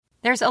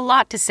There's a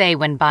lot to say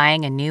when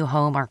buying a new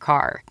home or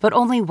car, but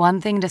only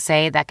one thing to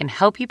say that can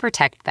help you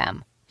protect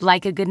them.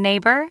 Like a good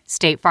neighbor,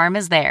 State Farm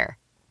is there.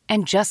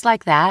 And just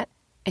like that,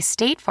 a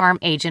State Farm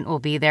agent will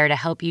be there to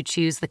help you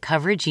choose the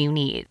coverage you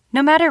need,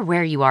 no matter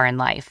where you are in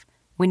life.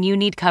 When you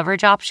need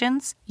coverage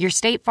options, your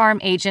State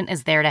Farm agent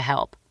is there to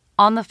help,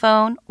 on the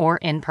phone or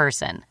in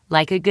person.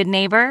 Like a good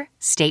neighbor,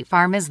 State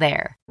Farm is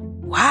there.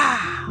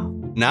 Wow.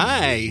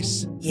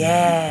 Nice.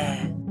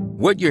 Yeah.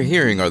 What you're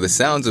hearing are the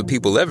sounds of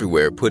people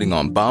everywhere putting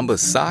on Bombas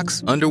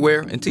socks,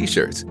 underwear, and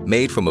T-shirts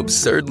made from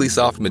absurdly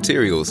soft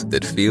materials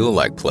that feel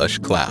like plush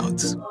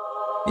clouds.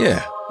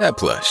 Yeah, that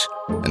plush.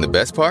 And the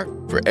best part?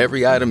 For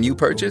every item you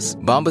purchase,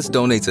 Bombas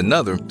donates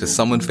another to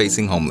someone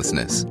facing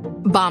homelessness.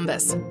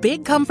 Bombas.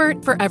 Big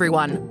comfort for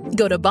everyone.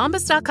 Go to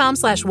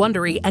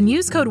bombas.com/Wondery and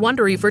use code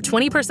Wondery for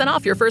 20%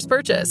 off your first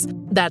purchase.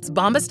 That's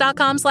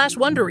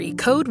bombas.com/Wondery.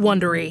 Code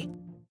Wondery.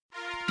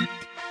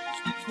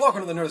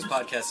 Welcome to the Nerdist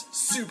Podcast.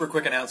 Super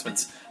quick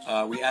announcements.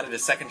 We added a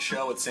second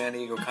show at San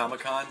Diego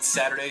Comic-Con,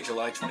 Saturday,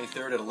 July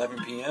 23rd at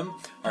 11 p.m.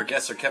 Our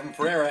guests are Kevin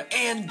Pereira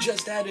and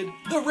just added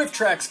the Riff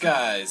Tracks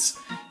guys.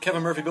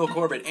 Kevin Murphy, Bill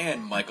Corbett,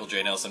 and Michael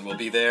J. Nelson will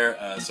be there,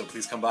 so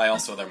please come by.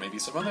 Also, there may be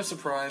some other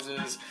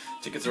surprises.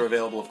 Tickets are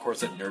available, of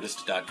course, at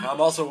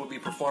nerdist.com. Also, we'll be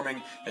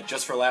performing at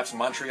Just for Laughs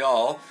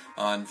Montreal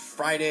on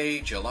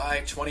Friday,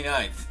 July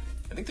 29th.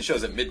 I think the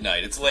show's at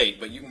midnight. It's late,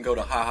 but you can go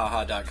to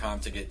hahaha.com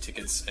to get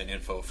tickets and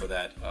info for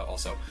that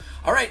also.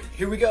 All right,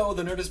 here we go.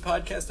 The Nerdist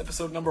Podcast,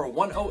 episode number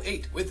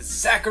 108 with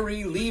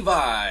Zachary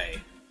Levi.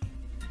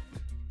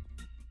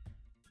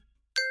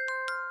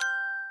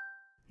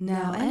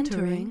 Now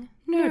entering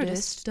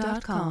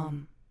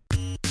nerdist.com.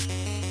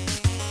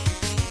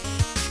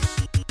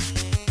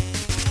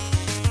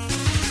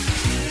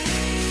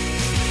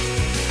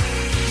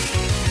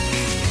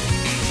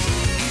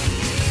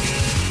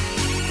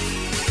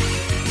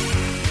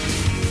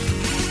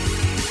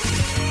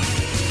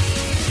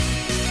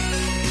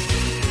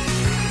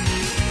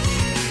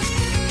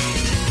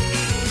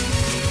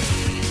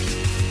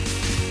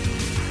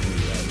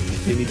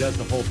 And he does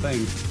the whole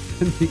thing,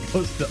 and he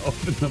goes to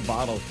open the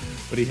bottle,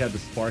 but he had the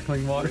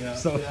sparkling water,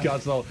 it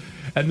got so,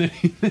 and then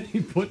he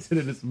puts it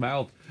in his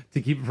mouth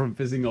to keep it from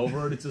fizzing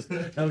over, and it's just,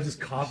 I was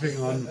just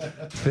coughing on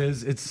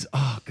fizz. It's,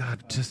 oh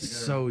god, just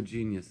so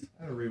genius.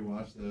 I gotta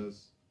rewatch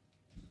those.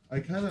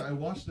 I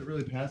watched it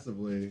really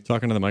passively.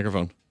 Talking to the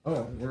microphone.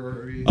 Oh, we're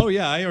already... Oh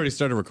yeah, I already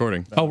started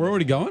recording. Oh, we're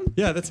already going?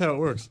 Yeah, that's how it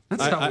works.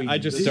 That's how we I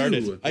just do.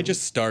 started. I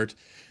just start.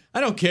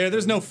 I don't care.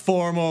 There's no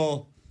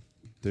formal.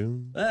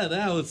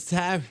 That was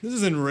time. This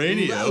isn't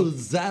radio.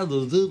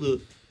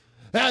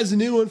 That's a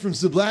new one from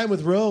Sublime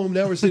with Rome.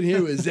 Now we're sitting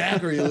here with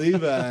Zachary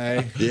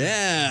Levi.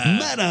 Yeah.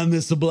 Man, I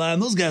miss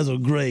Sublime. Those guys are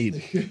great.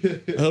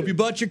 I hope you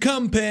bought your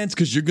cum pants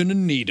because you're gonna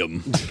need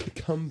them.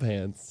 Cum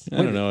pants.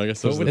 I don't know. I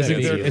guess those are Is the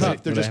it pants. they're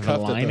cuffed? They're just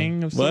cuffed. Would that have a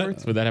lining of sorts?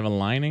 What? Would that have a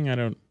lining? I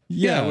don't.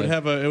 Yeah, it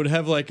would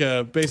have like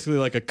a basically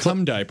like a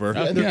cum diaper.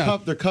 And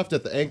they're cuffed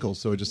at the ankles,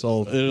 so it just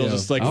all it'll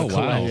just like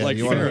like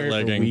you ferret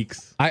legging.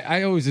 Weeks.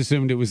 I always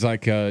assumed it was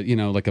like a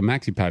like a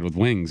maxi pad with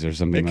wings or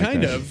something. It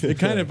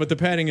kind of, but the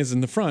padding is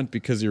in the front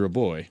because you're a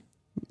boy.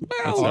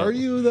 Well, are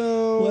you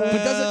though? But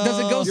does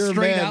it go You're a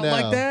straight man out now.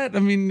 like that? I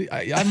mean,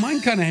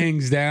 mine kind of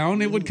hangs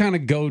down. It would kind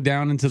of go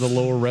down into the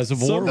lower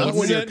reservoir.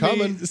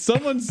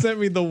 Someone sent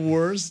me the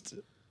worst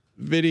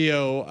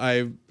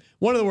video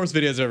one of the worst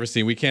videos I've ever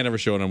seen. We can't ever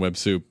show it on Web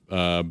Soup,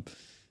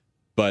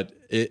 but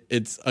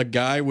it's a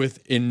guy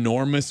with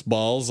enormous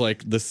balls,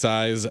 like the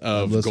size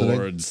of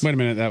gourds. Wait a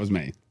minute, that was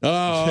me.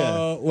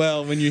 Oh,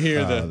 well, when you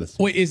hear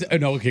wait,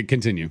 no, okay,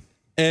 continue.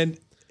 And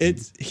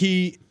it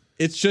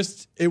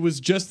was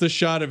just the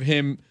shot of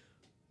him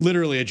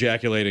literally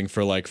ejaculating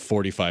for like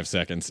 45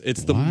 seconds.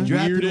 It's the weirdest.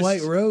 Dropping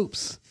white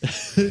ropes.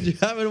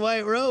 Dropping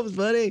white ropes,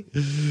 buddy.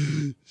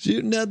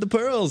 Shooting out the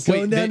pearls.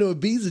 Going down to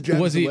Ibiza.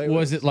 Dropping Was white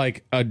ropes. it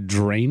like a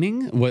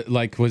draining?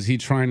 Was he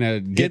trying to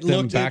get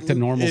them back to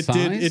normal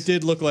size? It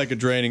did look like a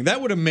draining. That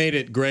would have made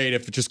it great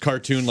if it just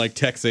cartoon like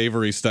Tex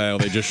Avery style.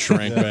 They just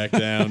shrank back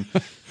down.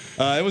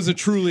 It was a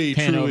truly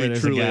Pan over,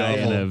 there's truly a guy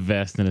awful. in a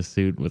vest and a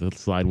suit with a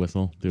slide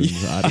whistle doing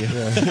his audio.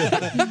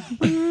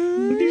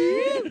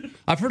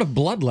 I've heard of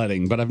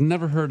bloodletting, but I've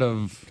never heard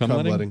of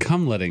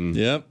cumletting.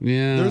 Yep.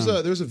 Yeah.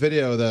 There's a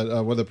video that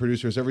one of the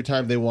producers, every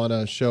time they want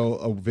to show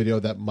a video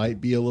that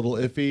might be a little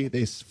iffy,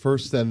 they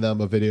first send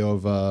them a video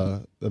of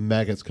the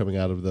maggots coming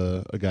out of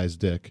a guy's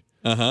dick.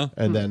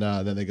 And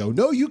then they go,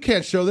 no, you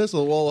can't show this.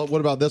 Well, what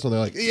about this one? They're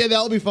like, yeah,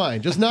 that'll be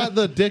fine. Just not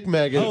the dick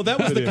maggot. Oh, that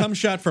was the cum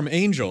shot from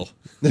Angel.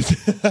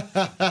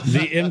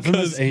 The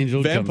infamous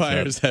Angel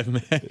vampires have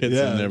maggots in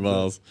their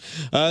balls.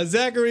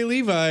 Zachary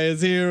Levi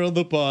is here on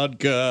the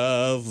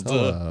podcast.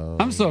 Hello.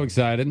 I'm so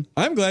excited.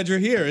 I'm glad you're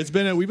here.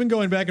 We've been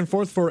going back and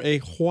forth for a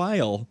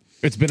while.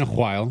 It's been a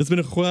while.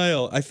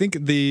 I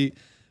think the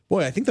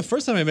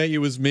first time I met you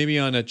was maybe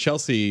on a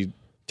Chelsea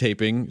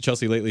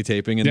Lately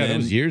taping, and that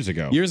was years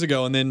ago.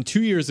 And then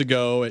 2 years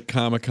ago at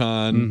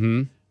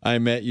Comic-Con, I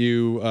met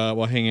you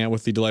while hanging out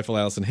with the delightful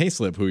Allison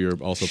Hayslip, who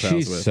you're also pals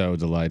with. She's so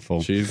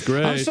delightful. She's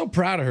great. I'm so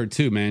proud of her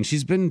too, man.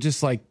 She's been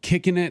just like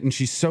kicking it, and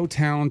she's so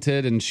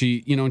talented, and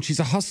and she's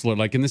a hustler.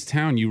 Like in this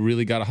town, you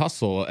really got to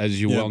hustle,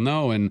 as you well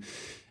know.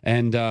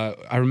 And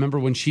I remember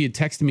when she had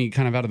texted me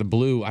kind of out of the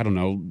blue, I don't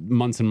know,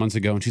 months and months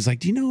ago, and she's like,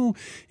 "Do you know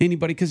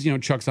anybody?" Because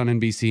Chuck's on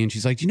NBC, and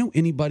she's like, "Do you know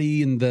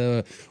anybody in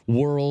the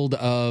world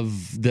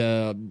of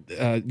the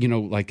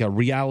like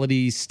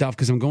reality stuff?"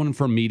 Because I'm going in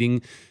for a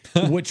meeting,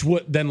 which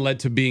then led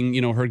to being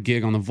her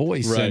gig on The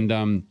Voice, right.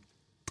 and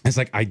it's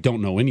like, I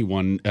don't know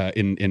anyone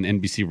in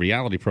NBC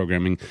reality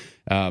programming,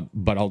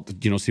 but I'll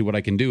see what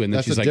I can do. And then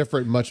that's she's a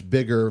different, much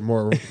bigger,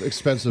 more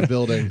expensive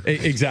building.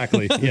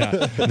 Exactly.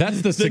 Yeah,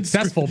 that's the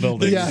successful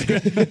building. Yeah, they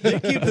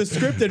keep the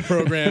scripted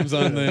programs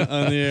on the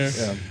air.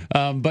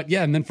 Yeah. But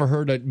yeah, and then for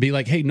her to be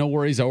like, "Hey, no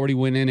worries, I already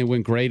went in, it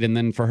went great," and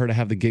then for her to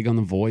have the gig on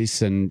The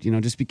Voice and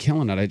just be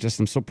killing it.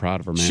 I'm so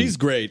proud of her, man. She's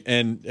great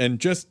and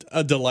just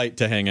a delight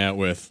to hang out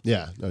with.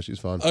 Yeah, no, she's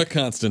fun. A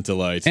constant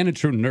delight and a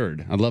true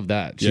nerd. I love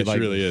that. She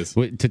really is.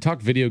 To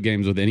talk video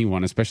games with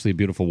anyone, especially a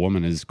beautiful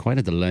woman, is quite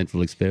a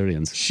delightful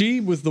experience.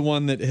 She was the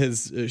one that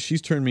she's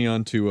turned me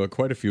on to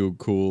quite a few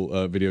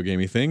cool video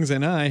gamey things,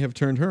 and I have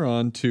turned her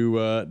on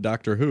to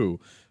Doctor Who,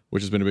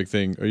 which has been a big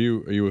thing. Are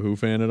you a Who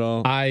fan at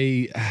all?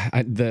 I'm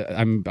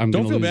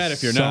don't feel bad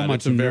if you're so not. Much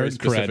it's a very nerd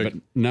specific. Cred,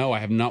 but no, I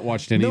have not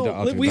watched any.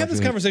 We have this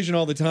conversation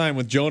all the time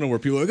with Jonah, where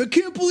people are like, "I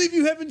can't believe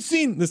you haven't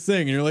seen this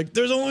thing," and you're like,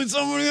 "There's only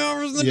so many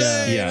hours in the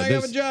day, and I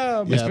have a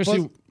job." Yeah,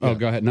 especially.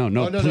 Go ahead. No,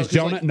 please,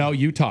 Jonah. No,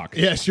 you talk.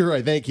 Yes, you're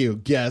right. Thank you,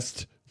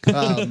 guest.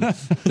 No,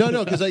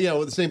 because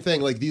the same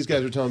thing. Like these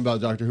guys are telling me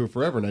about Doctor Who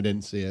forever, and I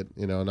didn't see it.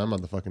 And I'm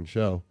on the fucking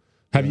show.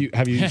 Have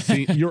you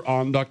seen? You're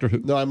on Doctor Who.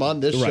 No, I'm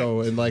on this show,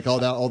 and like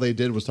all they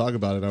did was talk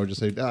about it. I would just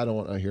say, I don't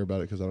want to hear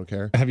about it because I don't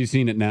care. Have you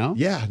seen it now?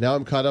 Yeah, now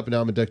I'm caught up, and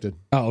now I'm addicted.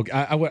 Oh, okay.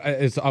 I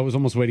was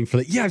almost waiting for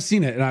that. Yeah, I've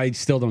seen it, and I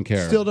still don't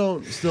care. Still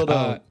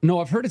don't. No,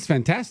 I've heard it's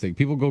fantastic.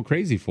 People go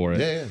crazy for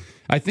it. Yeah.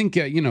 I think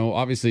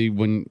obviously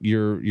when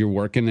you're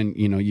working and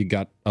you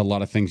got a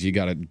lot of things you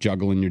got to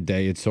juggle in your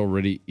day, it's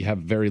already you have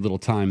very little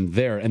time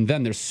there, and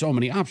then there's so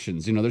many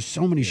options. There's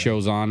so many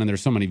shows on, and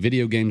there's so many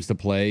video games to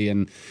play,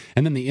 and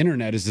then the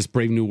internet is this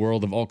brave new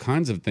world of all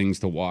kinds of things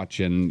to watch,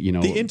 and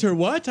the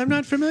what? I'm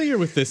not familiar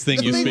with this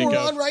thing you speak we're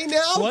of. On right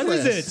now. What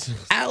Chris? is it?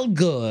 Al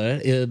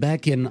Gore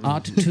back in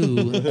Art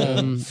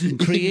 2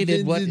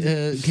 created what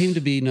came to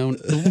be known.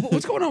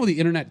 What's going on with the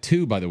internet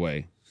too, by the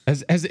way?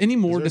 Has any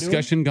more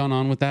discussion gone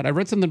on with that? I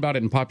read something about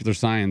it in Popular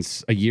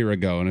Science a year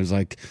ago, and it was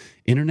like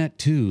Internet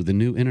 2, the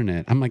new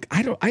internet. I'm like,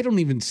 I don't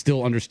even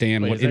still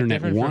understand what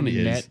Internet 1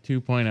 is. Net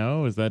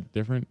 2.0 is that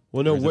different?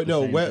 Well,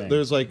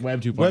 there's like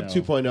Web 2.0. Web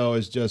 2.0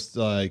 is just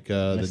like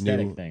the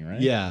aesthetic new thing, right?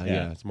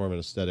 Yeah, it's more of an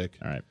aesthetic.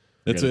 All right,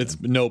 it's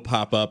no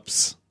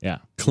pop-ups. Yeah,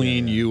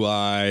 clean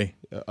UI.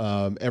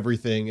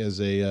 Everything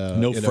is a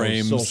no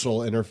frames, social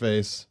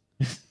interface.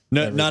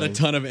 Not a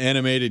ton of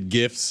animated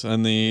GIFs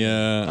on the.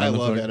 I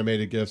love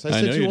animated GIFs. I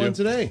sent you one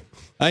today.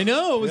 I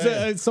know. It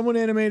was someone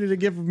animated a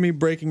GIF of me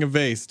breaking a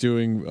vase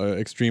doing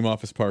extreme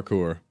office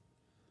parkour.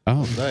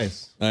 Oh,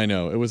 nice! I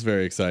know, it was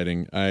very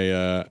exciting.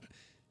 Your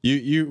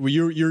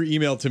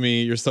email to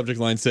me, your subject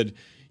line said,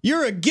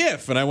 "You're a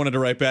GIF," and I wanted to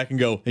write back and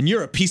go, "And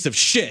you're a piece of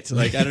shit."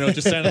 Like, I don't know, it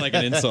just sounded like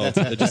an insult.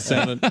 It just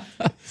sounded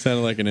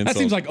like an insult. That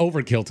seems like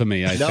overkill to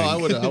me. I think. I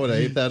would have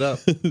ate that up.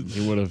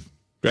 You would have.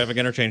 Graphic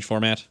interchange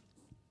format.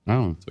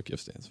 Oh, that's what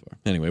GIF stands for.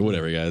 Anyway,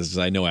 whatever, guys.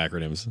 I know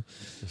acronyms.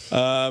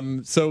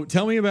 So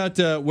tell me about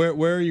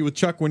where are you with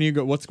Chuck? When you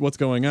go? What's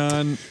going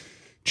on?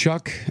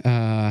 Chuck,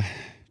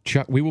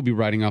 we will be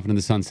riding off into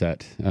the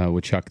sunset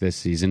with Chuck this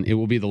season. It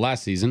will be the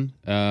last season,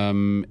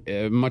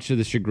 much to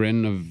the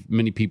chagrin of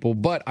many people.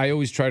 But I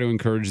always try to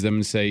encourage them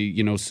and say,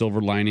 silver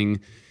lining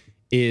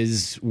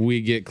is we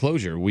get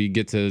closure. We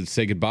get to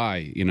say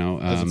goodbye.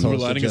 Silver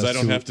lining is I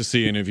don't have to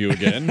see any of you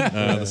again.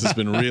 This has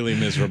been really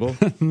miserable.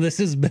 This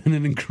has been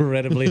an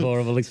incredibly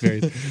horrible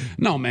experience.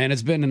 No, man,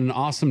 it's been an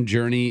awesome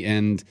journey,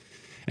 and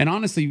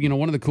honestly,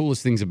 one of the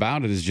coolest things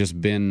about it has just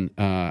been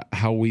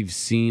how we've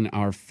seen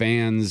our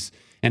fans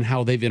and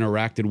how they've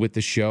interacted with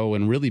the show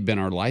and really been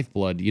our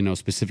lifeblood.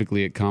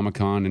 Specifically at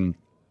Comic-Con and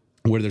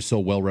where they're so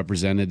well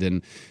represented,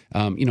 and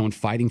and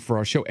fighting for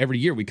our show every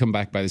year. We come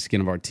back by the skin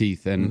of our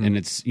teeth, and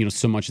it's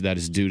so much of that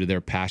is due to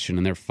their passion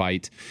and their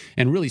fight,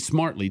 and really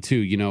smartly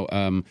too.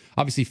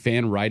 Obviously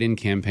fan write-in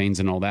campaigns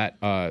and all that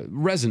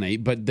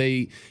resonate, but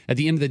they at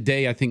the end of the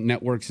day, I think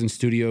networks and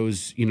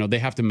studios, they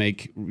have to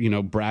make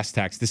brass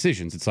tacks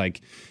decisions. It's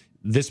like,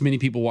 this many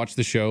people watch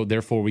the show,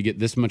 therefore we get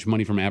this much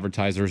money from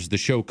advertisers. The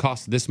show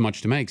costs this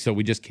much to make, so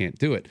we just can't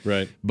do it.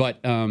 Right, but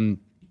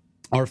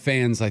our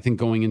fans, I think,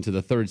 going into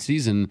the third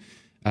season,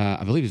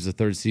 I believe it was the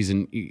third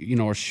season,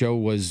 our show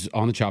was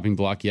on the chopping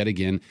block yet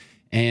again.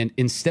 And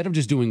instead of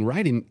just doing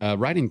writing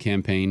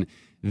campaign,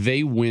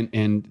 they went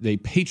and they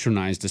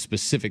patronized a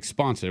specific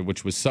sponsor,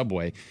 which was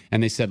Subway.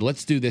 And they said,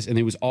 let's do this. And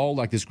it was all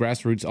like this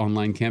grassroots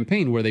online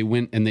campaign where they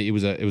went and it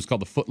was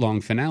called the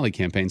Footlong Finale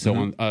campaign. So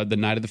on the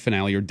night of the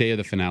finale or day of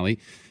the finale,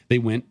 they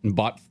went and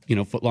bought,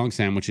 foot-long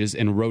sandwiches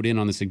and wrote in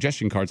on the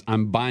suggestion cards,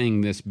 I'm buying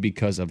this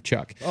because of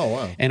Chuck. Oh,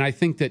 wow. And I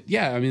think that,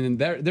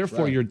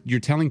 therefore you're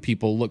telling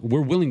people, look,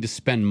 we're willing to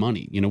spend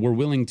money. We're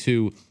willing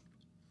to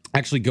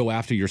actually go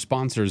after your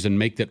sponsors and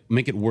make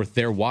it worth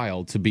their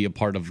while to be a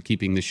part of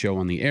keeping the show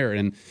on the air.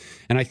 And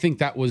I think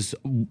that was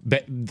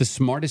the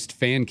smartest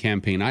fan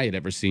campaign I had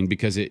ever seen,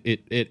 because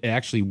it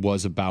actually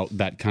was about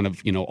that kind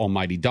of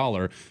almighty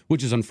dollar,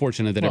 which is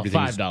unfortunate that everything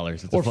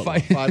 $5 or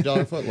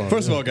 $5 foot long.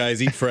 First of all,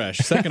 guys, eat fresh.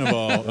 Second of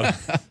all,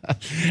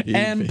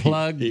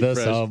 plug the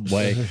fresh.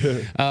 Subway.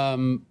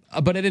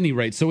 But at any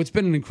rate, so it's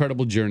been an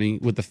incredible journey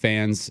with the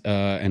fans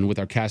and with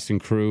our cast and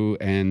crew,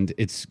 and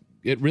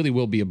it really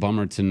will be a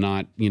bummer to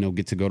not,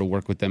 get to go to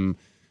work with them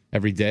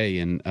every day.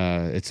 And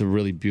it's a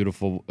really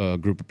beautiful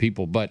group of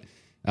people. But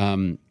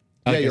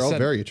you're all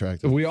very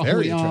attractive. We all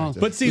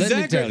attractive. But see, Let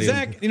me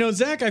tell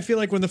Zach, I feel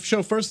like when the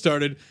show first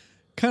started,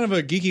 kind of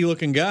a geeky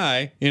looking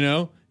guy,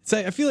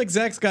 I feel like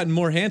Zach's gotten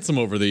more handsome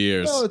over the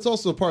years. No, it's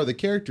also part of the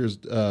character's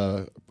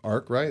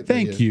arc, right?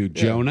 Thank you,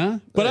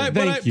 Jonah. But I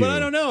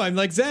don't know. I'm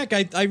like, Zach,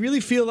 I really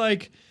feel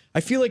like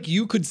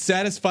you could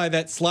satisfy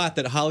that slot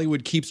that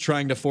Hollywood keeps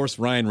trying to force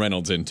Ryan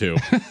Reynolds into.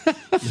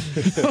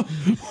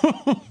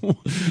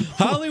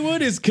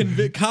 Hollywood is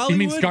convinced. You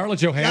mean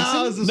Scarlett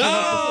Johansson?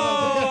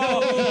 No!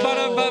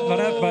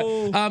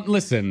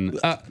 Listen,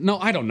 no,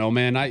 I don't know,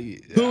 man.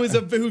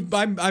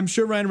 I'm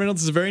sure Ryan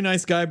Reynolds is a very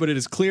nice guy, but it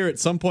is clear at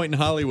some point in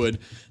Hollywood,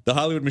 the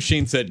Hollywood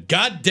machine said,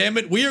 God damn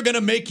it, we are going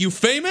to make you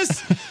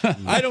famous.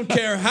 I don't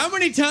care how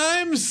many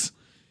times.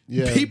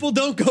 Yeah. People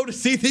don't go to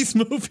see these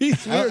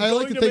movies. I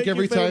like to think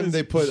every time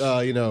they put,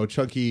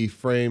 chunky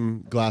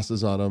frame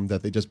glasses on him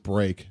that they just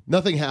break.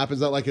 Nothing happens.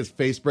 Not like his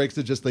face breaks.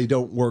 It's just they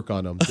don't work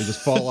on him. They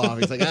just fall off.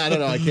 He's like, I don't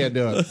know. I can't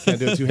do it. Can't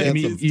do it. Too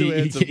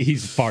handsome.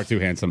 He's far too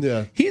handsome.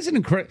 Yeah. He's an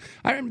incredible.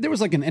 There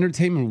was like an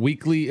Entertainment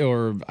Weekly,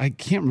 or I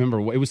can't remember.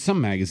 It was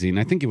some magazine.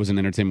 I think it was an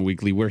Entertainment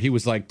Weekly, where he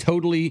was like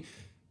totally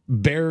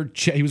bare.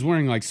 He was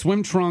wearing like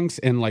swim trunks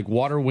and like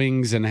water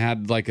wings and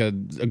had like a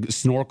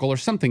snorkel or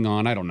something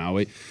on. I don't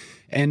know.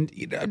 And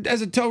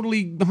as a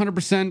totally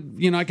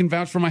 100%, I can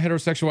vouch for my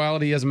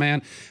heterosexuality as a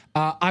man.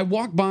 I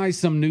walked by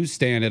some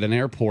newsstand at an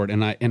airport,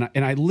 and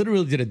I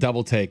literally did a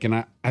double take,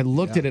 and I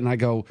looked at it and I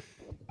go,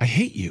 I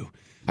hate you.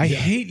 I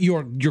hate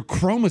your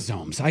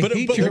chromosomes. But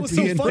what was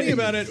so funny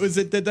about it was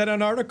that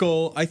an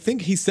article, I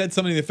think he said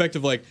something to the effect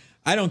of like,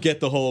 I don't get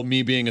the whole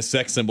me being a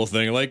sex symbol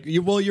thing. Like,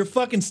 you're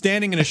fucking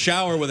standing in a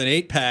shower with an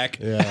 8-pack.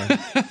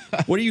 Yeah.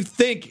 What do you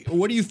think?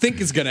 What do you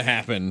think is going to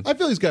happen? I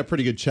feel he's got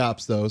pretty good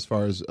chops though, as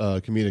far as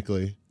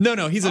comedically.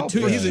 No, he's a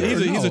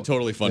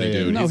totally funny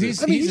dude. No,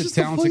 he's a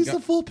talented he's the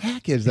full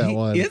package. That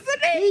one, isn't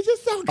he? He's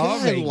just so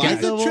good.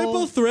 He's a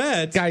triple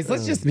threat. Guys,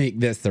 let's just make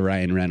this the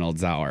Ryan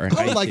Reynolds hour.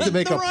 I would like to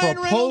make a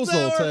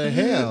proposal to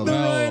him. The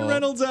Ryan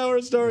Reynolds hour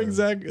starring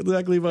Zach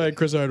Levi and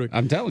Chris Hardwick.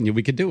 I'm telling you,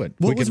 we could do it.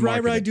 What was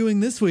Rai doing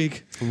this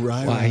week?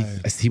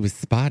 He was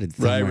spotted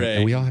somewhere,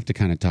 and we all have to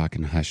kind of talk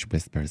in hush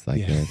whispers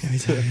like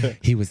this.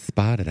 He was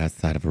spotted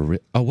outside of a.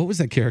 What was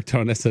that character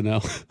on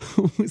SNL?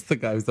 Who was the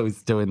guy who's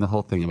always doing the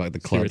whole thing about the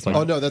clubs?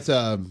 Oh no, that's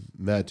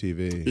Mad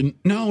TV.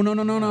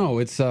 No.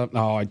 It's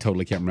I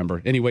totally can't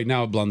remember. Anyway,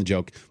 now I've blown the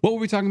joke. What were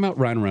we talking about?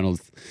 Ryan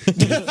Reynolds.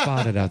 He was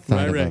spotted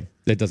outside of a.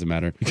 It doesn't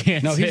matter.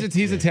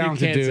 He's a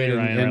talented dude,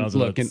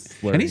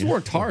 and he's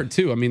worked hard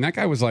too. I mean, that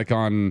guy was like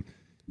on.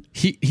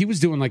 He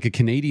was doing like a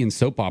Canadian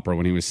soap opera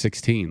when he was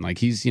 16. Like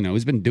he's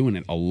been doing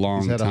it a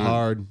long time. He's had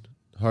a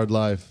hard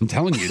life. I'm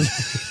telling you,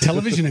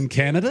 television in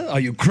Canada? Are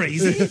you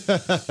crazy?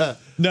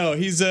 No,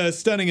 he's a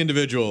stunning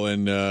individual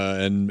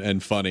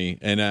and funny.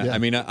 And I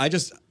mean, I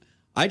just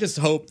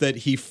hope that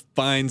he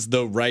finds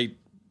the right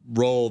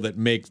role that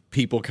makes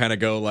people kind of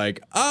go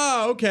like,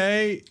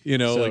 okay,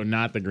 So like,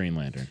 not the Green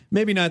Lantern.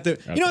 Maybe not the.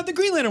 Okay. The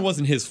Green Lantern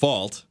wasn't his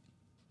fault.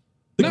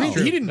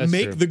 He didn't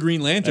make the Green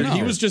Lantern.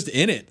 He was just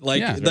in it.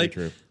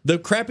 The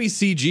crappy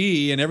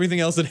CG and everything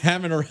else that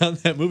happened around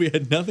that movie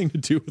had nothing to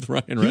do with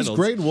Ryan Reynolds. He was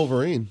great in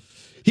Wolverine.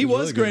 He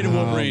was great in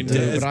Wolverine.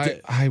 Dude,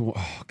 but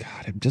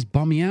it just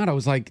bummed me out. I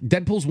was like,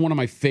 Deadpool's one of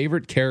my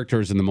favorite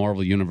characters in the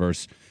Marvel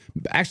Universe.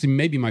 Actually,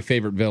 maybe my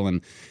favorite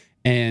villain.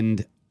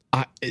 And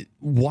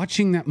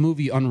watching that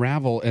movie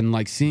unravel and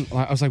like seeing,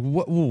 I was like,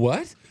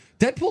 what?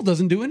 Deadpool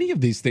doesn't do any of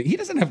these things. He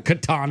doesn't have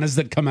katanas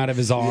that come out of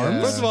his arms.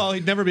 Yeah. First of all,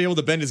 he'd never be able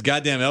to bend his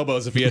goddamn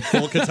elbows if he had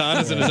full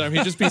katanas in his arm.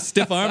 He'd just be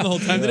stiff-armed the whole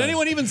time. Did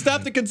anyone even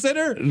stop to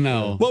consider?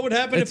 No. What would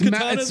happen if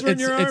katanas were in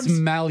your arms? It's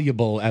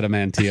malleable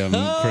adamantium,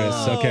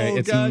 Chris. Okay,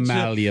 it's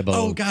malleable.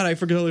 Oh, God, I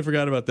totally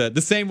forgot about that.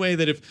 The same way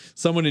that if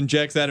someone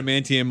injects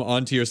adamantium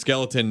onto your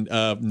skeleton,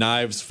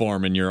 knives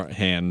form in your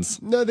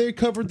hands. No, they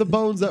covered the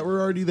bones that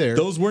were already there.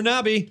 Those were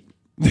knobby.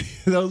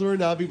 Those were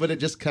knobby, but it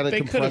just kind of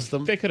compressed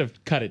them. They could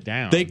have cut it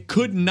down. They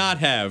could not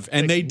have,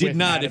 and they did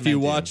not if you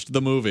watched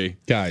the movie.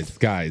 Guys.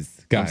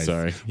 I'm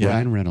sorry.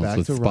 Ryan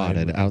Reynolds was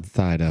spotted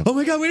outside of... Oh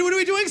my God, what are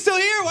we doing still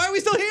here? Why are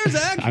we still here,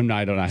 Zach? I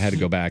don't know. I had to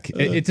go back.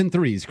 It's in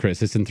threes,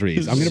 Chris. It's in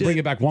threes. I'm going to bring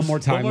it back one more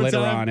time later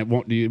on. It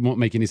won't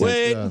make any sense.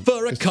 Wait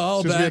for a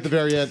callback. At the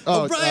very end.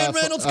 Ryan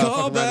Reynolds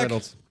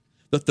callback.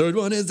 The third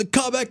one is a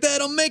callback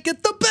that'll make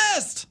it the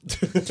best.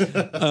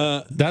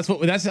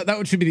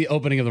 That should be the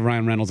opening of the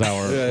Ryan Reynolds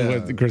hour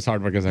with Chris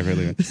Hardwick as Zachary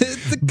Levi.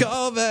 It's a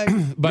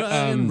callback. But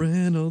Ryan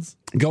Reynolds.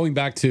 Going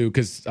back to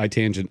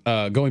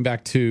going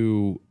back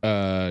to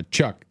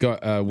Chuck.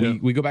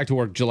 We go back to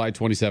work July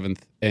 27th,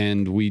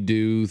 and we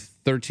do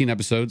 13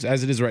 episodes.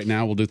 As it is right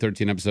now, we'll do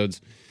 13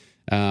 episodes.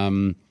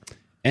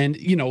 And,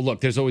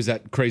 look, there's always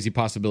that crazy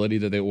possibility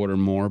that they order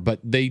more. But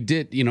they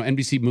did,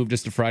 NBC moved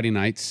us to Friday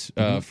nights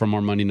from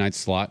our Monday night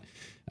slot.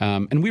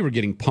 And we were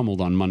getting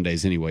pummeled on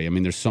Mondays anyway. I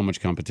mean, there's so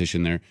much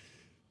competition there.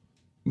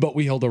 But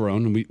we held our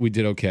own, and we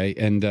did okay.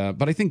 And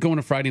but I think going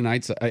to Friday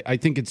nights, I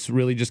think it's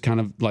really just kind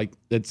of like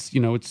it's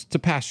to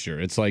pasture.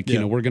 It's like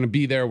we're going to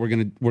be there. We're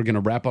going to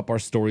wrap up our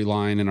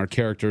storyline and our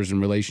characters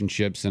and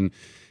relationships, and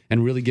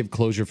really give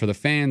closure for the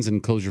fans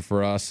and closure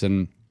for us,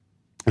 and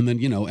then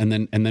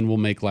and then we'll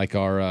make like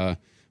our.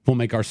 We'll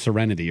make our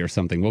Serenity or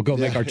something. We'll go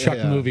make our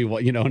Chuck movie,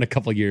 in a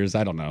couple of years.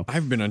 I don't know.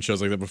 I've been on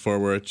shows like that before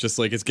where it's just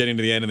like it's getting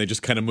to the end and they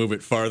just kind of move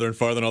it farther and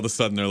farther, and all of a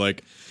sudden they're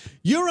like,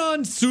 "You're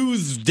on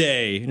Sue's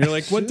Day." And you're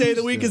like, "What day of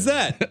the week is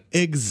that?"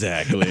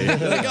 Exactly.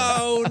 Like,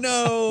 oh,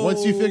 no.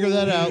 Once you figure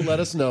that out, let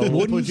us know.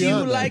 Wouldn't you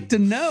like to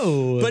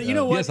know? But you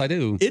know what? Yes, I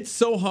do. It's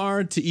so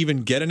hard to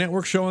even get a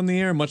network show on the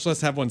air, much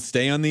less have one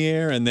stay on the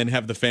air and then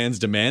have the fans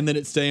demand that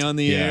it stay on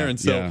the air. And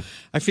so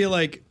I feel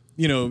like,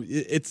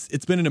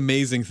 it's been an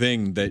amazing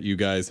thing that you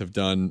guys have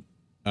done.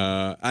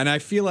 And I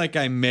feel like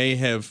I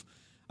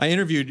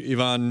interviewed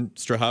Yvonne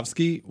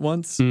Strahovski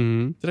once.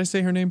 Mm-hmm. Did I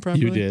say her name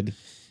properly? You did.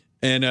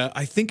 And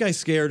I think I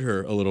scared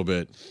her a little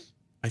bit.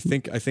 I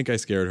think I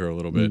scared her a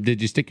little bit.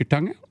 Did you stick your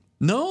tongue out?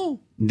 No.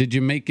 Did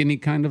you make any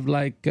kind of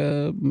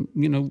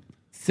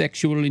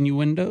sexual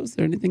innuendos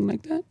or anything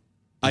like that?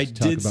 I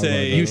did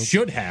say you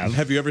should have.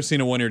 Have you ever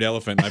seen a one-eared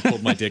elephant? And I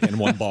pulled my dick and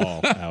one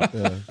ball out.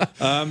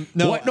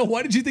 No.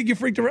 Why did you think you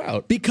freaked her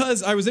out?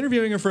 Because I was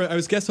interviewing her I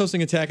was guest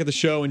hosting Attack of the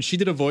Show, and she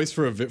did a voice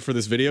for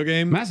this video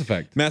game, Mass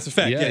Effect.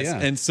 Yes. Yeah.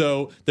 And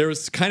so there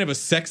was kind of a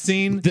sex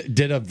scene.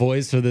 Did a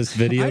voice for this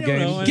video game?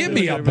 Know. Give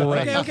me a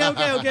break.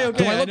 Okay.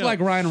 Do I look like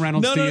Ryan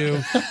Reynolds to you?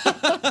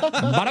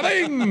 Bada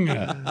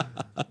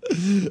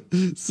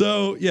bing.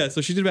 So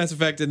she did Mass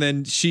Effect, and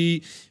then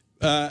she.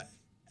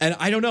 And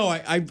I don't know.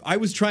 I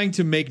was trying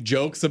to make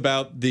jokes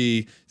about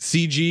the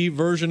CG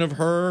version of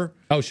her.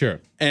 Oh, sure.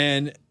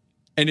 And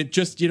it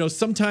just,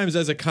 sometimes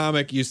as a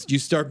comic, you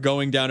start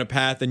going down a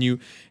path and you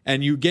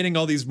getting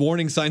all these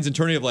warning signs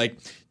internally of like,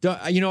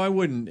 I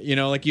wouldn't,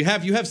 like you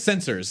have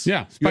sensors.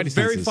 Yeah, you have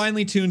very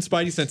finely tuned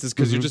spidey senses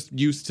because you're just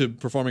used to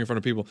performing in front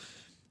of people.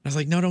 I was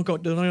like, no, don't go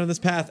down this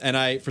path.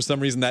 And for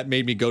some reason, that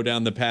made me go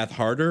down the path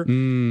harder.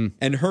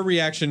 And her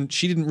reaction,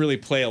 she didn't really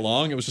play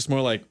along. It was just more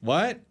like,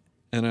 what?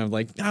 And I'm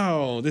like,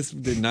 no, this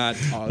did not.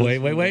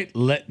 Wait.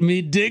 Let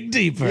me dig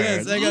deeper.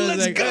 Yes,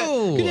 let's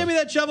go. Can you hand me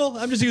that shovel?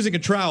 I'm just using a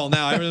trowel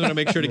now. I really want to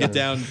make sure to get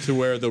down to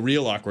where the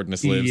real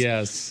awkwardness lives.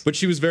 Yes. But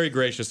she was very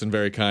gracious and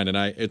very kind, and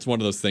it's one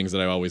of those things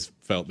that I always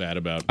felt bad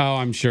about. Oh,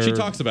 I'm sure. She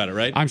talks about it,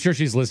 right? I'm sure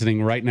she's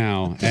listening right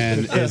now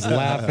and is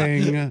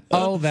laughing.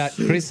 Oh, that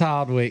Chris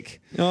Hardwick.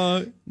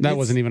 That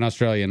wasn't even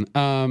Australian.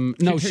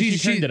 No, she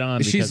turned it on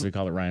because we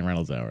call it Ryan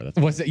Reynolds Hour.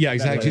 That's yeah,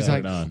 exactly. She's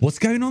like, what's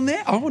going on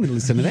there? I want to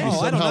listen to that.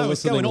 I don't know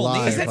what's going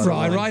on. Is that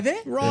Rai there?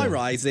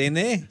 Rai's in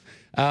there.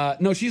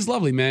 No, she's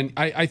lovely, man.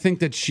 I think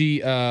that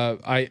she.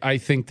 I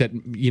think that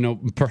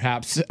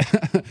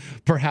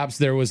perhaps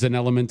there was an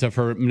element of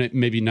her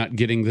maybe not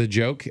getting the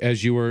joke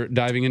as you were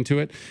diving into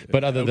it.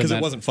 But other than that, because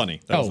it wasn't funny.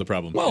 That was the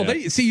problem. Well,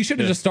 you should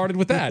have just started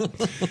with that.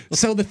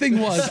 So the thing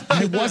was,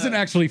 I wasn't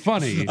actually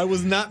funny. I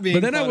was not being.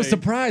 But then funny. I was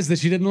surprised that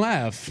she didn't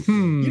laugh.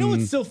 You know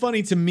what's still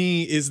funny to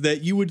me is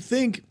that you would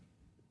think.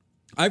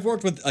 I've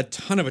worked with a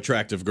ton of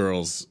attractive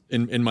girls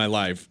in my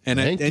life, and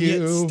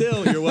yet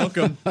still, you're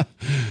welcome,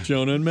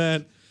 Jonah and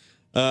Matt.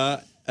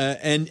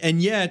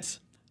 And yet,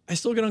 I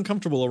still get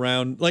uncomfortable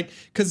around,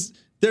 because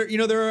there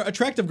are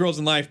attractive girls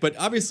in life, but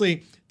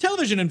obviously,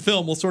 television and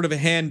film will sort of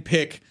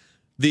handpick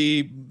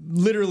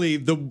literally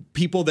the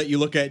people that you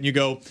look at and you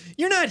go,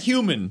 you're not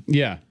human.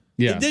 Yeah.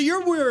 Yeah.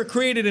 We were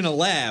created in a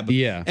lab.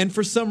 Yeah. And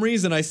for some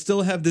reason, I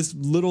still have this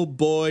little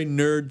boy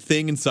nerd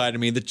thing inside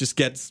of me that just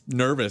gets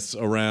nervous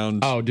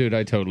around. Oh, dude,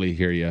 I totally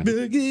hear you.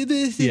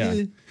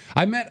 Yeah.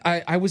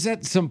 I was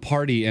at some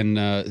party and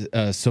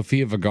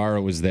Sofia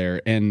Vergara was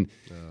there and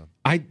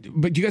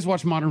but you guys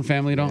watch Modern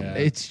Family at all? Yeah.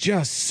 It's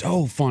just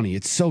so funny.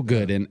 It's so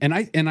good. Yeah.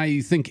 And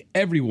I think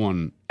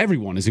everyone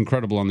is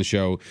incredible on the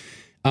show.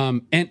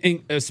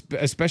 And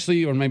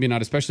especially, or maybe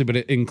not especially, but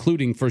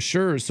including for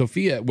sure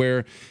Sophia,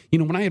 where,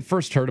 when I had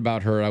first heard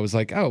about her, I was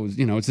like, oh,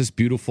 it's this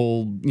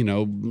beautiful,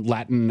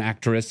 Latin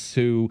actress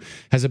who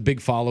has a big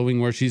following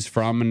where she's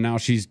from. And now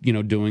she's,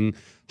 doing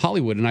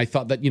Hollywood. And I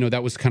thought that,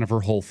 that was kind of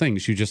her whole thing.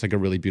 She was just like a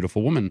really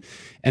beautiful woman.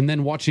 And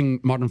then watching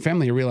Modern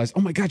Family, I realized,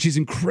 oh my God, she's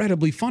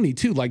incredibly funny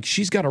too. Like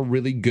she's got a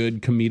really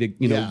good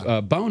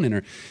comedic, bone in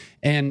her.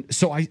 And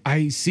so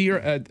I see her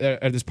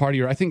at this party,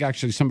 or I think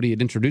actually somebody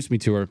had introduced me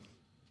to her.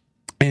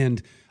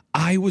 And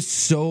I was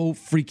so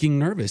freaking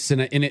nervous,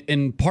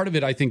 and part of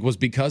it I think was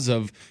because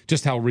of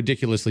just how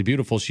ridiculously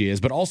beautiful she is,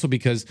 but also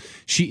because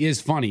she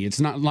is funny. It's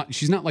not like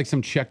she's not like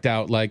some checked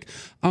out like,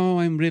 oh,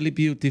 I'm really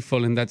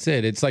beautiful and that's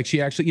it. It's like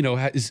she actually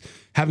is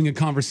having a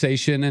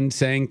conversation and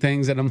saying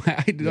things, and I'm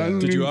like,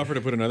 Did you offer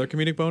to put another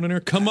comedic bone in her?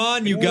 Come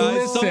on, you guys!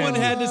 Listen. Someone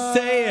had to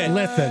say it.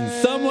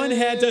 Listen, someone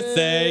had to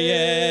say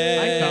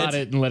it. I caught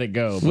it and let it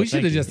go. We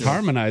should have just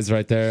harmonized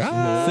right there.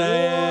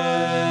 Say it.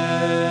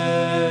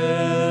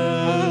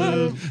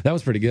 That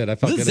was pretty good. I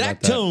felt good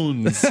Zach about that.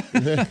 Tones.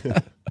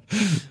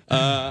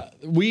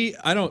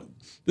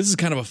 This is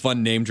kind of a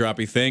fun name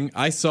droppy thing.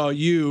 I saw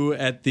you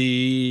at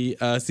the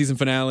season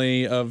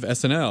finale of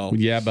SNL.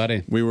 Yeah,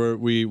 buddy.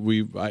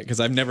 Because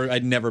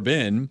I'd never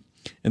been,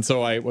 and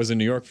so I was in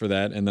New York for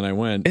that, and then I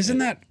went. Isn't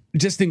that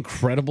just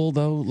incredible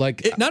though?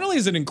 Like, not only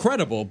is it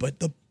incredible, but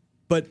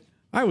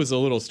I was a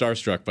little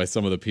starstruck by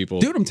some of the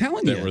people, dude, I'm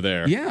telling you, that were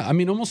there. Yeah, I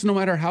mean, almost no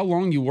matter how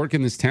long you work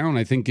in this town,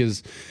 I think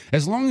as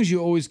long as you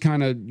always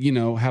kind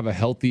of, have a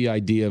healthy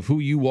idea of who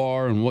you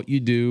are and what you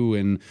do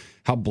and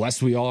how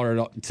blessed we all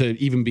are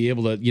to even be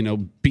able to,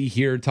 be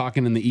here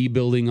talking in the E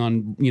building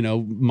on,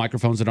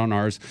 microphones that aren't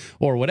ours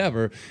or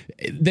whatever.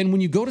 Then when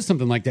you go to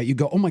something like that, you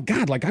go, oh my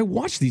God, like I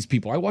watch these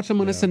people. I watch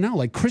them on SNL.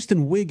 Like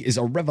Kristen Wiig is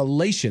a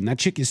revelation. That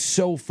chick is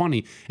so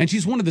funny. And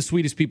she's one of the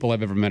sweetest people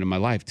I've ever met in my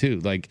life too.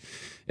 Like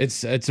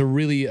it's a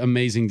really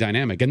amazing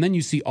dynamic. And then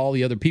you see all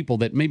the other people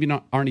that maybe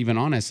aren't even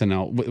on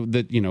SNL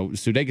that,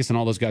 Sudeikis and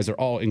all those guys are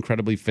all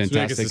incredibly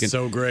fantastic. Sudeikis is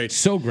so great.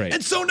 So great.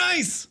 And so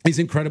nice. He's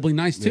incredibly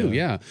nice too.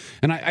 Yeah.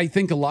 And I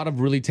think a lot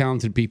of really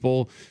talented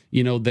people,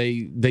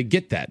 they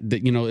get that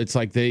it's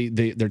like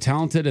they're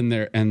talented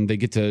and they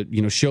get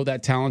to, show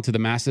that talent to the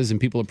masses and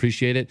people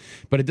appreciate it,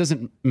 but it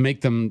doesn't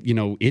make them,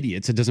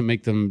 idiots. It doesn't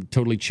make them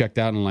totally checked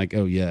out and like,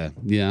 oh yeah,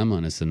 I'm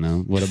on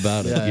SNL. What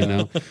about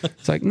it?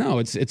 It's like, no,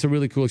 it's a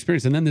really cool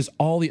experience. And then there's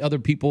all the other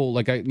people,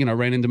 like I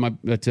ran into my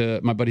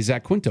buddy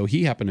Zach Quinto.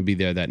 He happened to be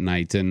there that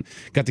night and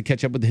got to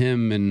catch up with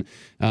him. And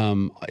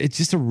it's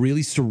just a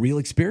really surreal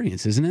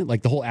experience, isn't it?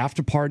 Like the whole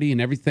after party and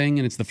everything,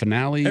 and it's the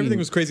finale. Everything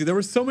was crazy. There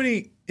were so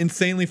many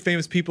insanely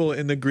famous people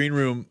in the green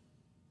room,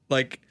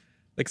 like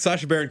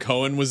Sacha Baron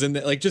Cohen was in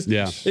there. Like just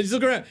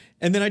look around.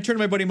 And then I turned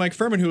to my buddy Mike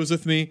Furman, who was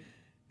with me.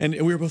 And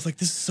we were both like,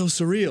 this is so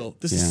surreal.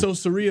 This is so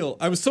surreal.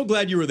 I was so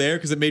glad you were there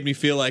because it made me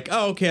feel like,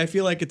 oh, okay, I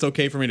feel like it's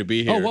okay for me to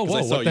be here. Oh, whoa.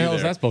 What the hell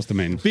is that supposed to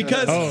mean?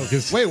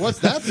 Because wait, what's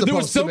that supposed to mean? There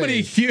were so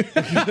many huge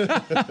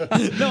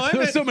there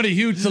were so many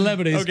huge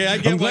celebrities. Okay, I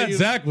get I'm glad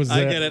Zach was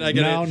there. I get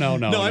it.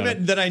 No. I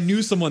meant that I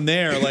knew someone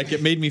there. Like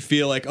it made me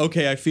feel like,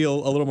 okay, I feel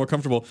a little more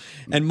comfortable.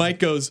 And Mike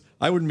goes,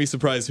 I wouldn't be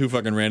surprised who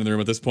fucking ran in the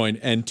room at this point.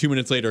 And 2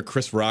 minutes later,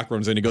 Chris Rock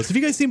runs in. He goes, have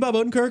you guys seen Bob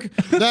Odenkirk?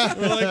 We're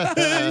like,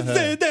 hey,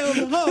 stay down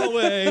the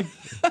hallway.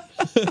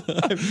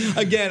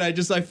 Again,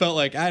 I felt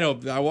like I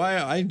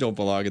don't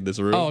belong in this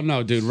room. Oh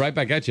no, dude, right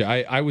back at you.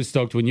 I was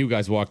stoked when you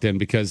guys walked in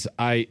because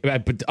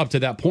up to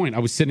that point I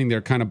was sitting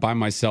there kind of by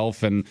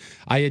myself, and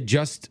I had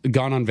just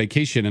gone on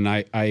vacation, and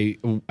I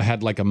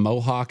had like a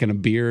mohawk and a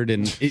beard,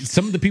 and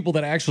some of the people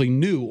that I actually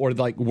knew or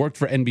like worked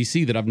for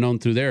NBC that I've known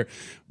through there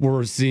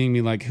were seeing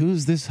me like,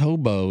 who's this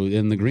hobo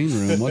in the green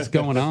room? What's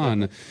going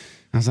on?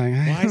 I was like,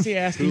 why is he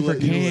asking for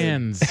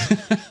cans?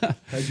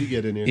 How'd you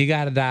get in here? You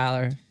got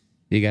 $1.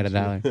 You got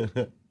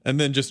 $1. And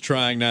then just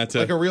trying not to...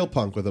 Like a real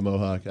punk with a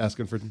mohawk,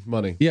 asking for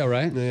money. Yeah,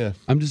 right? Yeah.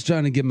 I'm just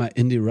trying to get my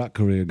indie rock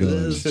career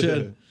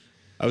going.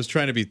 I was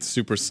trying to be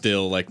super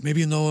still, like,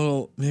 maybe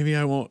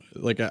I won't...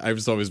 Like, I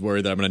was always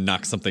worried that I'm going to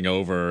knock something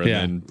over and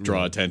then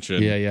draw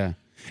attention. Yeah.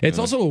 It's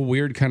also a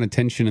weird kind of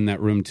tension in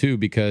that room, too,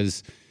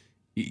 because...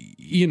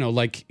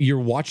 like you're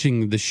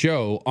watching the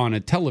show on a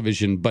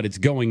television, but it's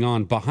going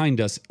on behind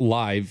us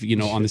live,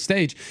 on the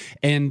stage,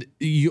 and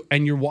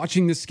you're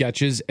watching the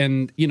sketches,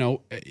 and you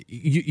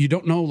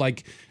don't know,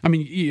 like, I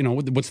mean,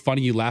 what's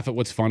funny, you laugh at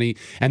what's funny,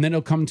 and then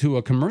it'll come to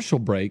a commercial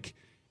break,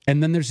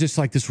 and then there's just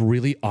like this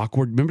really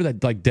awkward, remember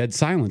that like dead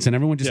silence, and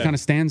everyone just kind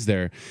of stands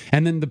there,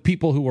 and then the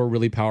people who are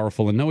really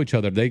powerful and know each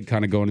other, they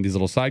kind of go into these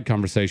little side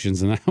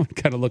conversations, and I would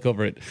kind of look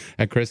over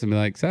at Chris and be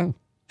like, so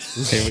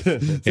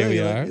here we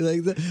are.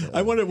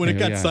 I wanted when it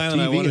got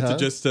silent. TV,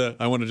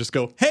 I wanted to just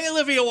go, "Hey,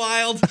 Olivia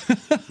Wilde."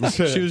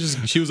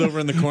 she was over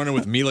in the corner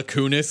with Mila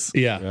Kunis.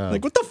 Yeah.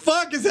 Like, what the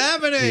fuck is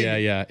happening?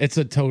 Yeah. It's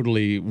a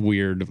totally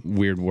weird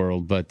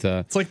world, but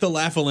it's like the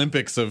Laugh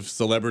Olympics of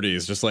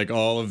celebrities. Just like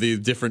all of these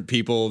different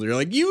people. You're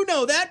like, you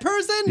know that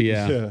person,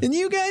 and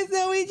you guys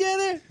know each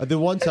other. The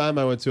one time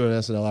I went to an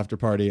SNL after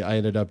party, I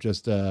ended up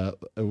just I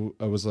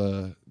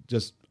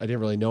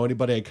didn't really know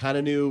anybody. I kind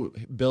of knew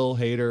Bill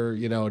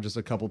Hader, just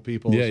a couple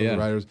people, some of the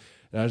writers.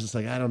 And I was just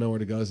like, I don't know where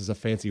to go. This is a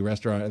fancy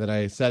restaurant. And then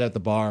I sat at the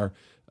bar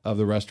of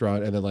the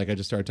restaurant, and then like I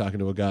just started talking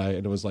to a guy,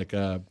 and it was like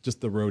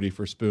just the roadie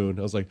for Spoon.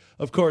 I was like,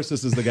 of course,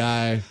 this is the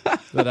guy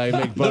that I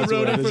make buzz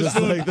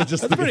with.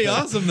 That's pretty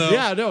awesome, though.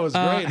 Yeah, no, it was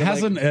great.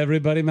 Hasn't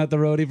everybody met the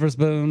roadie for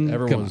Spoon?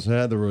 Everyone's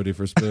had the roadie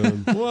for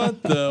Spoon.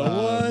 What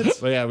the what?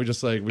 But yeah, we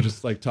just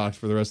talked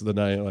for the rest of the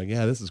night. Like,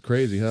 yeah, this is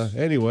crazy, huh?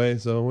 Anyway,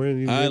 so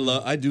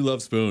I do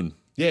love Spoon.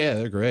 Yeah,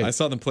 they're great. I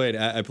saw them play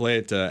I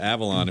played at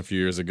Avalon a few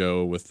years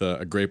ago with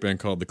a great band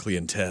called The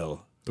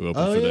Clientele. Who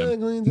opened for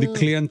them? The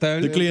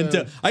clientele. The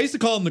clientele. I used to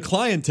call them the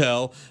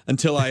clientele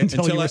until I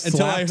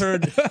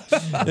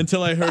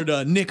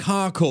heard Nick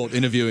Harcourt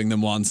interviewing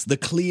them once. The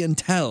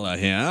clientele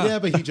here. Yeah,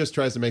 but he just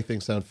tries to make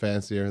things sound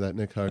fancier. That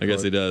Nick Harcourt. I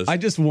guess he does. I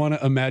just want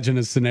to imagine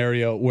a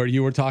scenario where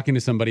you were talking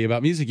to somebody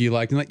about music you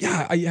liked, and like,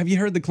 yeah, have you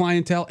heard the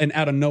clientele? And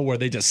out of nowhere,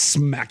 they just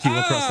smack you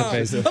across the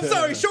face. I'm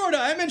sorry, short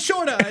eye. I meant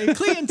short eye.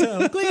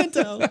 Clientele.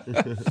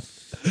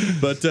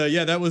 But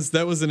yeah, that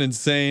was an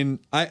insane.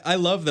 I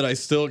love that I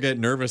still get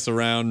nervous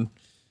around.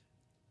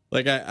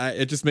 Like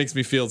it just makes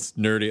me feel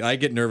nerdy. I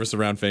get nervous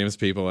around famous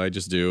people. I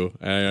just do.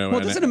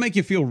 Well, doesn't it make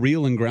you feel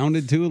real and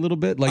grounded too a little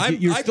bit? Like I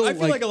feel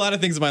like a lot of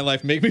things in my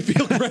life make me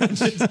feel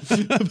grounded,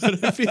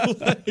 but I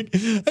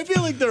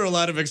feel like there are a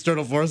lot of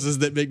external forces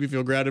that make me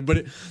feel grounded.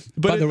 But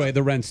by the way,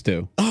 the rents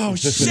do. Oh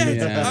shit!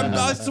 Yeah.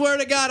 I swear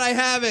to God, I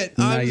have it.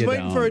 No, I was you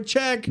waiting don't. for a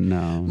check.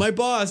 No, my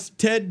boss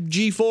Ted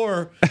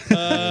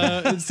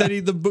G4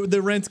 said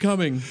the rent's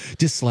coming.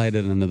 Just slide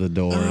it under the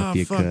door if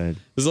you could.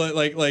 It's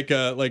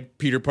like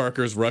Peter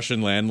Parker's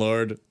Russian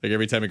landlord. Like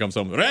every time he comes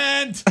home,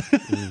 rent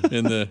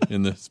in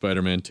the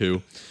Spider-Man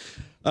 2.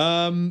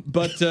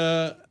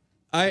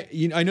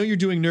 I know you're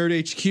doing Nerd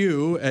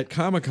HQ at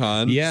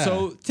Comic-Con. Yeah.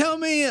 So tell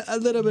me a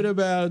little bit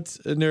about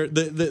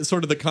the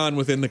sort of the con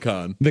within the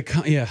con. The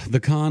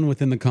con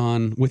within the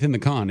con within the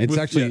con.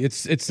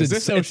 It's it's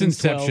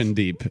Inception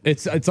deep.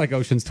 It's like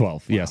Ocean's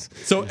 12. Wow. Yes.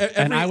 So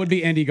and I would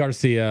be Andy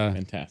Garcia.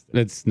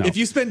 Fantastic. If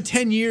you spend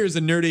 10 years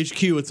in Nerd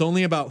HQ, it's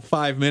only about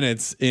 5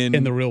 minutes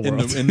in the real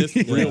world. In this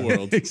real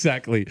world.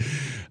 Exactly.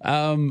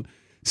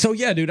 So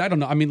yeah, dude, I don't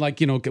know. I mean, like,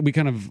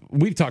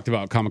 we've talked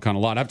about Comic-Con a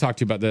lot. I've talked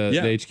to you about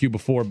the HQ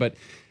before, but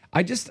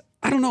I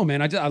don't know,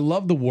 man. I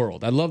love the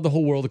world. I love the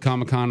whole world of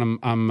Comic-Con.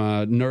 I'm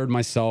a nerd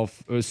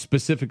myself,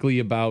 specifically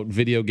about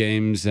video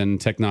games and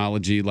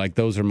technology. Like,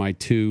 those are my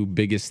two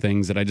biggest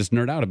things that I just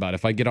nerd out about.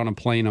 If I get on a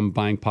plane, I'm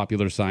buying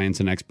Popular Science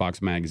and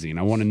Xbox Magazine.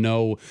 I want to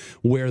know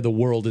where the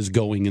world is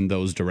going in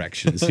those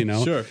directions,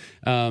 Sure.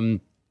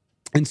 And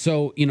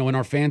so, and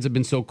our fans have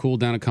been so cool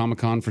down at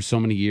Comic-Con for so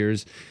many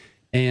years.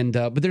 And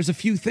but there's a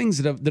few things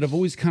that have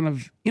always kind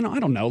of, I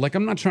don't know, like,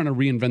 I'm not trying to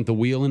reinvent the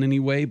wheel in any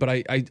way, but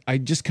I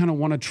just kind of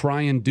want to try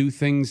and do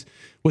things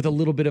with a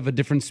little bit of a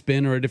different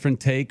spin or a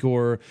different take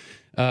or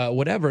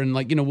whatever. And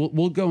like,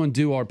 we'll go and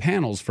do our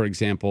panels, for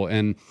example,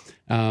 and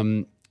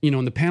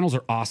and the panels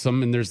are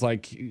awesome. And there's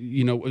like,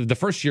 the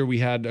first year we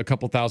had a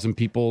couple thousand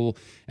people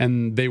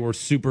and they were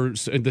super,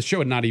 the show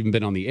had not even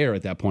been on the air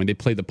at that point. They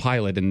played the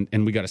pilot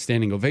and we got a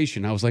standing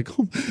ovation. I was like,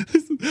 oh,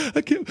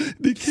 I can't,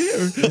 they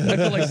care. I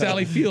felt like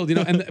Sally Field,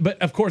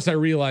 but of course I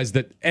realized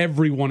that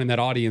everyone in that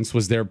audience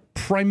was there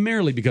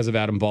primarily because of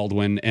Adam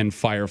Baldwin and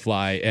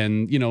Firefly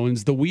and,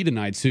 it's the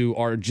Whedonites who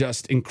are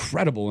just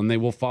incredible and they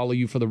will follow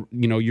you for the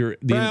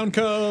brown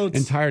coats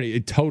entirety.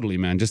 Totally,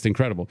 man. Just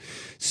incredible.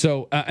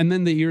 So, and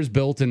then the years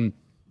built and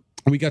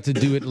we got to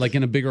do it like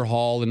in a bigger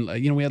hall. And,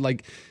 we had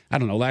like, I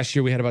don't know, last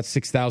year we had about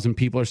 6,000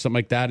 people or something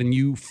like that. And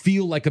you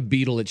feel like a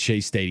Beatle at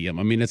Shea Stadium.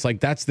 I mean, it's like,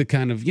 that's the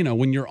kind of,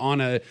 when you're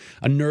on a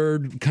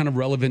nerd kind of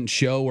relevant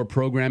show or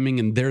programming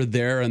and they're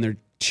there and they're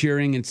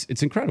cheering, it's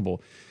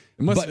incredible.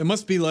 It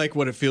must be like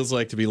what it feels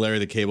like to be Larry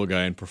the Cable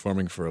Guy and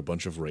performing for a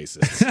bunch of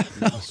racists.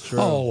 That's true.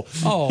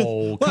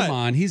 Oh, come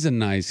on. He's a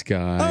nice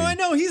guy. Oh, I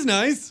know. He's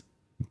nice.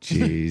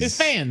 Jeez. His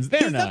fans,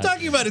 they're not. Stop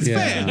talking about his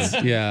fans.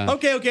 Yeah.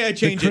 Okay, I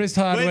changed Chris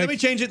it. Hardwick, Wait, let me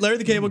change it. Larry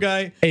the Cable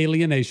Guy.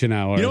 Alienation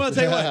Hour. You know what?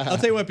 I'll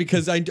tell you what,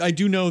 because I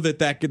do know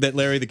that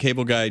Larry the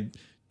Cable Guy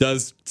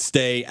does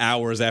stay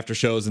hours after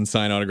shows and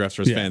sign autographs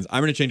for his fans.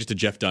 I'm going to change it to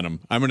Jeff Dunham.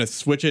 I'm going to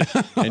switch it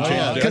and change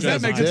it. Because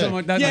that makes it so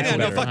much. Fuck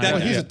that. Well,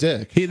 he's a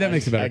dick. That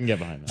makes it better. I can get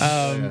behind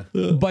that.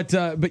 But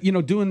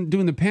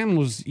doing the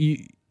panels,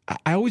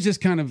 I always just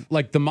kind of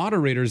like the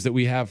moderators that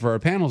we have for our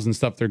panels and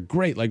stuff. They're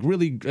great. Like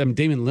really,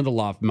 Damon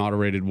Lindelof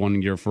moderated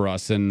one year for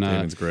us, and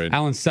Damon's great.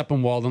 Alan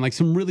Seppenwald, and like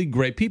some really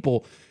great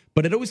people.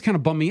 But it always kind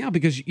of bummed me out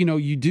because,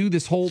 you do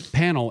this whole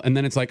panel and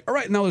then it's like, all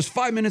right, now there's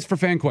 5 minutes for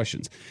fan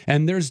questions.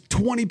 And there's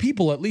 20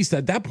 people at least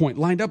at that point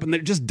lined up and they're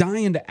just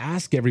dying to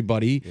ask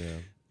everybody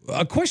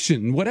a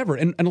question, whatever.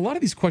 And a lot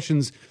of these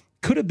questions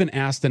could have been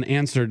asked and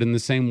answered in the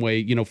same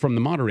way, from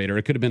the moderator.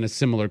 It could have been a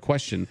similar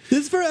question.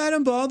 This is for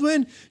Adam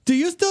Baldwin. Do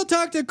you still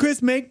talk to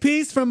Chris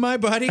Makepeace from My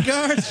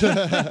Bodyguard?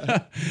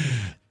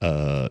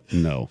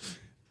 No.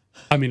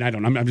 I mean, I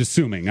don't. I'm just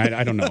assuming.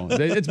 I don't know.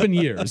 It's been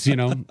years.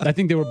 I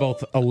think they were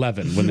both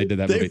 11 when they did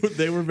that movie.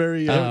 They were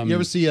very. You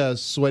ever see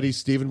sweaty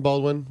Stephen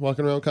Baldwin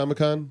walking around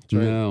Comic-Con?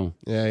 No.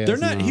 Yeah. They're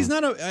not. No. He's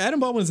not. Adam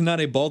Baldwin is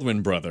not a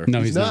Baldwin brother.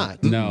 No, he's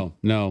not. No.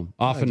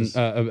 Often,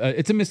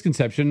 it's a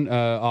misconception.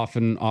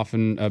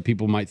 Often,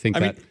 people might think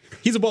that. Mean,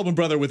 he's a Baldwin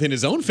brother within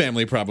his own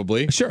family,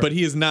 probably. Sure, but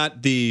he is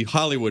not the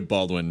Hollywood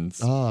Baldwins.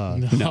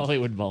 No.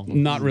 Hollywood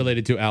Baldwin. Not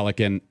related to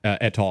Alec and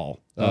at all.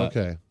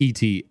 Okay.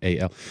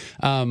 ETAL.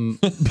 And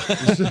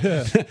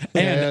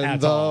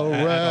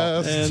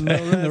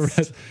the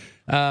rest.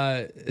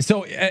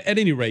 So at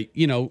any rate,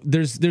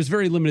 there's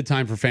very limited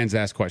time for fans to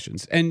ask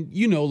questions. And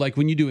like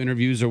when you do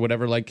interviews or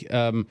whatever, like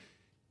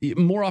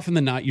more often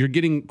than not, you're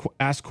getting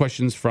asked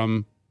questions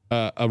from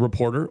a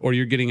reporter, or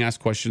you're getting asked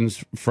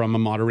questions from a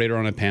moderator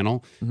on a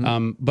panel.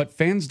 But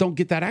fans don't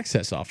get that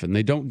access often.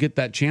 They don't get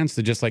that chance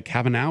to just like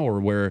have an hour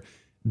where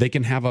they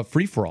can have a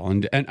free for all,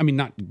 and I mean,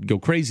 not go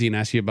crazy and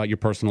ask you about your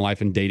personal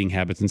life and dating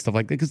habits and stuff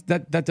like that,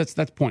 because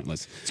that's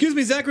pointless. Excuse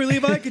me, Zachary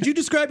Levi, could you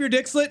describe your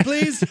dick slit,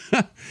 please?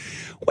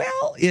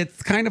 Well,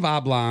 it's kind of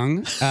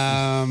oblong.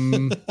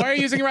 Why are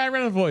you using Ryan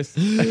Reynolds' voice?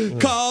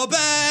 Call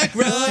back,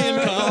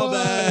 Ryan, call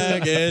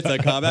back. It's a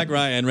callback,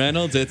 Ryan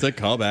Reynolds. It's a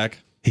callback.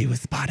 He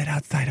was spotted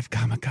outside of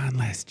Comic-Con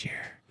last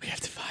year. We have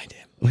to find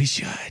him. We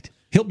should.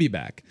 He'll be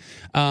back.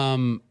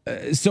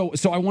 So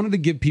I wanted to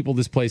give people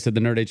this place at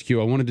the Nerd HQ.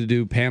 I wanted to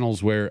do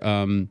panels where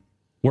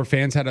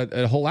fans had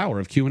a whole hour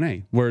of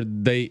Q&A where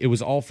it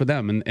was all for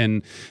them.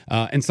 And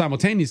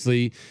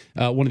simultaneously,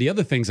 one of the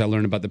other things I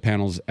learned about the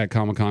panels at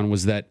Comic-Con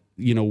was that,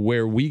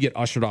 where we get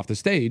ushered off the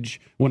stage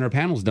when our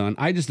panel's done,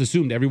 I just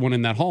assumed everyone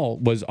in that hall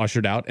was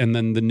ushered out and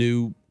then the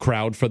new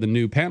crowd for the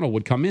new panel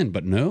would come in.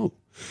 But no.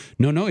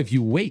 If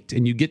you wait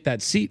and you get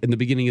that seat in the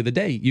beginning of the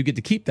day, you get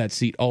to keep that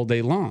seat all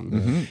day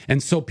long.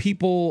 And so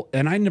people,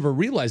 and I never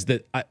realized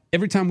that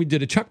every time we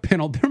did a Chuck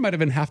panel, there might have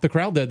been half the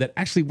crowd there that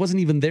actually wasn't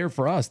even there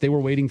for us. They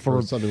were waiting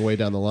for something way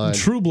down the line,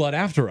 True Blood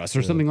after us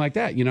or something like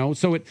that,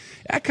 So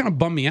that kind of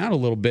bummed me out a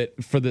little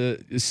bit for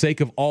the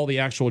sake of all the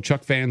actual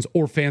Chuck fans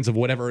or fans of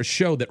whatever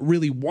show that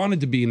really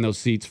wanted to be in those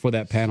seats for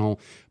that panel,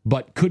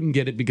 but couldn't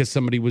get it because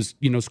somebody was,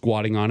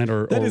 squatting on it.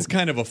 That is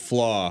kind of a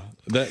flaw.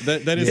 That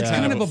is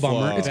kind of a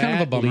bummer. flaw. It's kind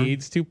of a bummer.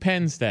 Leads to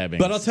pen stabbing.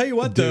 But I'll tell you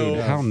what, though.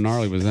 Dude, how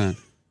gnarly was that?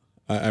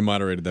 I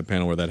moderated that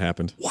panel where that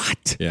happened.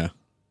 What? Yeah.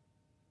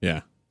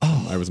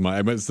 Oh.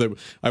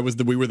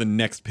 We were the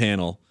next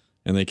panel,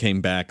 and they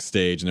came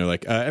backstage, and they're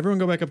like, everyone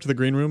go back up to the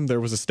green room. There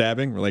was a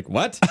stabbing. We're like,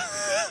 what?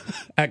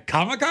 At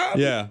Comic-Con?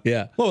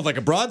 Yeah. Well, with like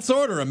a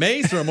broadsword or a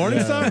mace or a morning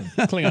star?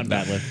 Klingon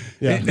battle.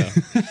 Yeah.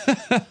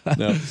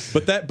 No.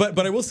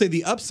 But I will say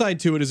the upside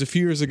to it is a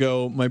few years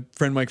ago, my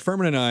friend Mike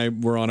Furman and I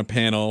were on a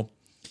panel,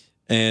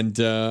 and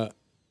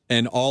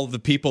all the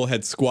people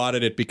had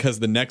squatted it because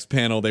the next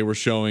panel they were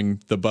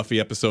showing the Buffy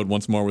episode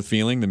Once More with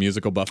Feeling, the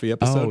musical Buffy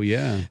episode. Oh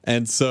yeah.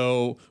 And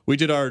so we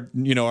did our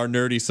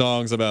nerdy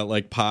songs about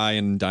like pie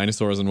and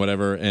dinosaurs and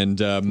whatever, and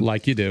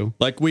like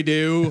we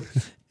do.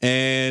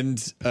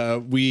 And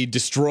we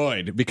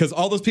destroyed because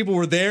all those people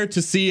were there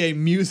to see a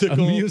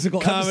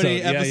musical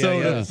comedy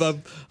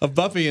episode of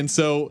Buffy, and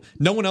so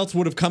no one else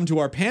would have come to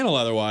our panel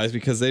otherwise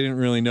because they didn't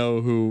really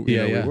know who we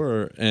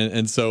were,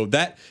 and so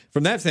that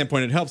from that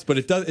standpoint it helps, but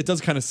it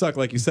does kind of suck,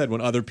 like you said, when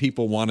other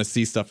people want to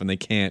see stuff and they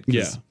can't.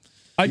 Yeah.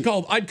 I'd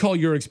call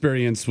your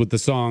experience with the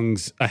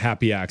songs a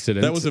happy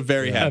accident. That was a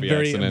very happy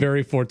accident,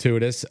 very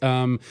fortuitous.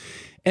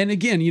 And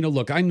again,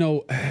 look, I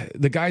know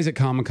the guys at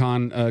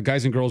Comic-Con,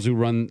 guys and girls who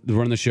run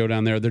the show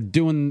down there, they're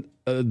doing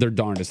their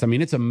darndest. I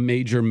mean, it's a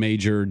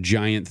major,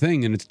 giant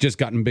thing, and it's just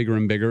gotten bigger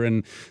and bigger.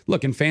 And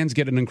look, and fans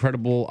get an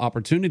incredible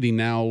opportunity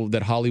now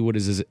that Hollywood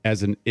is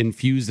as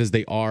infused as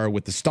they are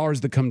with the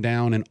stars that come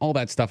down and all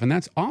that stuff, and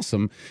that's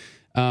awesome.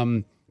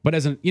 But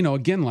as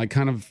again, like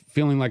kind of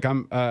feeling like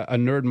I'm a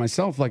nerd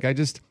myself, like I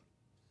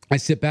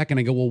sit back and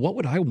I go, well, what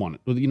would I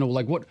want?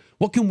 Like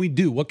what can we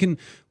do? What can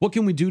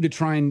we do to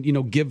try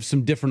and, give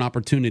some different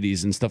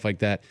opportunities and stuff like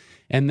that?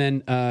 And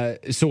then,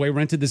 so I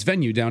rented this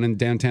venue down in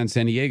downtown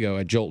San Diego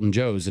at Jolt and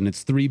Joe's, and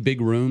it's 3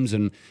 big rooms,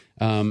 and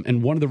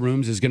one of the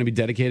rooms is going to be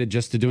dedicated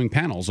just to doing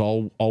panels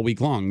all week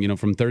long,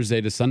 from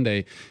Thursday to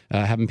Sunday,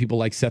 having people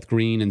like Seth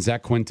Green and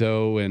Zach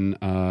Quinto and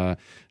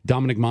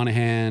Dominic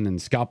Monaghan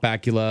and Scott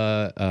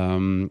Bakula.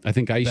 I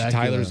think Aisha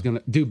Tyler's going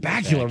to do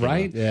Bakula,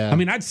 right? Yeah. I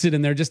mean, I'd sit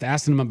in there just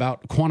asking him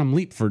about Quantum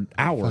Leap for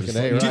hours. Do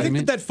you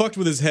think that fucked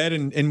with his head,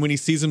 and when he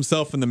sees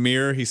himself in the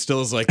mirror, he still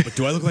is like, but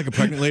do I look like a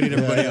pregnant lady to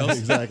everybody else?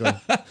 Exactly.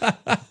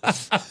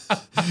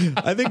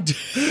 I think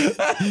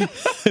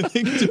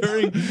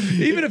during,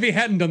 even if he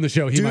hadn't done the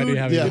show, he might be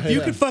having. If you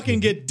could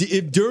fucking get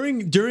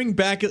during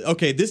back.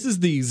 Okay, this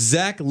is the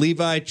Zach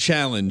Levi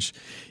challenge.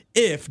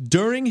 If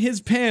during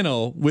his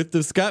panel with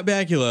the Scott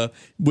Bakula,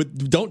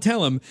 don't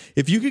tell him,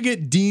 if you could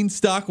get Dean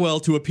Stockwell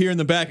to appear in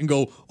the back and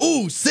go,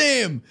 "Oh,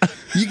 Sam,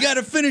 you got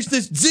to finish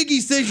this. Ziggy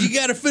says you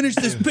got to finish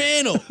this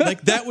panel."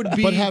 Like that would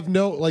be. But have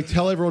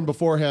tell everyone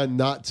beforehand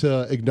not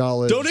to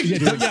acknowledge. Don't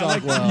acknowledge.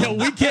 Stockwell.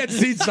 We can't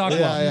see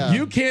Stockwell.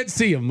 You can't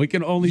see him. We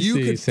can only see.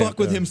 You could fuck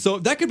with him. So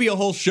that could be a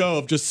whole show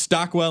of just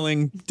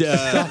Stockwelling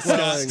Scott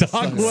Bakula.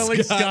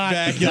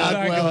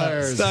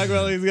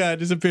 Stockwelling Scott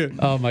disappeared.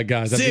 Oh my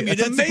God, Sam, you're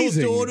not amazing. supposed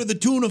to order the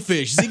tuna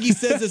fish. Ziggy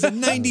says there's a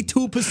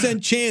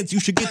 92% chance you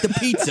should get the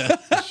pizza.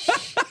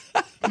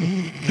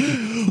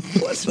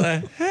 What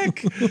the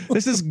heck?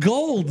 This is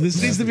gold.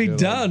 This needs to be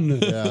done.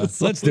 Yeah.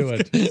 Let's do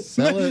it.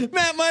 Sell it.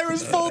 Matt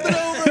Myra's folded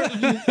over.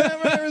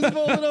 Matt Myra's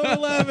folded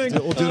over laughing.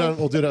 We'll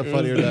We'll do that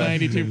funnier now.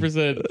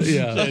 92%.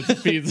 Yeah.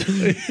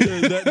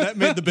 that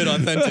made the bit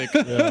authentic.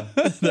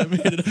 That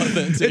made it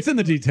authentic. It's in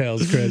the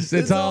details, Chris.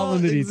 It's all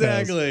in the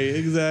details.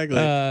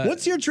 Exactly.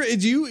 What's your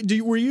did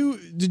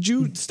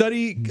you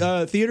study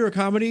theater or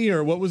comedy,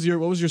 or what was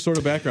your sort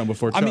of background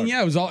before Chuck? I mean,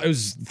 yeah, it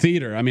was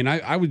theater. I mean,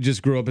 I would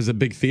just grew up as a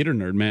big theater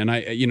nerd, man.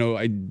 I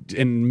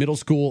in middle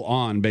school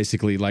on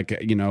basically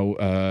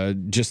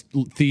just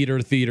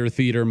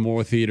theater,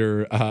 more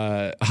theater.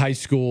 High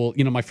school,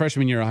 my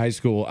freshman year of high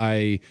school,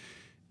 I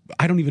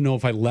don't even know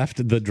if I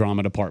left the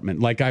drama department.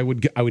 Like I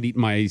would eat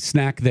my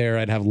snack there.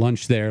 I'd have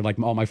lunch there. Like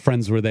all my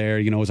friends were there.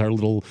 It was our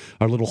little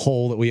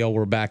hole that we all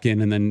were back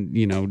in, and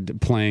then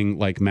playing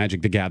like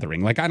Magic the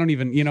Gathering. Like I don't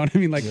even what I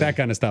mean, like that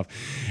kind of stuff.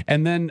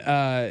 And then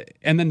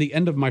the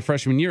end of my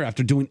freshman year,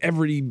 after doing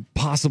every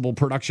possible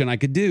production I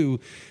could do,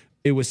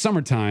 it was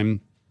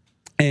summertime.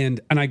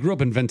 And I grew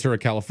up in Ventura,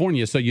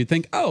 California, so you'd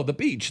think, oh, the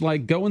beach,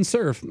 like go and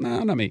surf.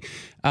 No, not me.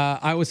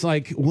 I was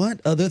like,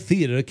 what other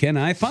theater can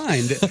I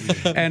find?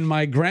 And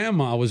my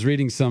grandma was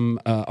reading some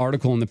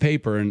article in the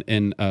paper in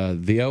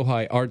the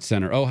Ojai Art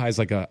Center. Ojai is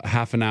like a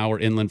half an hour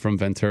inland from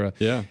Ventura.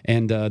 Yeah.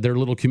 And their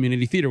little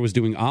community theater was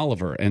doing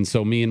Oliver. And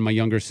so me and my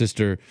younger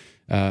sister,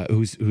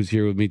 who's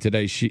here with me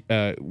today,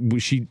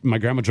 my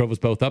grandma drove us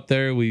both up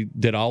there. We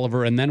did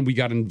Oliver, and then we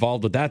got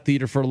involved with that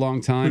theater for a long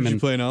time. Who did you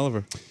play in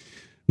Oliver?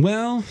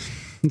 Well,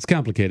 it's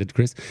complicated,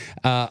 Chris.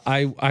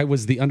 I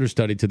was the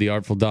understudy to the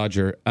Artful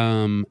Dodger.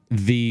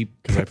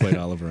 Because I played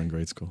Oliver in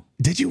grade school.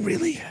 Did you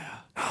really? Yeah.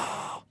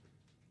 Oh,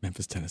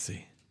 Memphis,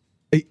 Tennessee.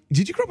 Hey,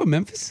 did you grow up in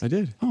Memphis? I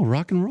did. Oh,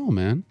 rock and roll,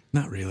 man.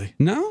 Not really.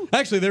 No?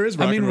 Actually, there is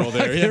rock and roll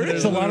there. There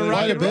is a lot of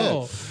rock and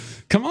roll.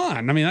 Come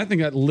on. I mean, I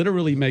think that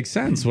literally makes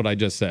sense, what I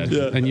just said.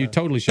 Yeah. And you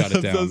totally shut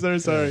it down. I'm so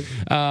sorry.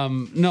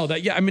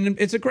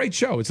 It's a great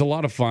show. It's a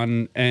lot of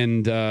fun.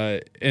 And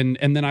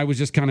then I was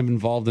just kind of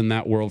involved in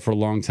that world for a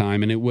long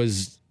time. And it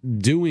was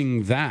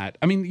doing that.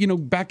 I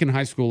mean, back in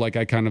high school, like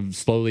I kind of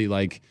slowly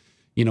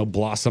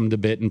blossomed a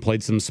bit and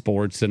played some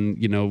sports and,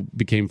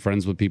 became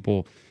friends with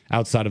people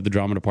outside of the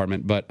drama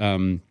department. But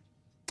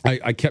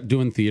I kept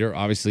doing theater,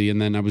 obviously, and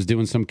then I was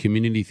doing some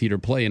community theater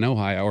play in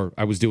Ohio, or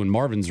I was doing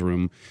Marvin's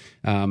Room,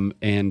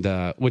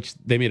 which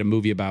they made a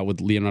movie about with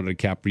Leonardo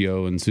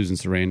DiCaprio and Susan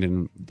Sarandon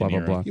and blah,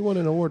 blah, blah. He won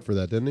an award for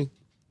that, didn't he?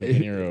 De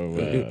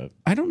Niro.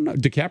 I don't know.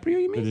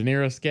 DiCaprio, you mean? The De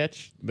Niro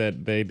sketch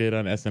that they did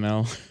on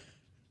SNL.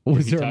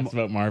 Was he talks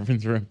about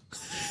Marvin's Room.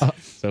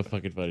 So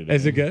fucking funny.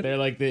 Is it good? They're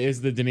like,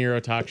 is the De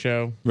Niro talk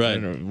show.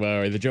 Right.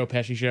 Or the Joe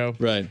Pesci show.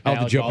 Right.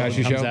 Oh, the Joe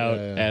Pesci show? Comes out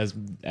as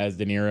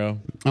De Niro.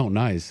 Oh,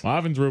 nice.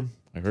 Marvin's Room.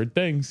 I heard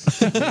things.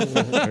 I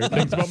heard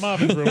things about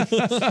Marvin's Room.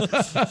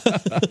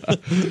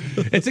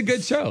 It's a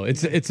good show.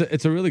 It's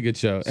a really good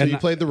show. So you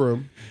played The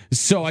Room.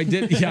 So I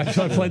did. Yeah,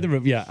 so I played The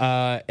Room.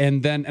 Yeah,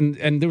 and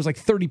then there was like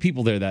 30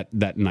 people there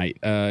that night.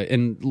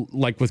 And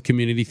like with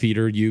community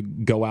theater, you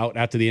go out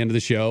after the end of the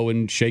show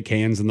and shake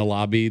hands in the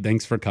lobby.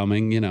 Thanks for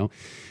coming.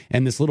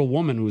 And this little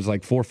woman who was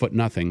like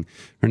 4'0".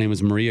 Her name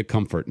was Maria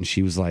Comfort, and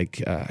she was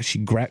like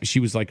she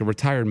was like a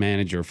retired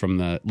manager from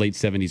the late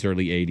 70s,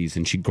 early 80s,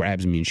 and she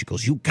grabs me and she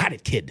goes, "You got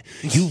it, kid.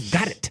 You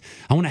got it.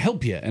 I want to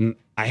help you." And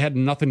I had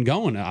nothing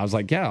going. I was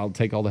like, "Yeah, I'll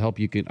take all the help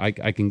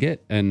I can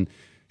get." And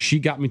she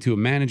got me to a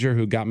manager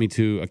who got me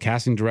to a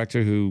casting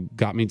director who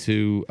got me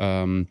to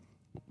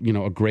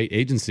a great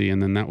agency,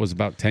 and then that was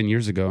about 10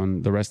 years ago,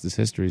 and the rest is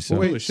history. So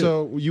wait,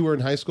 so you were in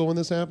high school when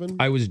this happened?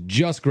 I was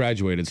just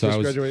graduated. So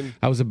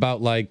I was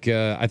about like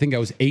I think I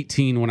was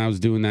 18 when I was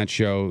doing that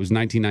show. It was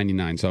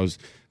 1999. So I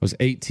was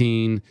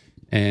 18,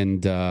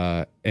 and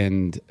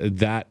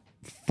that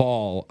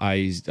fall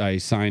I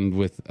signed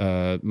with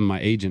my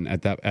agent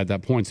at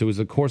that point. So it was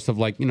a course of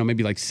like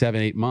maybe like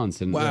 7-8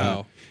 months. And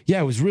wow,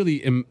 yeah, it was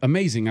really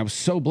amazing. I was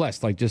so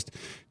blessed, like just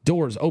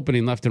doors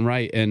opening left and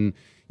right. And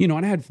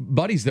and I had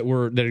buddies that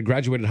had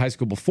graduated high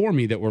school before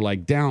me that were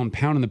like down,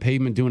 pounding the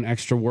pavement, doing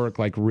extra work.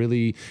 Like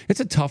really, it's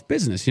a tough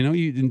business.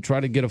 You try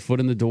to get a foot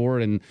in the door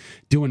and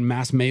doing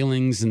mass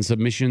mailings and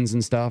submissions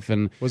and stuff.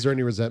 And was there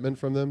any resentment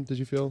from them? Did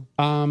you feel?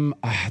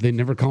 They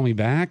never call me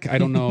back. I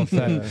don't know if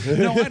that.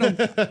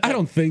 No, I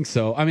don't think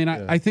so. I mean,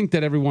 I think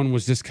that everyone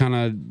was just kind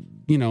of.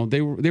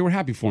 They were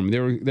happy for me. They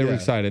were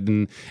excited,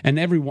 and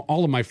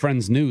all of my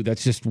friends knew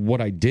that's just what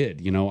I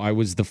did. I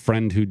was the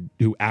friend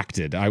who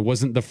acted. I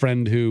wasn't the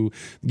friend who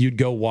you'd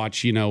go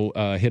watch. Hit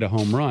a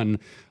home run.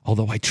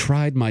 Although I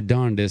tried my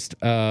darndest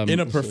in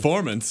a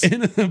performance.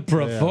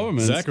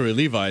 Zachary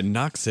Levi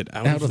knocks it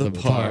out of the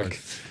park.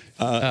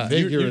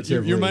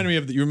 You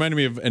reminded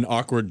me of an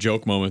awkward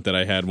joke moment that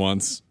I had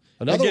once.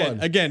 Another one.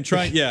 Again,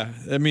 trying. Yeah,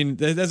 I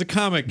mean, as a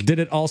comic, did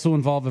it also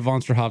involve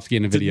Yvonne Strahovski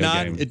in a video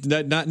game?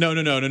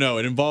 No.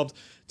 It involved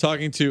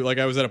talking to, like,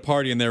 I was at a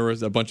party and there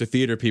was a bunch of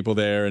theater people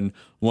there, and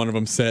one of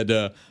them said,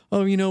 "Oh,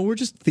 we're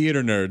just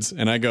theater nerds."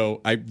 And I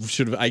go,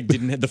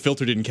 the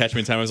filter didn't catch me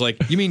in time. I was like,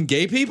 "You mean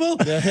gay people?"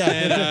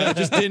 And it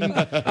just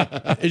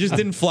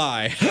didn't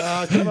fly.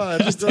 Come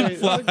on, it just didn't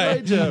fly. That's a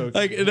great joke.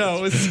 Like,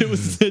 no,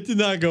 it did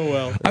not go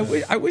well.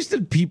 I wish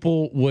that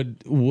people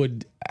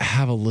would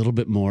have a little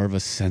bit more of a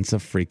sense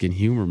of freaking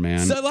humor, man.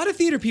 So a lot of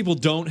theater people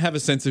don't have a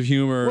sense of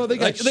humor. Well, they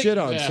got shit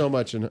on so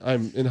much. And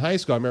I'm in high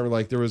school. I remember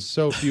like there was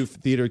so few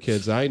theater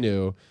kids I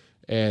knew.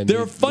 And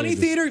there are funny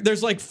theater.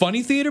 There's like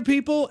funny theater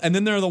people, and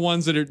then there are the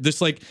ones that are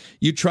just like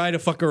you try to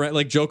fuck around,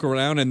 like joke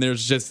around, and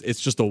it's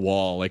just a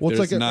wall. Like well,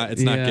 it's not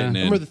getting in. I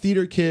remember the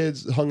theater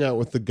kids hung out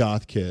with the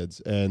goth kids,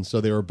 and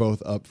so they were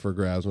both up for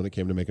grabs when it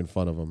came to making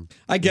fun of them.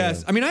 I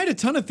guess. I mean, I had a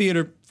ton of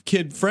theater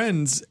kid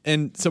friends,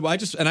 and so I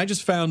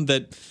just found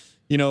that.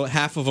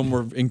 Half of them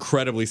were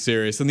incredibly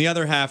serious, and the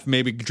other half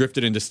maybe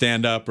drifted into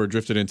stand up or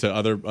drifted into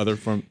other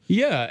form.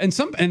 Yeah, and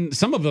some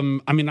of them.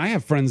 I mean, I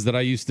have friends that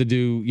I used to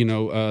do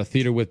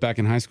theater with back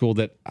in high school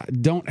that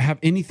don't have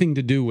anything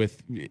to do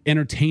with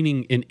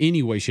entertaining in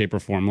any way, shape, or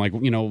form. Like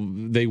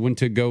they went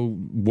to go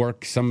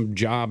work some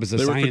job as a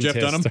scientist. Work for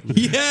Jeff Dunham.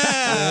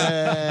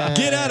 Yeah,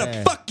 get out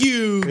of fuck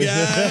you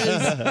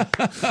guys.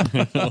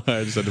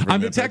 I'm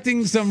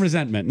detecting some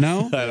resentment.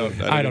 No,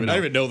 I don't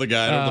even know the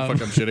guy. I don't know what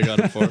the fuck I'm shitting on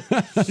him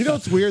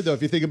for. It's weird though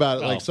if you think about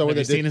it. Like someone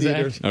that did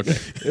theater,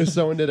 if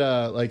someone did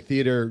like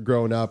theater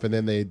growing up and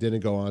then they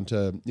didn't go on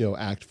to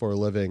act for a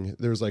living.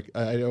 There's like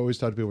I always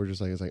talk to people who are just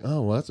like it's like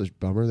oh well that's a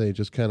bummer they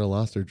just kind of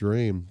lost their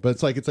dream. But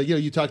it's like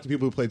you talk to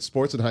people who played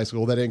sports in high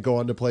school that didn't go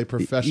on to play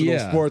professional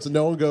sports and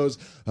no one goes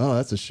oh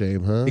that's a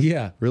shame huh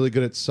really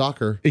good at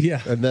soccer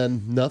and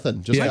then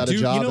nothing just got a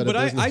job but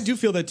I do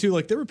feel that too.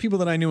 Like there were people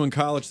that I knew in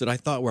college that I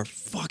thought were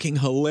fucking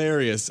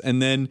hilarious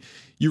and then.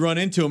 You run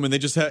into them and they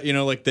just have,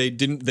 like they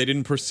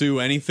didn't pursue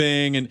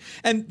anything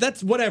and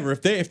that's whatever.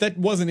 If that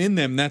wasn't in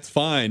them, that's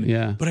fine.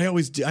 Yeah. But I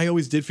always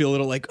did feel a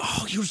little like,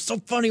 oh, you're so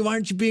funny. Why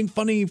aren't you being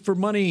funny for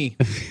money?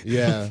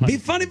 Yeah. Be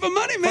funny for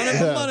money, man. Funny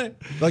for money.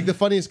 Like the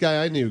funniest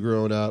guy I knew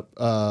growing up,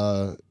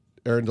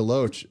 Aaron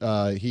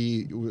DeLoach,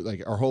 he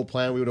like our whole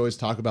plan. We would always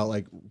talk about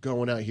like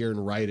going out here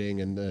and writing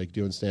and like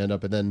doing stand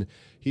up, and then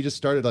he just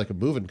started like a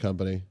moving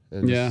company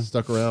and just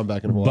stuck around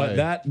back in Hawaii.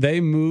 But they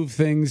move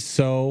things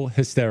so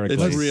hysterically.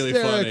 It's really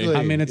funny.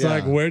 I mean, it's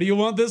like, where do you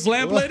want this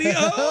lamp, lady?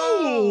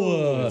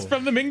 Oh, it's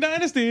from the Ming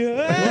Dynasty.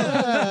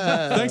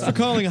 Thanks for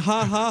calling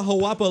Ha Ha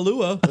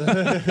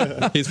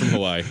Hawapalua. He's from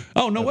Hawaii.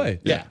 Oh, no way.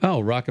 Yeah. Oh,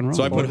 rock and roll.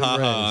 So I put Ha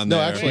Ha on there.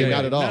 No, actually,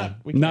 not at all.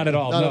 Not at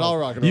all. Not at all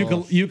rock and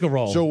roll. You can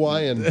roll.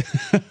 Hawaiian.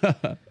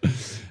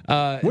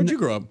 Where'd you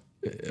grow up?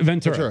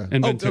 Ventura.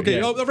 In Ventura. Okay.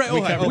 Yeah. Oh, right.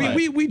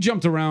 Ojai. We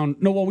jumped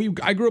around. No, well,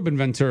 I grew up in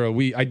Ventura.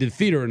 I did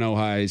theater in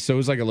Ojai, so it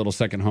was like a little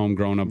second home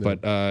growing up.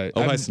 But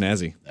Ojai's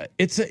snazzy.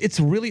 It's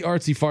really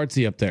artsy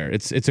fartsy up there.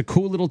 It's a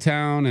cool little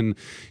town, and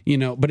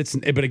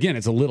but again,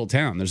 it's a little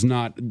town. There's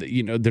not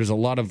there's a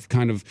lot of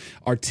kind of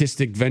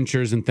artistic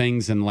ventures and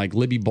things, and like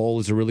Libby Bowl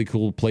is a really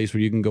cool place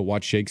where you can go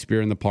watch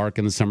Shakespeare in the park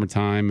in the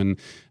summertime, and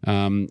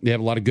they have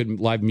a lot of good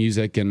live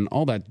music and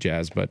all that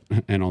jazz.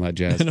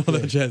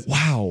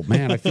 Wow,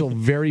 man, I feel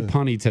very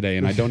punny today,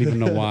 and I don't even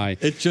know why.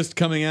 It's just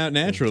coming out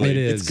naturally. It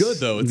is. It's good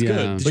though. It's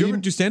good. Did you ever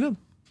do stand up?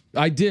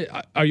 I did.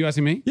 Are you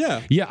asking me?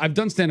 Yeah. Yeah, I've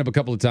done stand up a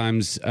couple of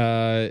times.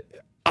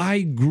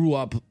 I grew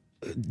up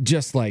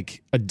just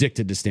like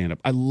addicted to stand up.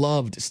 I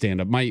loved stand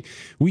up.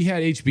 We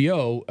had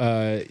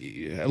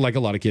HBO, like a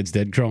lot of kids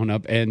did growing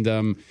up,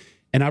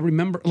 and I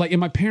remember, like, in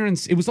my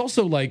parents, it was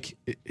also like,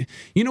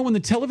 when the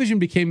television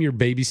became your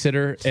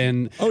babysitter,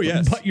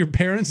 but your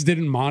parents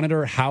didn't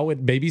monitor how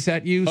it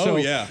babysat you.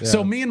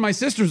 So me and my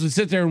sisters would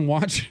sit there and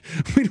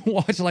we'd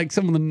watch like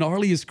some of the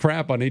gnarliest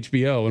crap on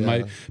HBO.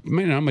 And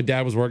my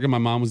dad was working, my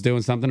mom was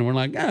doing something, and we're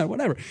like,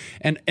 whatever.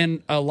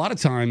 And a lot of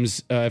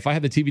times, if I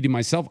had the TV to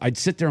myself, I'd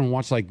sit there and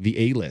watch like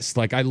the A-list.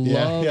 Like I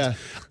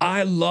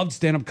loved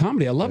stand-up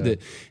comedy. I loved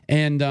it.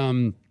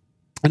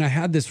 And I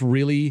had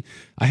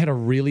a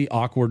really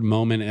awkward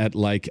moment at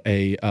like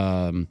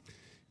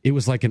it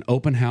was like an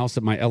open house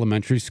at my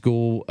elementary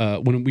school.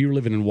 When we were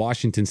living in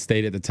Washington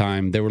State at the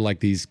time, there were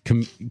like these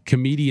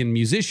comedian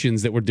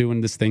musicians that were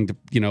doing this thing to,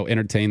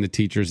 entertain the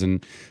teachers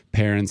and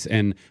parents.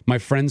 And my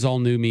friends all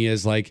knew me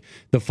as like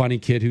the funny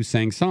kid who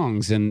sang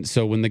songs. And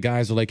so when the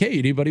guys were like, hey,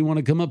 anybody want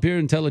to come up here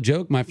and tell a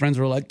joke? My friends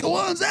were like, go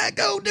on, Zach,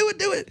 go do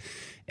it.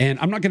 And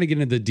I'm not going to get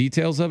into the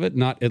details of it,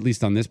 not at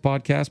least on this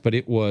podcast, but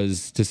it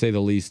was, to say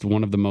the least,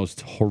 one of the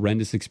most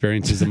horrendous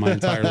experiences of my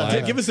entire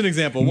life. Give us an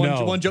example.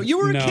 One joke. You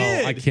were a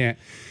kid. No, I can't.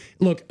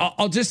 Look,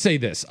 I'll just say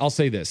this. I'll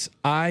say this.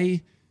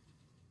 And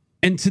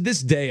to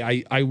this day,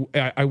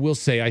 I will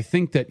say, I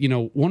think that,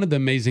 one of the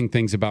amazing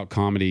things about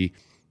comedy,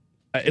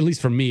 at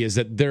least for me, is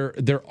that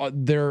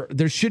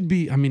there should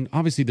be, I mean,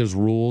 obviously there's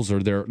rules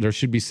or there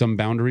should be some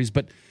boundaries,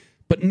 but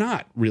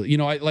not really.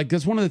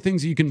 That's one of the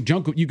things that you could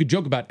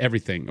joke about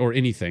everything or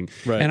anything.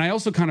 Right. And I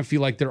also kind of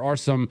feel like there are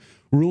some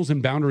rules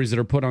and boundaries that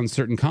are put on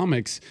certain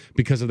comics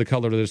because of the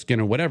color of their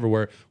skin or whatever,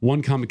 where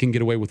one comic can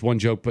get away with one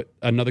joke, but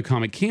another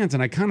comic can't.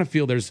 And I kind of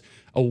feel there's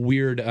a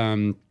weird,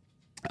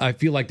 I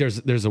feel like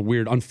there's a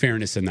weird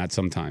unfairness in that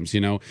sometimes,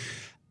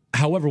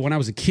 However, when I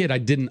was a kid, I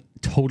didn't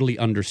totally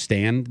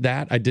understand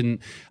that. Did you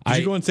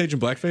go on stage in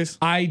blackface?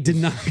 I did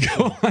not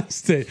go on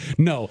stage.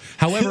 No.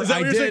 However,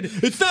 I did.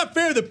 It's not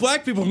fair that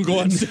black people can go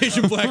on stage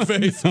in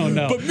blackface.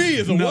 No. But me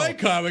as a white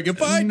comic,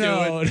 if I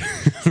do it.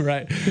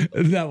 Right?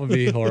 That would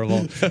be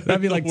horrible.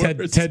 That'd be like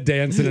Ted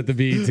Danson at the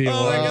BET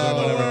Awards or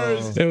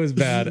whatever. It was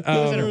bad.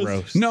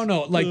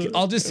 No, like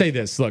I'll just say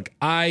this. Look,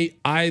 I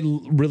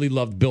really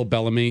loved Bill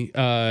Bellamy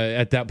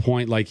at that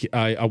point. Like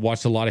I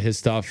watched a lot of his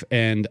stuff,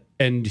 and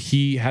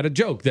he had a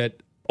joke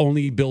that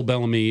only Bill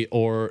Bellamy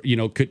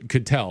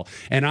could tell.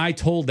 And I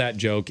told that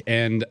joke,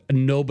 and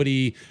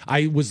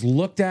I was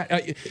looked at.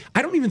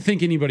 I don't even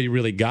think anybody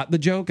really got the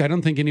joke. I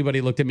don't think anybody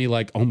looked at me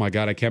like, oh my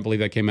God, I can't believe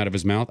that came out of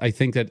his mouth. I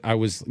think that I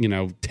was,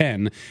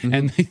 10,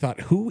 and they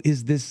thought, who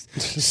is this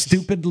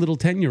stupid little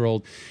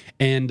 10-year-old?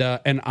 And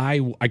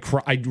I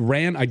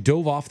ran, I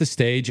dove off the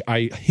stage,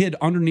 I hid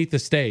underneath the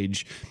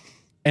stage,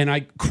 and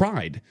I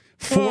cried.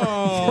 For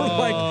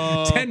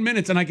like 10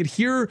 minutes, and I could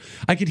hear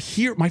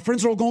my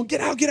friends are all going, get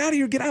out of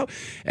here, get out,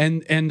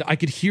 and I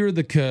could hear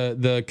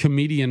the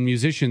comedian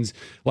musicians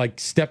like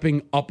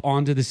stepping up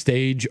onto the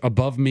stage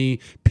above me,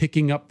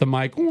 picking up the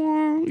mic,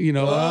 and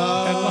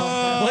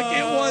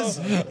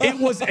it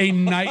was a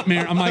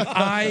nightmare. I'm like,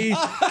 I'm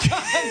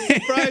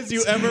surprised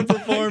you ever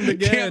performed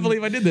again. Can't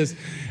believe I did this.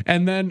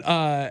 And then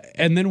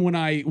when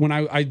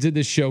I did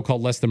this show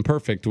called Less Than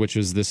Perfect, which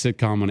was the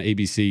sitcom on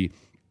ABC,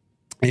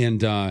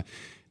 and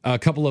a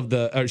couple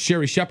of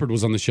Sherry Shepherd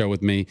was on the show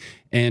with me,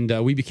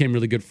 and we became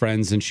really good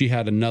friends. And she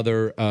had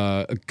another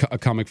a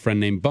comic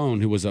friend named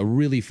Bone, who was a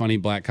really funny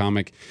black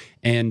comic,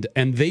 and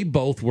they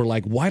both were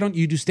like, "Why don't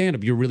you do stand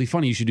up? You're really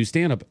funny. You should do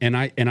stand up." And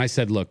I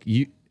said, "Look,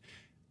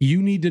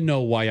 you need to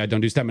know why I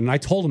don't do stand up." And I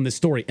told them this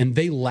story, and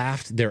they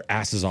laughed their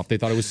asses off. They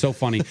thought it was so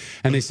funny,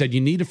 and they said,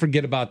 "You need to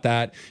forget about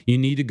that. You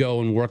need to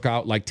go and work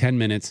out like 10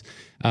 minutes."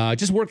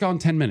 Just work on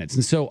 10 minutes.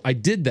 And so I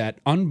did that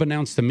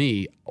unbeknownst to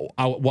me.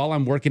 While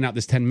I'm working out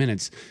this 10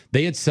 minutes,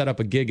 they had set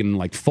up a gig in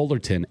like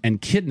Fullerton and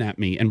kidnapped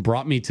me and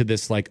brought me to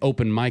this like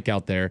open mic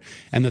out there.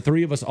 And the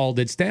three of us all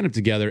did stand up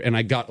together, and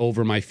I got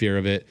over my fear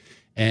of it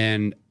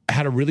and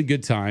had a really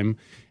good time.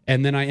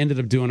 And then I ended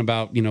up doing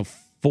about,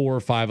 4 or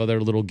 5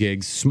 other little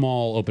gigs,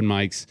 small open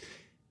mics.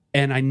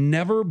 And I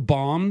never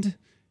bombed,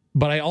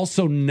 but I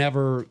also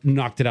never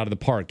knocked it out of the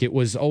park. It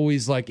was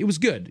always like, it was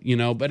good,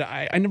 but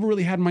I never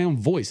really had my own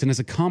voice. And as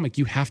a comic,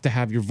 you have to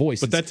have your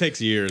voice. But that takes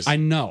years. I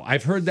know.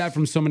 I've heard that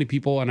from so many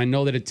people, and I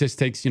know that it just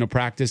takes,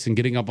 practice and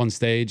getting up on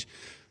stage.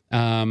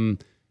 But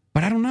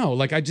I don't know.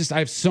 Like, I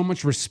have so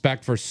much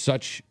respect for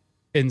such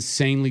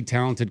insanely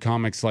talented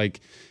comics like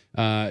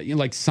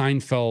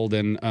Seinfeld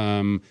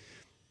and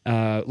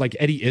like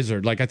Eddie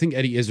Izzard. Like, I think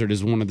Eddie Izzard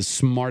is one of the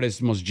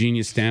smartest, most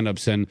genius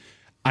stand-ups, and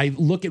I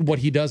look at what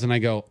he does and I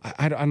go,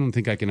 I don't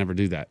think I can ever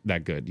do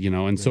that good,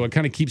 And so it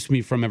kind of keeps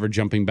me from ever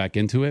jumping back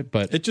into it.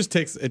 But it's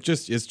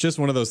just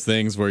one of those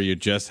things where you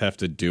just have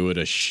to do it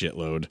a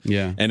shitload.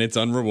 Yeah. And it's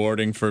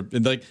unrewarding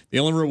the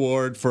only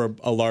reward for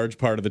a large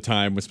part of the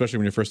time, especially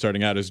when you're first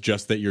starting out, is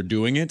just that you're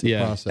doing it.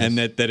 Yeah. Process. And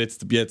that it's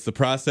the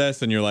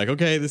process, and you're like,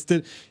 okay, this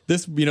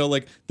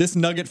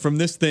nugget from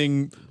this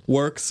thing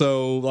works,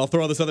 so I'll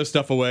throw all this other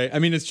stuff away. I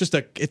mean, it's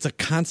a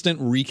constant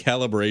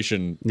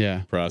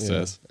recalibration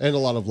process. Yeah. And a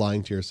lot of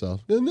lying to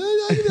yourself. I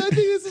think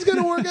this is going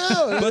to work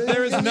out. But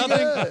there is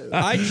nothing.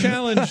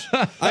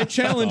 I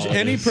challenge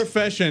any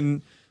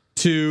profession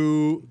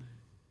to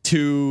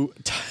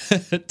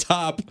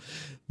top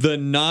the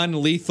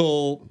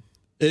non-lethal,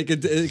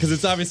 because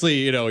it's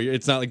obviously,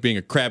 it's not like being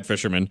a crab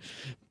fisherman,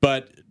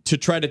 but to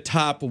try to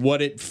top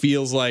what it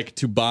feels like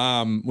to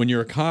bomb when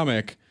you're a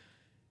comic.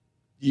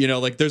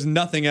 Like, there's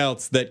nothing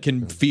else that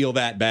can feel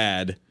that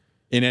bad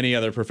in any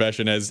other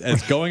profession as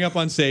going up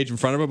on stage in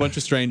front of a bunch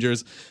of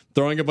strangers,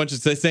 throwing a bunch of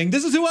saying,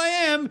 "This is who I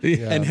am,"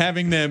 and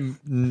having them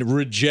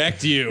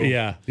reject you.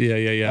 Yeah. I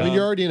mean,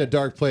 you're already in a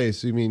dark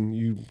place. I mean,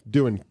 you're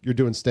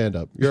doing stand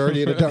up. You're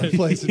already in a dark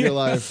place in your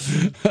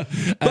life.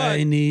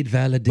 I need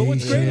validation. But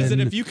what's great is that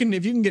if you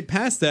can get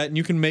past that and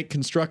you can make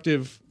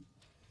constructive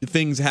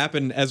things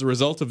happen as a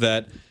result of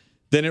that,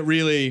 then it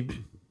really,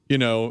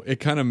 it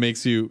kind of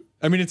makes you.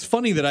 I mean, it's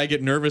funny that I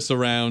get nervous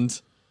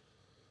around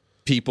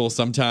people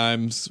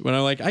sometimes when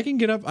I'm like, I can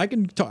get up, I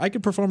can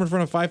perform in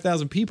front of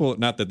 5,000 people.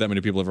 Not that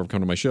many people ever come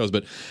to my shows,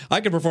 but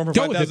I can perform for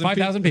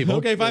 5,000 people.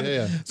 Okay, 5.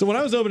 Yeah. So when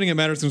I was opening at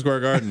Madison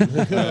Square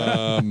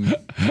Garden,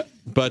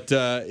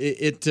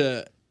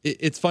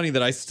 it's funny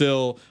that I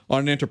still,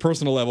 on an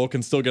interpersonal level,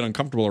 can still get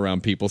uncomfortable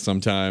around people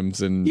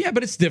sometimes. And yeah,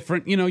 but it's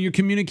different. You're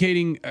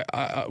communicating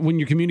when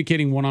you're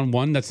communicating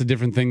one-on-one. That's a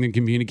different thing than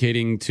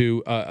communicating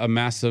to a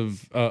mass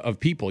of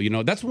people.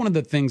 That's one of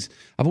the things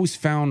I've always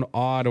found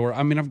odd. Or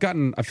I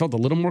felt a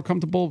little more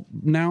comfortable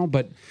now,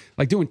 but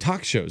like doing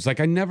talk shows, like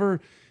I never,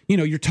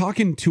 you're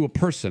talking to a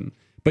person,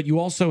 but you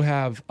also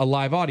have a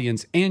live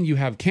audience and you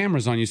have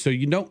cameras on you. So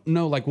you don't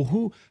know, like,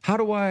 well, how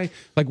do I,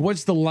 like,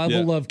 what's the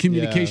level of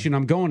communication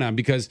I'm going on?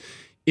 Because,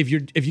 if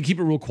you keep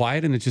it real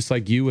quiet and it's just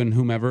like you and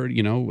whomever,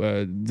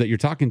 that you're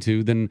talking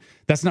to, then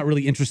that's not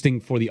really interesting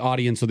for the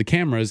audience or the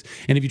cameras.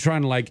 And if you're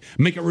trying to like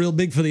make it real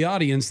big for the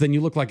audience, then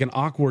you look like an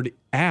awkward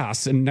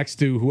ass and next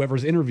to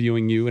whoever's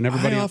interviewing you and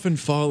everybody. I often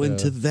fall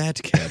into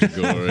that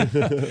category.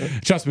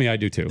 Trust me, I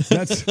do too.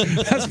 That's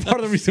part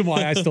of the reason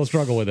why I still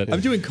struggle with it.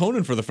 I'm doing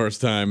Conan for the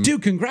first time.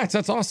 Dude, congrats.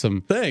 That's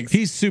awesome. Thanks.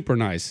 He's super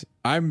nice.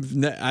 I'm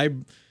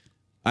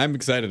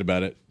excited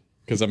about it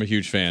because I'm a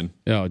huge fan.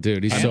 Oh,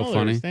 dude, he's so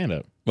funny. Stand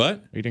up. What?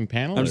 Are you doing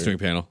panel? I'm just doing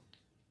panel.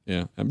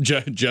 Yeah, I'm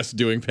just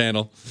doing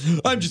panel.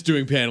 I'm just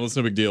doing panel. It's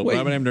no big deal. Wait,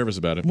 I'm nervous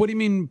about it. What do you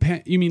mean?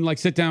 You mean like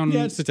sit down?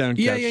 Yeah, sit down.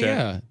 Yeah, couch yeah,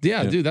 chat.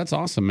 yeah. Dude, that's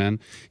awesome, man.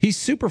 He's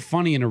super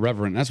funny and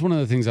irreverent. That's one of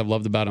the things I've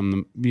loved about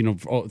him.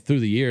 Through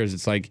the years,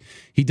 it's like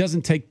he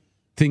doesn't take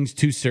things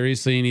too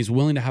seriously, and he's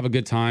willing to have a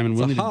good time. And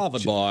willing a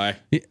Harvard boy.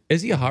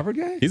 Is he a Harvard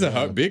guy? He's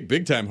a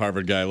big time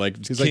Harvard guy. Like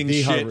he's king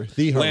like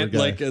the Harvard guy.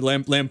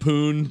 Like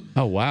Lampoon.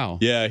 Oh wow.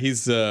 Yeah,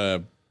 he's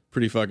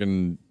pretty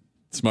fucking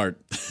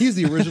smart. He's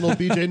the original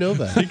BJ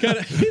Novak.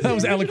 That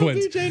was eloquent.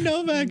 BJ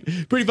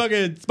Novak. Pretty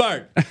fucking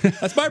smart.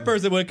 A smart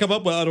person would come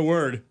up without a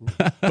word,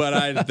 but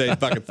I'd say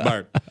fucking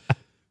smart.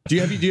 Do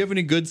you have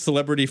any good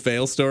celebrity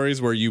fail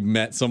stories where you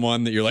met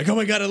someone that you're like, oh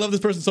my god, I love this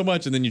person so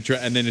much, and then you try,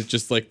 and then it's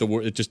just like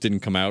it just didn't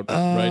come out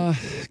right?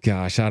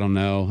 Gosh, I don't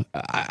know.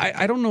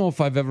 I don't know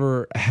if I've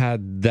ever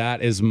had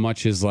that as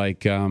much as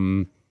like I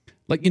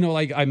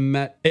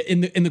met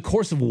in the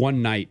course of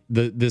one night,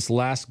 this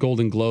last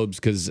Golden Globes,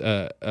 because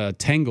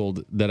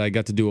Tangled that I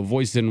got to do a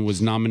voice in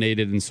was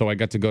nominated, and so I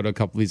got to go to a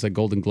couple of these like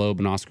Golden Globe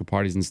and Oscar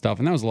parties and stuff,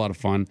 and that was a lot of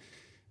fun.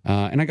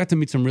 And I got to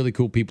meet some really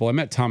cool people. I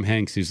met Tom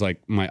Hanks, who's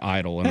like my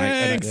idol, and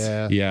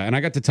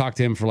I got to talk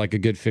to him for like a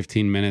good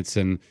 15 minutes,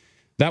 and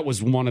that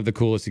was one of the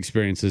coolest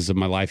experiences of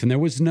my life. And there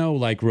was no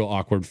like real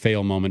awkward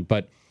fail moment,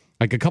 but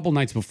like a couple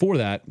nights before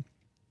that,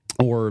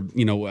 or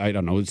I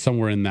don't know,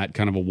 somewhere in that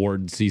kind of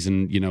award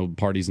season,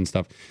 parties and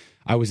stuff,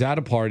 I was at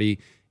a party,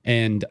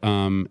 and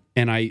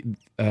I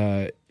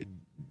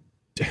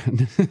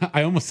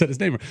I almost said his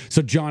name.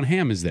 So John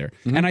Hamm is there.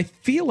 Mm-hmm. And I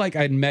feel like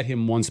I'd met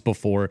him once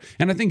before.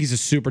 And I think he's a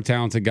super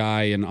talented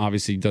guy and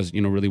obviously does,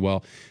 really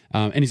well.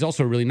 And he's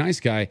also a really nice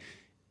guy.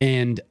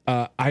 And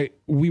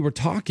we were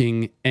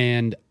talking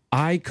and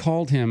I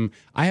called him.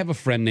 I have a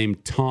friend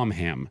named Tom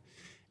Hamm.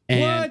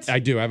 And what? I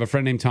do. I have a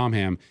friend named Tom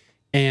Hamm.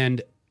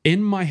 And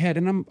in my head,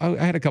 and I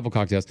had a couple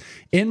cocktails.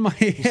 In my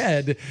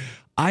head,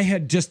 I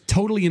had just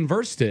totally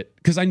inversed it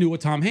because I knew a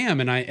Tom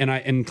Hamm,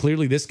 and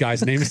clearly this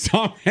guy's name is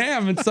Tom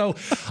Hamm, and so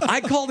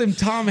I called him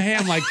Tom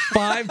Hamm like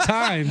 5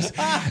 times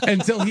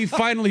until he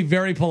finally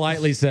very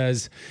politely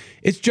says,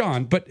 "It's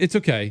John, but it's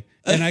okay."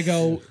 And I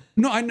go,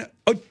 "No, I know,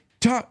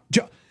 John."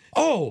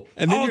 Oh,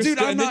 and then dude,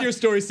 then your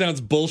story sounds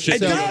bullshit.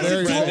 It does.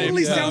 It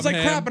totally sounds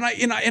like crap. And I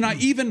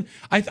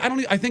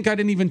think I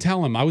didn't even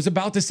tell him. I was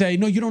about to say,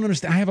 no, you don't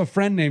understand. I have a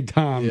friend named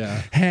Tom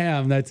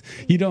Ham. That's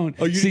you don't.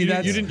 Oh, you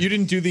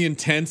didn't do the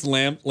intense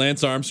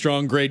Lance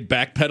Armstrong grade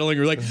backpedaling.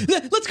 You're like,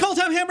 let's call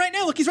Tom Ham right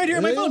now. Look, he's right here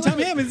on my phone. Tom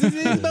Ham is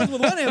spelled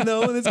with one M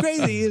though, and it's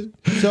crazy.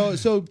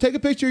 So take a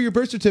picture of your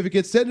birth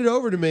certificate, send it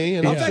over to me,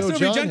 and I'll fax it over.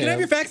 John, can I have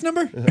your fax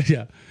number?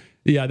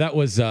 Yeah. That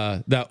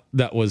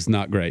was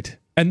not great.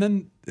 And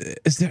then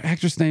is there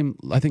actress name?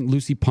 I think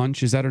Lucy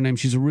Punch. Is that her name?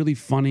 She's a really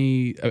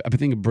funny, I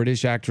think a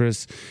British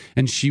actress,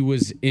 and she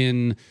was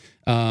in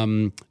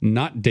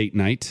not Date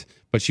Night,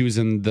 but she was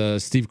in the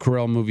Steve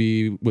Carell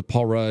movie with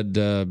Paul Rudd,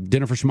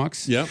 Dinner for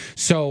Schmucks. Yeah.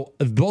 So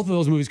both of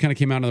those movies kind of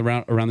came out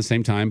around the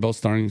same time, both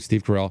starring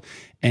Steve Carell.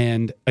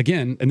 And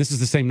again, and this is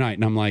the same night,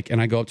 and I'm like,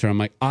 and I go up to her, I'm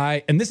like,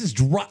 and this is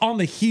on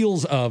the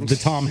heels of the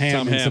Tom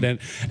Hamm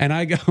incident, and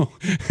I go,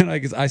 and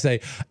I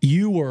say,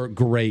 you were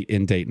great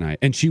in Date Night,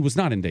 and she was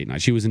not in Date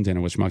Night, she was in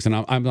Dinner with Schmucks, and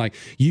I'm like,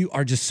 you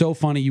are just so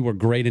funny, you were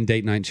great in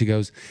Date Night, and she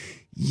goes,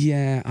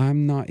 yeah,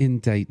 I'm not in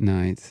Date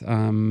Night.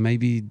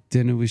 Maybe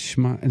Dinner with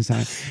Schmucks. And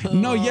so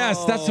no,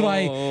 yes, that's what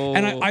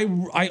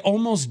I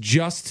almost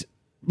just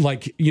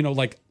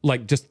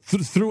just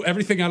threw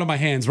everything out of my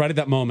hands right at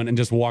that moment and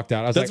just walked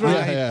out. I was that's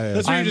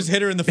where you just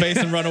hit her in the face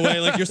and run away.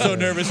 Like you're so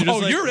nervous. You're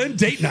just you're in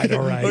Date Night,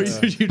 all right.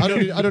 I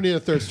don't need a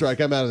third strike.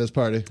 I'm out of this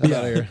party. I'm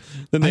out of here.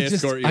 Then they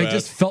escort you out. I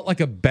just felt like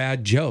a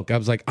bad joke. I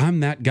was like,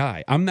 I'm that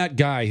guy. I'm that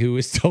guy who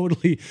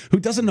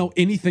doesn't know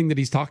anything that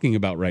he's talking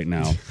about right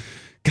now.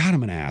 God,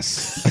 I'm an ass.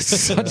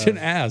 Such an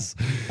ass.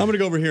 I'm going to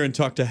go over here and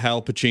talk to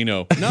Hal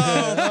Pacino. No,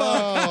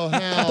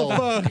 Hal.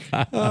 What the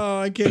fuck? Oh,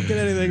 I can't get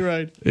anything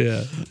right.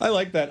 Yeah. I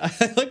like that.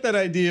 I like that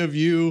idea of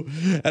you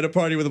at a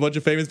party with a bunch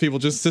of famous people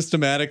just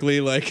systematically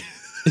like...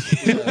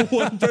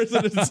 one person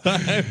at a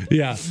time.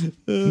 Yeah.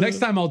 Next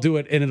time I'll do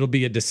it and it'll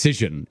be a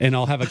decision and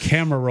I'll have a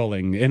camera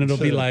rolling and it'll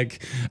be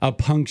like a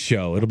punk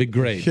show. It'll be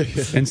great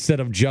instead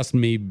of just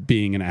me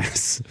being an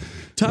ass.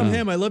 Tom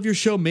Hamm, I love your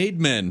show Made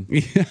Men.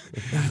 Yeah.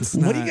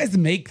 What do you guys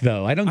make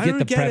though? I don't get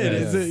the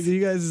premise. It. You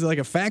guys like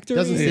a factory?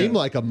 Doesn't seem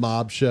like a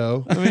mob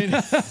show. I mean,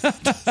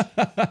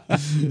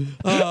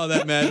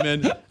 that Mad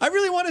Men. I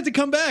really wanted to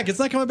come back. It's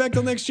not coming back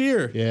till next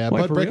year. Yeah,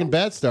 but Breaking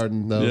Bad's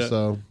starting though,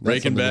 so that's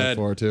Breaking something to look Bad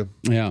forward to.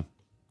 Yeah.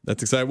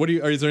 That's exciting.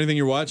 Is there anything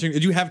you're watching?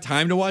 Did you have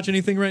time to watch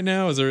anything right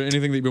now? Is there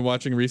anything that you've been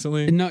watching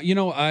recently? No,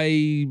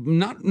 I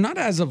not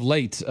as of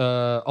late.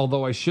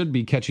 Although I should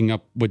be catching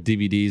up with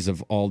DVDs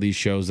of all these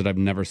shows that I've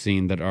never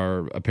seen that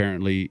are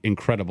apparently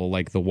incredible,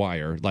 like The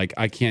Wire. Like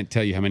I can't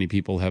tell you how many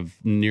people have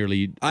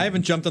nearly. I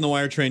haven't jumped on the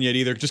Wire train yet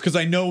either, just because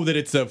I know that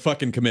it's a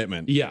fucking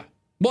commitment. Yeah.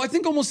 Well, I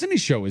think almost any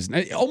show is.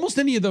 Almost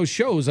any of those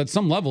shows at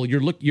some level, you're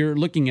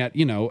looking at.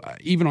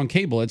 Even on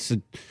cable, it's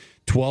a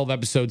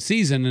 12-episode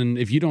season, and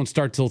if you don't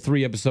start till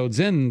 3 episodes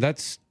in,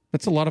 that's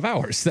a lot of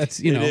hours. It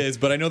is,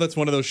 but I know that's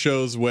one of those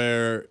shows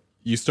where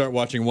you start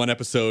watching one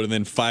episode and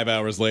then 5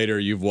 hours later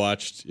you've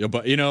watched, and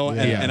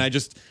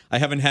I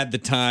haven't had the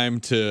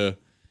time to.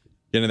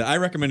 I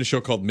recommend a show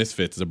called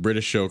Misfits. It's a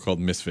British show called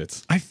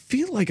Misfits. I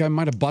feel like I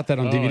might have bought that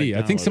on DVD.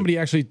 I think somebody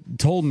actually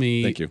told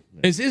me. Thank you.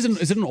 Is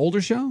it an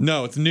older show?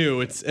 No, it's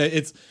new.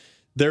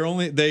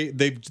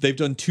 They've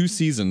done 2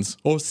 seasons,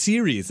 or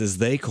series as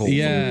they call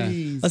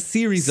them. A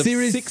series of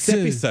 6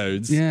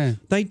 episodes. Yeah.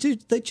 They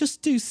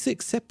just do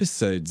 6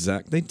 episodes,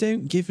 Zach. They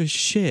don't give a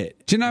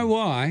shit. Do you know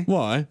why?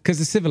 Why? Because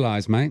they're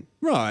civilized, mate.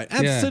 Right,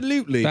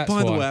 absolutely. Yeah,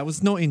 By the why. way, I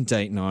was not in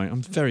date night.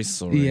 I'm very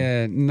sorry.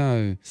 Yeah,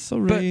 no.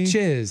 Sorry. But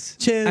cheers.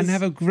 Cheers. And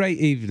have a great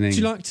evening. Would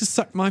you like to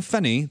suck my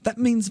fanny? That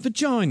means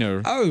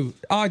vagina. Oh,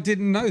 I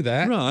didn't know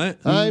that. Right.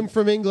 I'm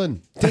from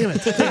England. Damn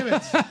it.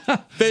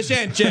 Fish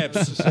and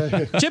chips.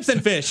 Chips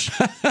and fish.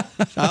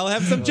 I'll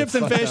have some chips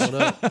and fish.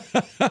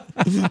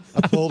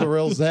 I pulled a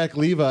real Zach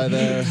Levi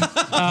there.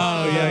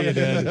 Oh, yeah, you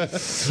did.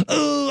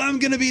 Oh, I'm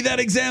going to be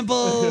that example.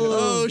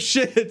 Oh,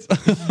 shit.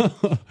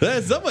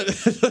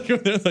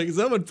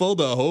 Someone pulled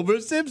a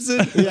Homer Simpson.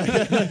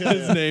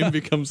 His name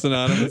becomes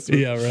synonymous with.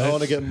 Yeah, right. I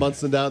want to get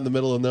Munson down in the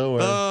middle of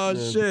nowhere. Oh,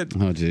 shit.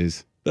 Oh,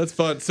 jeez. That's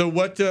fun. So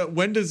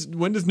when does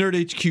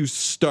Nerd HQ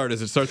start?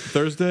 Does it start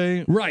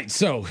Thursday? Right.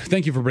 So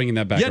thank you for bringing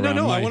that back. Yeah, around.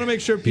 I want to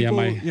make sure people,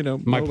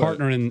 my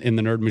partner in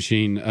the Nerd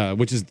Machine,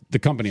 which is the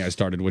company I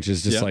started, which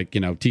is just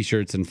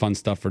T-shirts and fun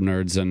stuff for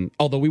nerds. And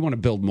although we want to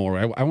build more,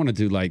 I want to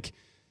do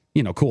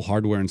cool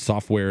hardware and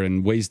software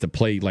and ways to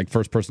play like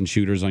first-person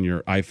shooters on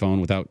your iPhone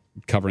without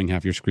covering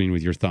half your screen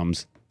with your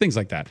thumbs, things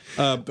like that.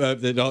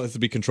 It all has to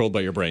be controlled by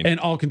your brain, and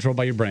all controlled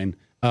by your brain.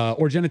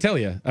 Or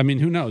genitalia. I mean,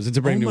 who knows? It's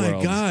a brand new world. Oh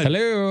my God.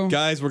 Hello,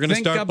 guys, we're gonna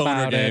start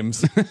boner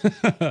games.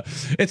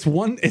 It's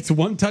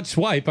one touch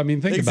swipe. I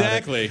mean, think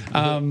exactly.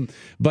 about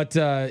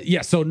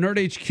it. So Nerd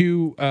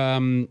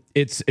HQ,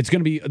 it's going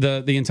to be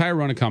the entire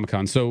run of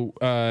Comic-Con. So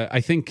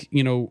I think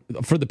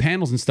for the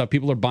panels and stuff,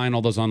 people are buying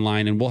all those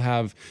online, and we'll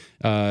have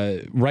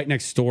right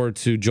next door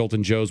to Jolt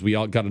and Joe's. We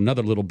all got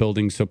another little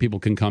building so people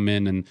can come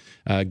in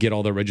and get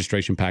all their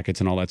registration packets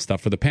and all that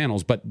stuff for the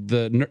panels. But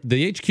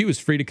the HQ is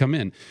free to come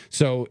in.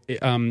 So.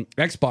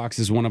 Xbox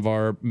is one of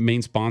our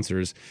main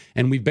sponsors,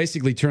 and we've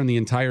basically turned the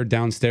entire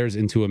downstairs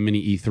into a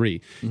mini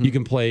E3. Mm-hmm. You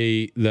can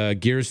play the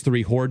Gears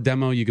 3 Horde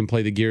demo. You can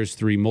play the Gears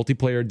 3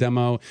 multiplayer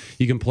demo.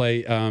 You can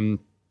play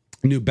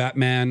new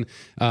Batman,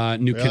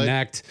 new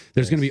Kinect.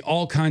 There's going to be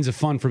all kinds of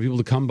fun for people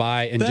to come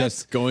by and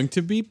That's going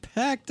to be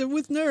packed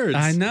with nerds.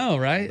 I know,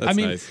 right? That's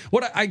nice.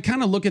 What I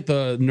kind of look at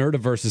the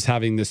nerdiverse as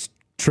having this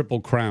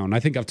triple crown. I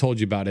think I've told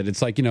you about it. It's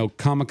like,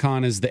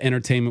 Comic-Con is the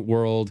entertainment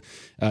world,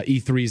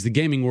 E3 is the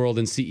gaming world,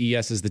 and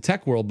CES is the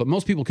tech world, but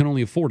most people can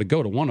only afford to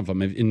go to one of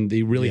them, and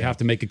they really have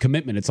to make a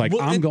commitment. It's like,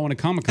 I'm going to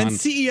Comic-Con. And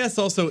CES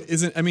also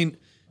isn't,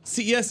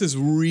 CES is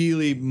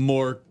really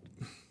more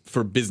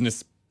for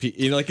business.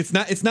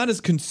 It's not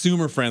as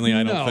consumer friendly.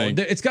 I don't think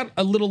it's got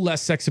a little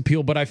less sex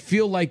appeal, but I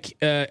feel like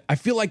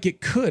it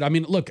could. I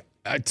mean, look,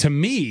 to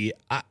me,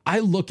 I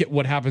look at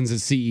what happens at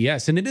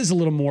CES, and it is a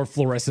little more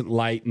fluorescent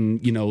light, and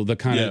the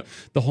kind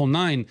of the whole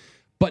nine.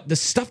 But the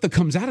stuff that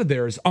comes out of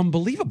there is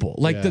unbelievable.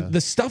 Like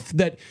the stuff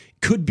that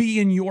could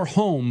be in your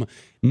home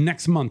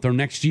next month or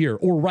next year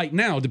or right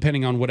now,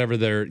 depending on whatever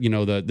their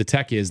the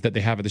tech is that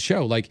they have at the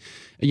show. Like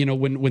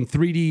when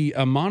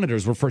 3D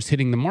monitors were first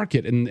hitting the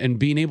market and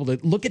being able to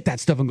look at that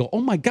stuff and go,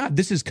 oh my God,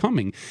 this is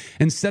coming,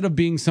 instead of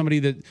being somebody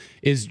that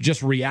is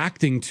just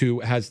reacting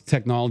to as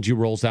technology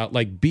rolls out.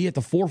 Like be at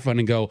the forefront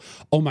and go,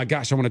 oh my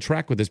gosh, I want to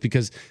track with this,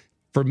 because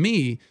for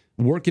me,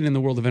 working in the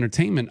world of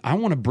entertainment, I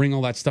want to bring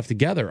all that stuff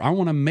together. I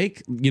want to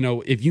make,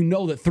 if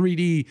that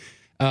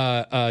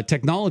 3D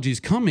technology is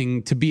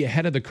coming, to be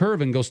ahead of the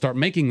curve and go start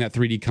making that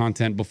 3D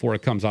content before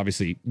it comes.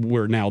 Obviously,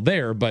 we're now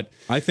there, but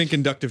I think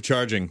inductive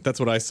charging. That's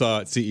what I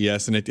saw at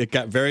CES, and it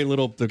got very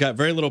little. It got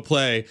very little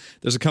play.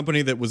 There's a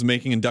company that was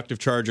making inductive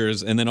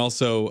chargers, and then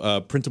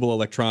also printable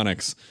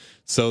electronics,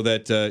 so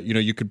that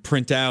you could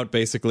print out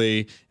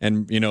basically,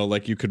 and you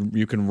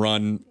can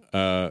run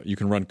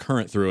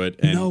current through it.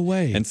 And, no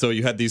way. And so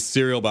you had these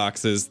cereal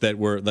boxes that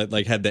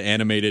had the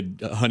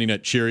animated Honey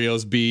Nut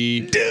Cheerios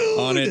bee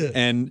on it,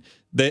 and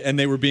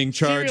they were being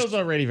charged. Cereal's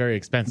already very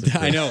expensive.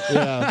 I know.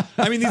 Yeah.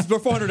 These were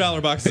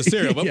 $400 boxes of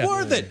cereal, but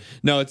worth it.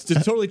 No, it's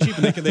just totally cheap,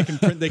 and they can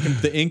print.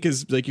 The ink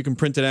is like you can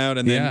print it out,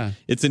 and then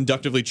it's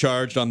inductively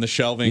charged on the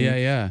shelving.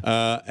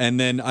 And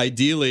then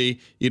ideally,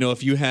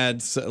 if you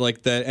had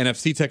like the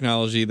NFC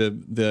technology,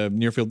 the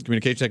near field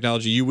communication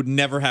technology, you would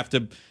never have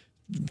to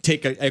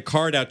take a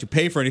card out to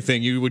pay for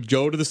anything. You would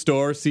go to the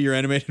store, see your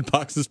animated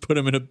boxes, put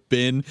them in a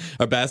bin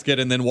or basket,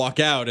 and then walk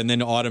out, and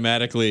then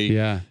automatically,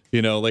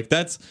 like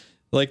that's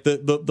like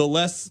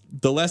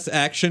the less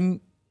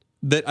action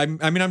that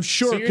I'm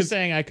sure. So you're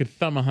saying I could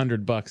thumb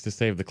 $100 to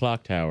save the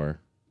clock tower?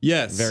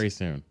 Yes, very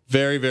soon.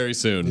 Very, very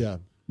soon. Yeah,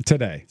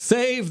 today.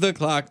 Save the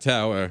clock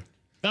tower.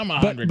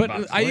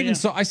 But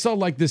I saw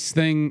like this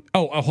thing.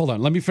 Oh, hold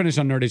on. Let me finish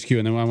on Nerd HQ,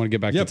 and then I want to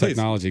get back to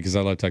technology because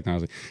I love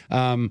technology.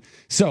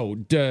 So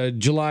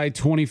July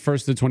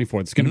 21st to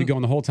 24th. It's going to be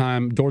going the whole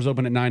time. Doors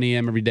open at 9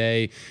 a.m. every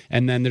day,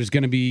 and then there's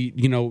going to be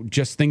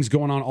just things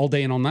going on all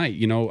day and all night.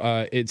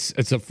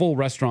 It's a full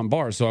restaurant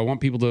bar, so I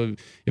want people to,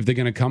 if they're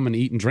going to come and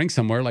eat and drink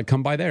somewhere, like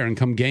come by there and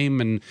come game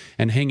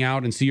and hang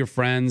out and see your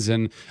friends.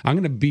 And I'm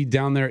going to be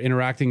down there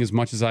interacting as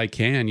much as I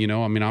can.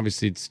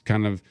 Obviously it's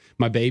kind of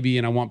my baby,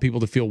 and I want people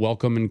to feel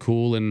welcome and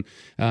cool, and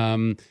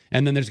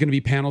then there's going to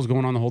be panels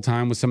going on the whole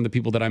time with some of the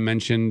people that I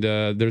mentioned.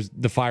 There's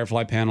the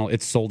Firefly panel.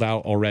 It's sold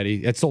out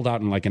already. It's sold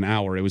out in like an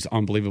hour. It was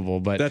unbelievable,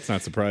 but that's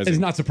not surprising. It's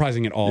not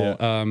surprising at all.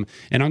 Yeah.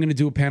 And I'm going to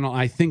do a panel.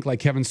 I think like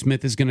Kevin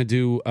Smith is going to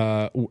do.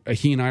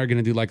 He and I are going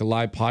to do like a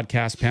live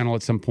podcast panel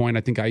at some point.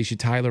 I think Aisha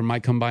Tyler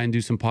might come by and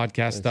do some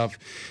podcast stuff.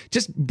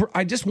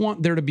 I just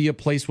want there to be a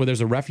place where there's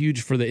a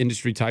refuge for the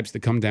industry types that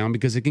come down,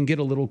 because it can get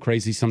a little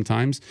crazy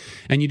sometimes,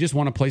 and you just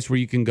want a place where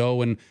you can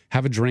go and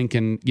have a drink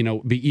and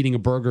be eating a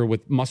burger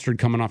with mustard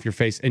coming off your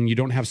face, and you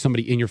don't have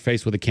somebody in your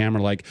face with a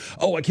camera like,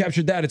 oh, I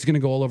captured that, it's going to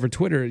go all over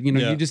Twitter.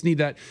 You just need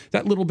that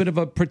little bit of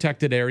a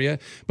protected area.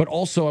 But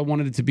also I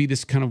wanted it to be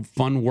this kind of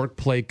fun work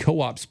play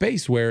co-op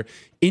space where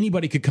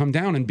anybody could come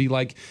down and be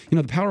like,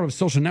 the power of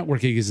social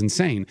networking is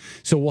insane.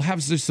 So we'll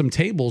have just some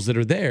tables that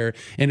are there,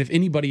 and if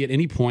anybody at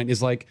any point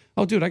is like,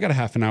 oh dude, I got a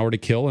half an hour to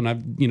kill, and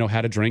I've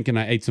had a drink and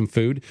I ate some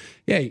food,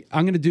 hey,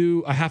 I'm going to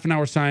do a half an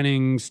hour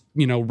signings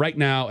right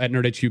now at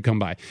Nerd HQ, come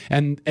by,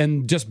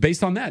 and just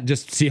based on that,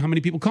 just see how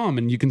many people come,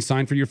 and you can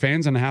sign for your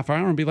fans in a half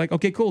hour and be like,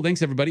 okay, cool,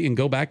 thanks everybody, and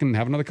go back and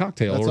have another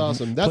cocktail. That's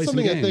awesome. That's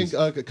something I games.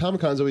 think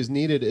Comic-Con's always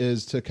needed,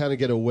 is to kind of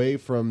get away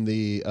from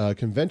the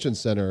convention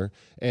center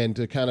and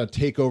to kind of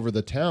take over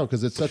the town,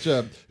 because it's such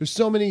a, there's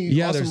so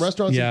many awesome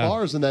restaurants and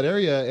bars in that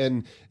area,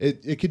 and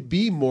it could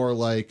be more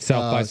like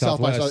South by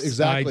Southwest.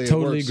 Exactly. I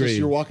totally agree. Just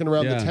you're walking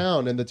around the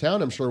town, and the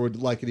town, I'm sure,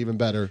 would like it even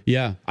better.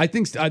 Yeah, I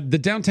think the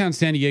downtown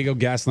San Diego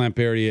gas lamp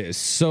area is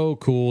so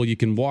cool. You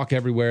can walk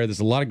everywhere. There's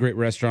a lot of great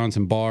restaurants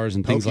and bars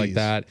and things like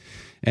that.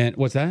 And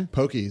what's that?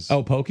 Pokies.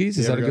 Oh, Pokies?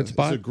 Is that a good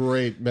spot? It's a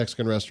great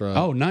Mexican restaurant.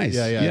 Oh, nice.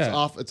 Yeah. It's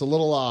off. It's a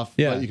little off,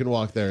 but you can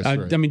walk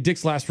there.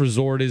 Dick's Last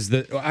Resort is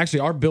actually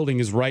our building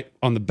is right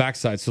on the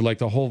backside. So like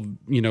the whole,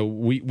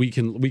 we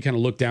kind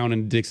of look down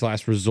in Dick's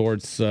Last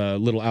Resort's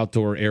little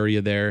outdoor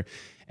area there.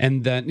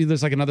 And then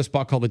there's like another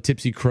spot called the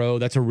Tipsy Crow.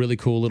 That's a really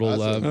cool little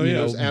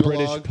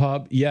British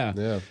pub.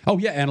 Yeah. Oh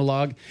yeah,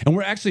 Analog. And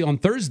we're actually on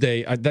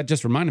Thursday. That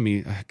just reminded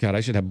me. God,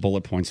 I should have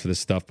bullet points for this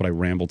stuff, but I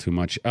ramble too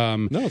much.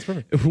 No, it's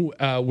perfect.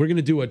 We're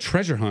gonna do a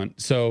treasure hunt.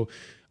 So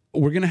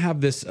we're gonna have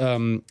this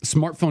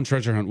smartphone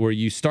treasure hunt where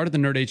you start at the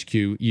Nerd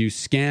HQ, you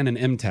scan an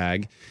M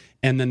tag,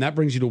 and then that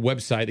brings you to a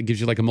website that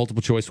gives you like a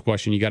multiple choice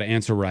question. You got to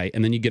answer right.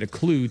 And then you get a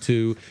clue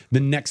to the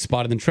next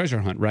spot in the treasure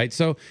hunt, right?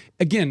 So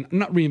again, I'm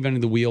not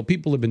reinventing the wheel.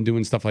 People have been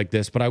doing stuff like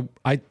this, but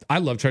I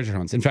love treasure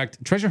hunts. In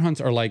fact, treasure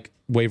hunts are like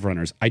wave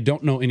runners. I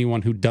don't know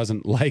anyone who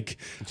doesn't like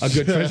a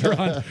good treasure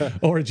hunt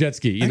or a jet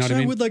ski. You know what I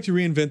mean? I would like to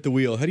reinvent the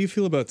wheel. How do you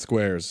feel about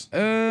squares?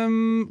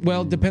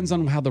 Well, it depends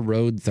on how the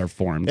roads are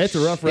formed. It's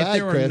a rough ride, If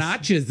there were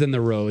notches in the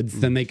roads,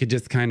 then they could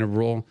just kind of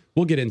roll.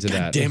 We'll get into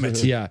that. Damn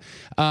it. Yeah.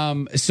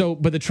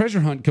 But the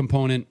treasure hunt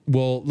component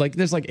will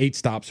there's like 8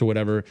 stops or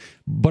whatever,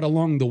 but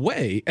along the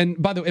way,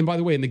 and by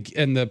the way,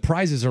 and the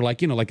prizes are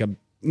like like a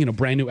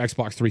brand new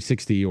Xbox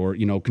 360 or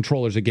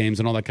controllers of games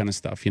and all that kind of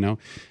stuff.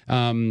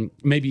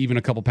 Maybe even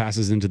a couple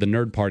passes into the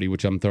nerd party,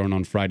 which I'm throwing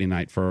on Friday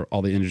night for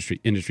all the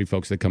industry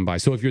folks that come by.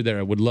 So if you're there,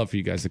 I would love for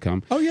you guys to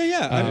come. Oh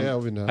yeah.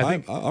 I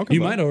think I'll come you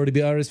by. might already be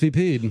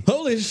RSVP'd.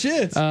 Holy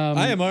shit!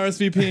 I am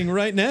RSVPing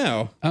right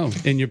now. Oh,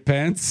 in your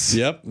pants?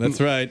 Yep,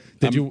 that's right.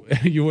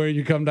 You wearing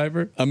your cum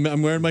diaper?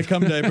 I'm wearing my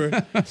cum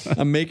diaper.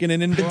 I'm making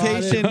an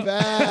invitation.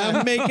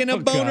 I'm making a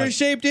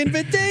boner-shaped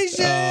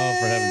invitation. Oh,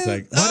 for heaven's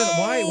sake!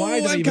 Why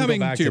did I even go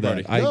back to your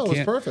party? No, it was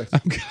perfect.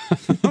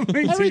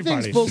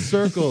 Everything's full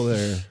circle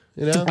there.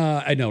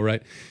 I know,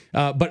 right?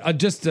 But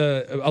just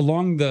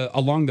along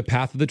the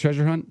path of the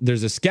treasure hunt,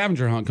 there's a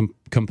scavenger hunt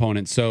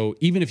component. So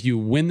even if you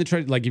win the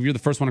treasure, like if you're the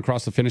first one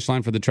across the finish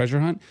line for the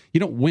treasure hunt, you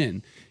don't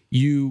win.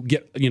 You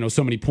get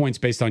so many points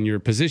based on your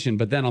position.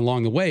 But then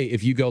along the way,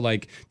 if you go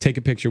take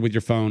a picture with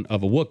your phone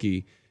of a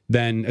Wookiee,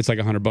 then it's like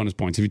 100 bonus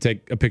points. If you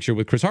take a picture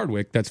with Chris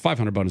Hardwick, that's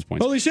 500 bonus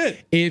points. Holy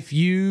shit. If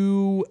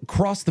you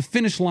cross the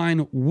finish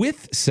line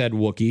with said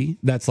Wookiee,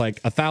 that's like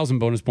 1,000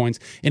 bonus points.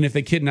 And if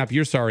they kidnap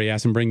your sorry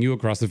ass and bring you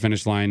across the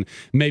finish line,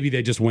 maybe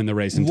they just win the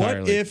race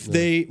entirely.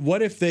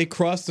 What if they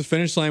cross the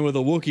finish line with a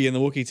Wookiee and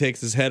the Wookiee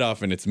takes his head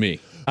off and it's me?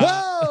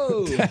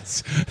 Whoa!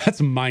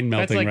 That's mind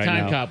melting right now. That's like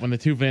Time Cop when the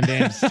two Van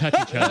Dams touch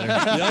each other.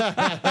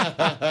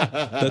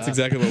 That's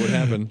exactly what would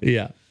happen.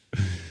 Yeah.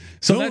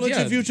 So Don't let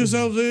your future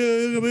self think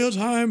it'll be a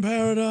time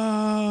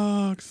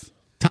paradox.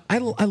 I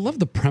love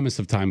the premise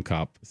of Time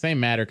Cop. Same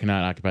matter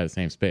cannot occupy the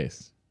same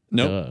space.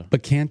 Nope.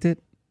 But can't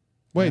it?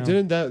 Wait,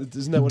 isn't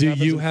that what Do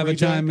happens you in have Free a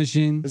time Jack?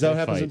 machine? Is that what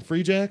happens in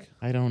Free Jack?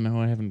 I don't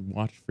know. I haven't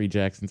watched Free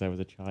Jack since I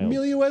was a child.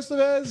 Emilio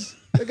Estevez,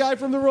 the guy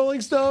from the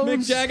Rolling Stones.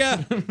 Mick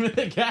Jagger.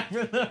 The guy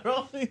from the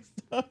Rolling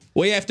Stones.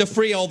 We have to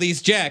free all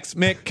these Jacks.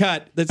 Mick,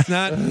 cut.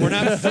 We're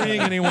not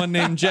freeing anyone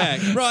named Jack.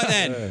 Right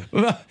then.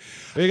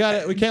 We got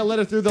it. We can't let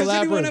it through the Does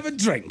labyrinth. anyone have a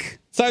drink?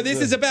 So this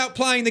is about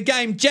playing the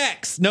game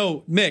Jacks.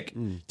 No,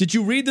 Mick. Did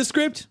you read the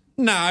script?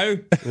 No.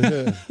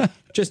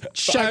 Just I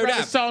showed wrote a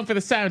up. song for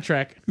the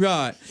soundtrack.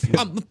 Right.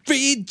 I'm a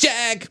free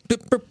Jack.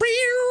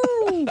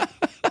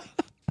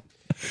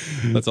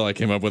 That's all I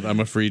came up with. I'm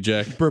a free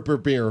Jack.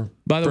 Beer.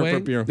 By the Burp, way,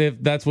 burp, beer.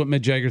 if that's what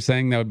Mick Jagger's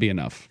saying, that would be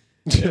enough.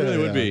 It really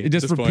would be.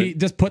 Just at this repeat. point.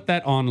 Just put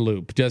that on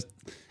loop. Just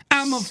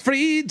I'm a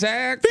free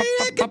Jack.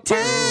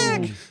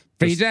 Jack.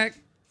 Free Jack.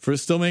 For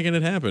still making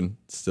it happen.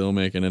 Still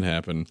making it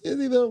happen. Is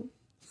he though?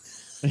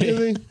 Is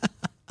he?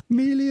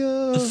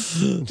 Emilio.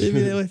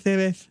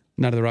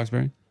 Not of the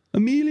Roxbury.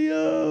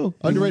 Emilio.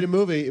 Underrated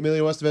movie.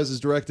 Emilio Estevez has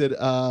directed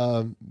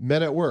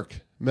Men at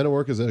Work. Men at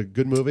Work is a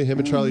good movie. Him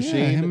and Charlie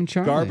Sheen. him and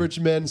Charlie. Garbage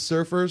men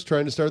surfers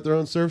trying to start their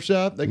own surf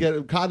shop. They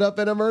get caught up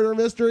in a murder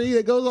mystery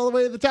that goes all the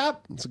way to the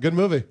top. It's a good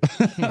movie.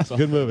 It's a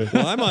good movie.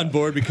 Well, I'm on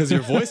board because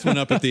your voice went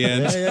up at the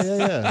end.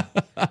 Yeah.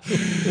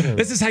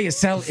 This is how you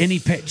sell any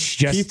pitch.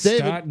 Just Keith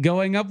David. start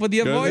going up with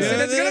your voice,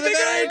 and it's gonna be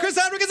great. Chris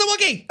Hardwick is a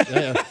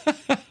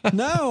Wookiee.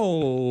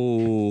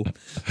 No.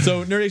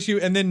 So Nerd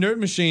HQ and then Nerd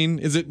Machine.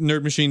 Is it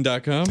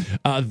nerdmachine.com?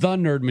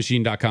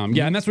 TheNerdMachine.com.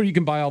 Yeah, and that's where you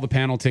can buy all the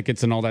panel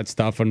tickets and all that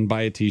stuff and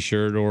buy a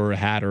t-shirt or a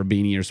hat or a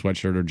beanie or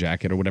sweatshirt or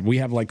jacket or whatever. We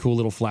have like cool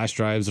little flash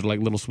drives that are like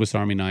little Swiss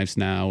Army knives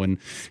now, and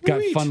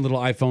got fun little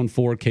iPhone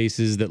 4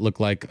 cases that look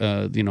like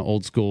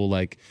old school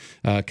like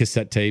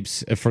cassette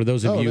tapes. For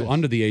those of you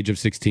under the age of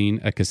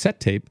 16, a cassette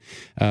tape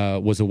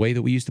was a way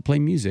that we used to play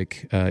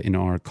music in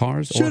our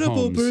cars or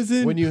homes.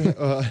 When you,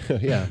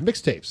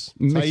 mixtapes.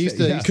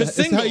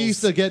 That's how you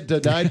used to get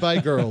denied by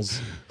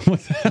girls.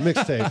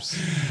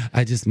 Mixtapes.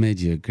 I just made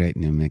you a great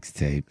new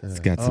mixtape. It's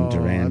got some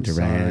Duran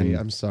Duran.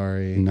 I'm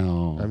sorry.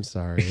 No. I'm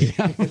sorry. A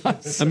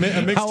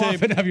mixtape. How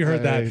often have you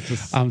heard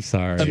that? I'm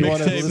sorry. You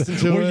wanna listen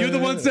to Were it? you the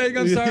one saying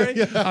I'm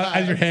sorry?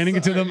 As you're handing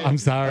it to them, I'm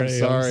sorry.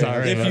 I'm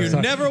sorry. If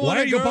you never Why want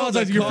are a you girl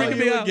apologizing? to You're call freaking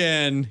me you out.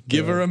 again,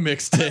 give her a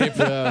mixtape.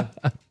 Yeah.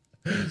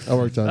 I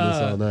worked on this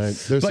all night.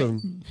 There's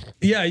some.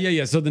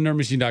 Yeah. So the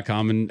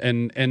nerdmachine.com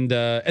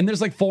and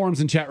there's like forums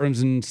and chat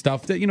rooms and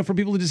stuff that, for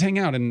people to just hang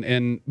out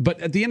but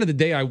at the end of the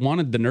day, I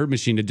wanted the Nerd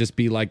Machine to just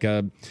be like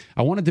I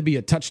wanted to be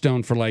a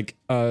touchstone for like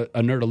a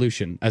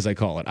nerdolution, as I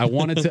call it. I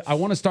want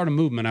to start a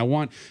movement.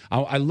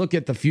 I look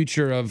at the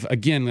future of,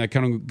 again, like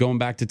kind of going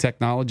back to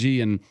technology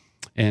and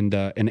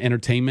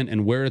entertainment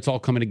and where it's all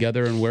coming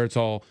together and where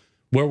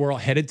we're all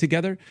headed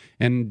together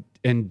and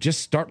just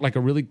start like a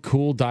really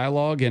cool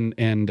dialogue and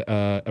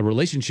a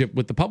relationship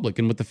with the public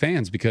and with the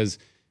fans, because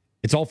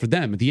it's all for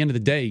them. At the end of the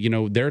day,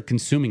 they're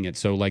consuming it.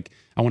 So like,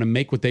 I want to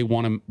make what they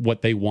want,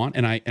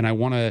 and I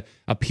want to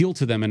appeal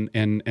to them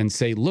and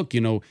say, look,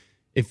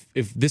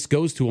 if this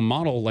goes to a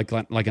model like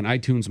an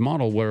iTunes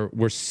model where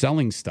we're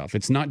selling stuff,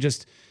 it's not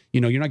just,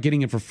 you're not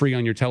getting it for free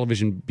on your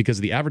television because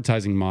of the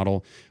advertising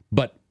model,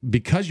 but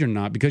because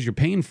you're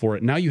paying for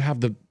it, now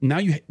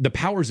the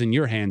power's in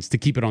your hands to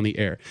keep it on the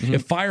air. Mm-hmm.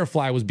 If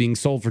Firefly was being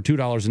sold for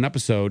 $2 an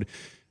episode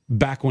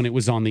back when it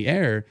was on the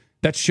air,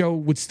 that show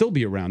would still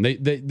be around.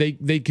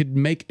 They could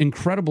make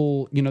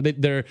incredible,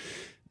 they're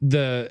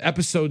the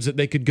episodes that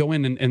they could go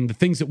in and the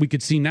things that we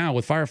could see now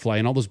with Firefly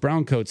and all those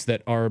brown coats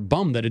that are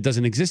bummed that it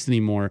doesn't exist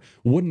anymore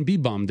wouldn't be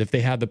bummed if they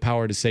had the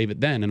power to save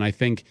it then. And I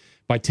think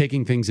by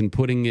taking things and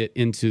putting it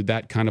into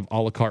that kind of a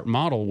la carte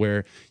model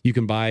where you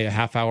can buy a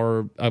half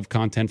hour of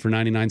content for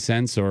 99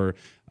 cents or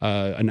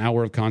an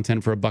hour of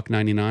content for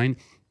 $1.99,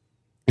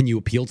 and you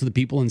appeal to the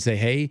people and say,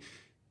 hey,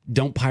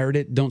 don't pirate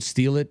it, don't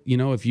steal it.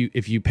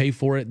 If you pay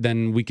for it,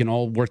 then we can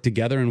all work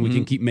together and we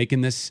can keep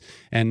making this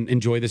and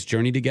enjoy this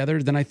journey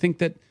together. Then I think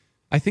that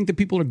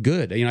people are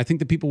good. I think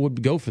that people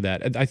would go for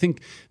that. I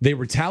think they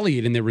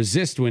retaliate and they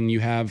resist when you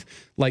have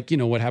like,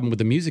 what happened with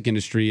the music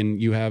industry,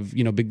 and you have,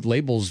 big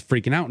labels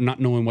freaking out and not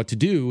knowing what to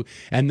do.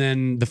 And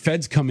then the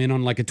feds come in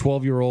on like a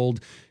 12-year-old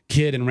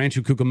kid in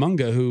Rancho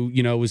Cucamonga who,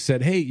 was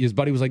said, hey, his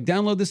buddy was like,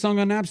 download this song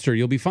on Napster,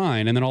 you'll be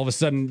fine. And then all of a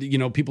sudden,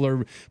 people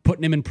are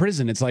putting him in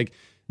prison. It's like,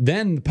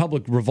 then the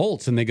public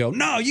revolts and they go,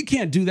 no, you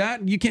can't do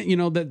that. You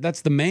can't,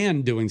 that's the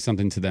man doing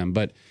something to them.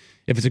 But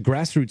if it's a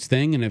grassroots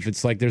thing, and if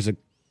it's like there's a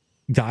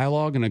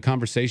dialogue and a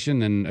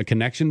conversation and a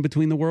connection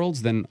between the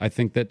worlds, then I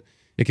think that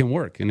it can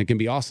work and it can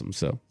be awesome.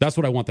 So that's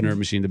what I want the Nerd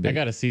Machine to be. I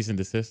got a cease and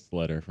desist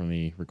letter from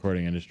the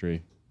recording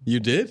industry. You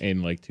did?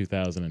 In like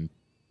 2001.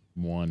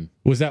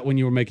 Was that when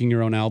you were making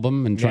your own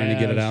album and trying to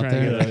get it out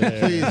there?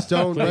 Please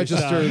don't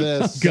register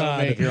this. God.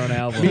 Don't make your own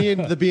album. Me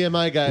and the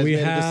BMI guys made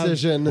a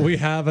decision. We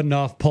have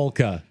enough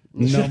polka.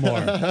 No more.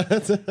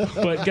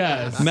 But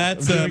guys,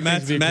 Matt's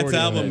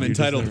album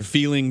entitled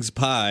 "Feelings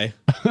Pie."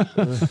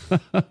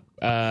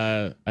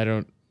 I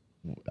don't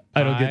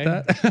I don't get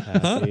that.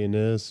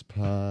 Happiness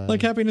pie.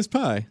 Like happiness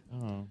pie.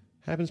 Oh.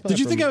 Happiness pie. Did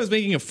you think I was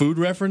making a food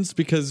reference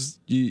because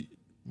you?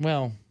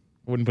 Well,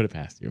 wouldn't put it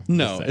past you.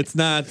 No, it's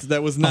not.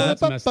 That was not.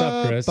 That's messed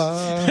up, Chris.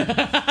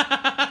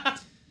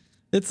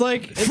 It's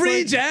like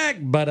Free Jack.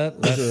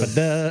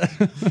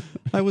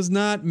 I was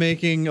not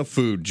making a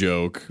food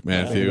joke,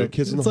 Matthew.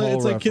 Kids in the It's like- Hall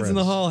It's like Kids in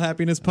the reference. Hall,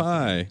 happiness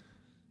pie.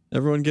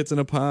 Everyone gets in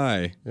a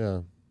pie.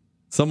 Yeah.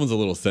 Someone's a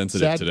little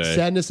sensitive today.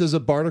 Sadness is a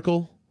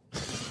barnacle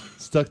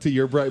stuck to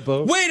your bright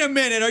boat. Wait a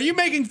minute. Are you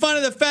making fun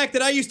of the fact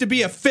that I used to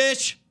be a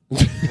fish?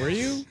 Were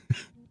you?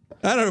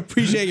 I don't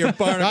appreciate your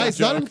barnacle Guys,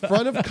 not in joke.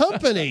 front of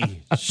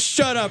company.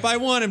 Shut up. I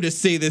want him to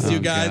see this, you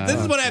guys. God.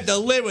 This is what I have to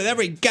live with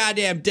every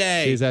goddamn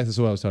day. Exactly, that's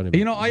what I was talking about.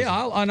 You know,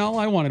 all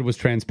I wanted was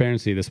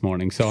transparency this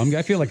morning, so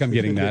I feel like I'm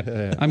getting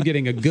that. I'm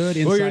getting a good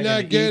insight. Well, you're not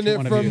into getting each it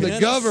one of from you. the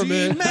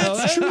government.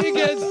 Let's Let me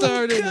get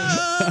started.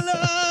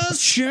 Colors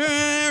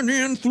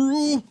shining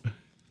through.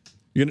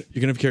 You're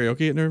gonna have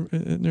karaoke at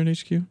Nerd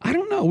HQ? I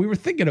don't know. We were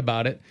thinking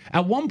about it.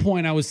 At one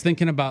point, I was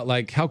thinking about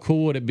like how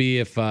cool would it be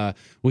if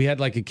we had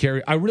like a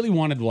karaoke. I really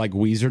wanted like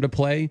Weezer to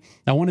play.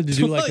 I wanted to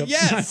do like Well, a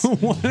yes.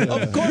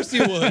 Of course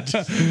you would.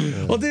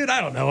 Well, dude,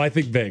 I don't know. I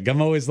think big.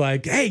 I'm always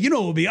like, hey, it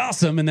would be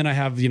awesome. And then I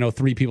have,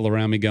 3 people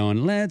around me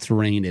going, let's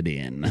rein it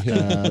in.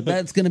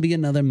 That's going to be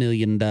another $1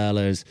 million.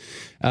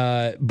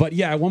 But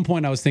yeah, at one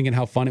point I was thinking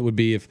how fun it would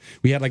be if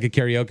we had like a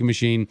karaoke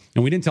machine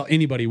and we didn't tell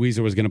anybody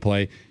Weezer was going to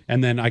play.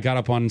 And then I got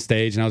up on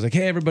stage and I was like,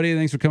 hey, everybody,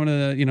 thanks for coming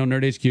to the,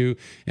 Nerd HQ.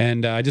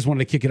 And I just wanted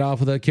to kick it off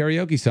with a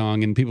karaoke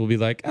song. And people would be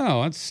like,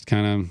 oh, that's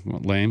kind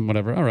of lame,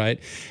 whatever. All right.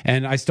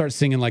 And I start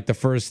singing like the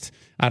first,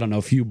 I don't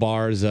know, few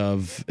bars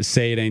of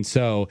Say It Ain't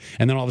So.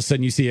 And then all of a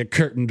sudden you see a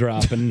curtain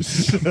drop and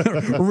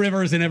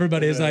Rivers and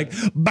everybody is like,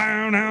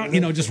 bound out,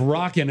 just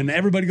rocking. And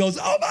everybody goes,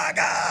 oh my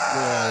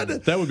God.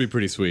 That would be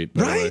pretty sweet.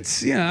 by the way.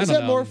 Right? Yeah. Is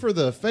that more for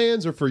the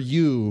fans or for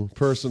you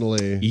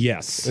personally?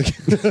 Yes.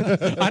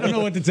 I don't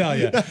know what to tell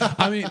you.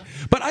 I mean,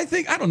 but I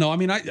don't know. I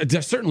mean, I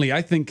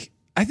think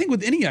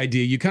with any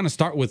idea, you kind of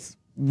start with,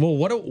 well,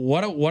 what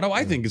do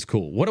I think is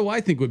cool? What do I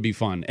think would be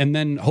fun? And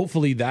then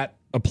hopefully that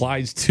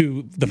applies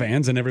to the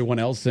fans and everyone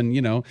else. And,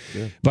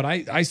 but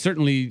I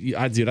certainly,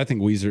 I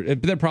think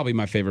Weezer, they're probably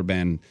my favorite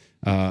band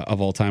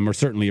of all time, or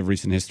certainly of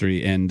recent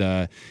history. And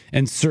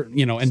certain,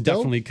 and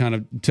definitely kind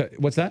of,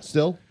 what's that?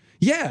 Still?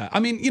 Yeah, I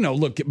mean,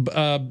 look,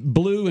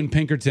 Blue and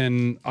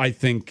Pinkerton, I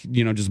think,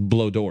 just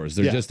blow doors.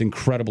 They're just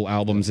incredible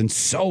albums and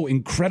so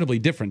incredibly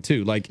different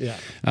too. Like,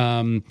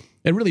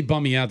 it really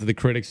bummed me out that the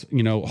critics,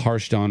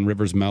 harshed on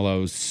Rivers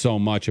Mellow so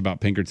much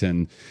about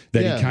Pinkerton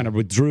that he kind of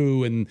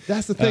withdrew. And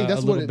that's the thing.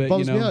 That's what it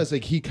bums me out. It's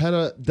like he kind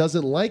of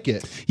doesn't like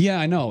it. Yeah,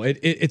 I know.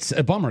 It's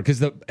a bummer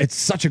because it's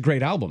such a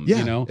great album.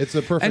 Yeah, it's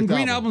a perfect. And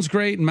Green album. Album's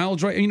great, and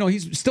Melodrama.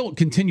 He's still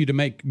continued to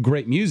make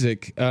great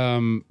music.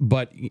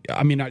 But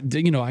I mean,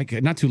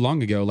 not too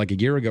long ago, like a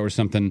year ago or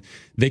something,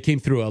 they came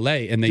through LA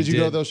and they did you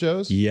go to those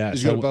shows? Yes,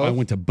 did you go to both? I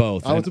went to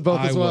both. I went to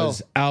both as well. I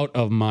was out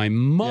of my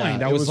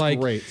mind. Yeah, I was like,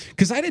 great.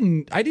 Because I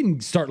didn't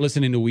start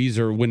listening to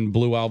Weezer when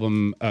Blue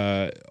Album,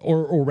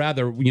 or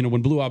rather,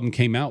 when Blue Album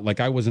came out. Like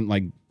I wasn't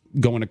like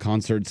going to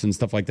concerts and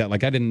stuff like that.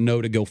 Like I didn't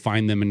know to go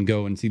find them and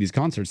go and see these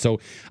concerts. So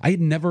I had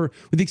never,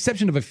 with the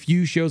exception of a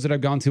few shows that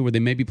I've gone to where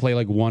they maybe play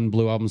like one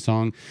Blue Album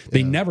song,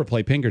 they never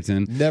play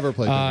Pinkerton. Never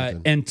play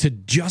Pinkerton. And to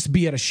just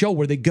be at a show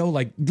where they go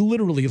like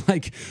literally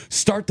like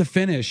start to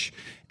finish.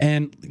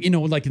 And,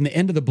 like in the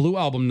end of the Blue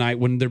Album night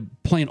when they're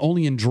playing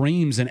Only in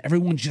Dreams and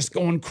everyone's just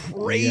going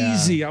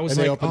crazy. Yeah. I was and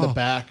like, they open the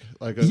back.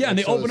 And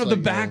they open up the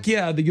back.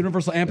 Yeah, the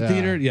Universal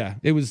Amphitheater. Yeah,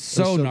 it was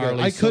so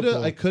gnarly. I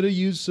could have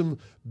used some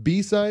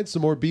B-sides,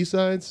 some more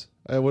B-sides.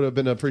 I would have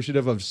been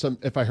appreciative of some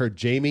if I heard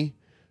Jamie.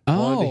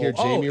 Wanted to hear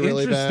Jamie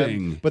really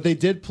bad. But they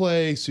did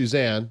play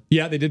Suzanne.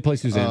 Yeah, they did play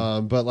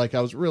Suzanne. But like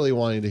I was really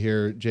wanting to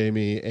hear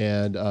Jamie,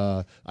 and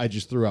I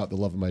just threw out The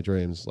Love of My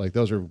Dreams. Like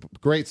those are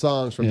great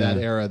songs from that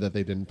era that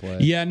they didn't play.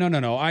 Yeah,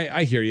 no.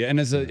 I hear you. And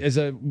as a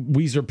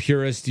Weezer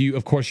purist, you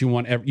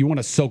want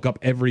to soak up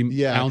every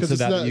ounce of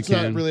that you can. It's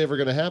not really ever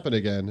going to happen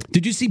again.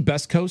 Did you see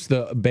Best Coast,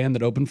 the band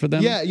that opened for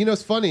them? Yeah,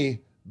 it's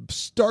funny.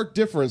 Stark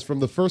difference from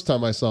the first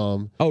time I saw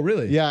him. Oh,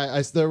 really?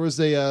 Yeah, there was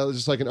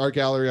just like an art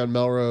gallery on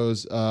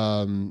Melrose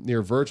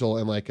near Virgil,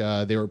 and like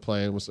they were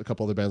playing with a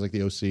couple other bands like the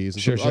OCs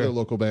and some other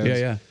local bands.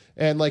 Yeah.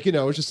 And like it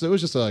was just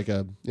like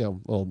a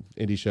little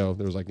indie show.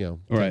 There was like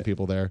 10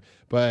 people there,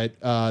 but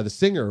the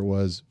singer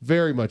was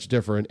very much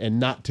different and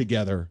not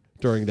together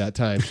during that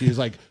time. She was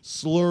like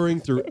slurring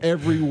through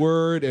every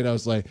word, and I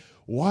was like,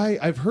 "Why?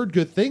 I've heard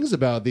good things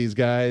about these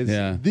guys.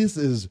 Yeah. This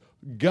is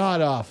god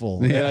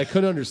awful," and I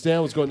couldn't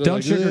understand what's going on.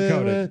 Don't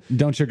sugarcoat it.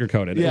 Don't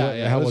sugarcoat it.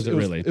 Yeah, How was it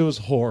really? It was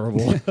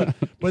horrible.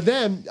 But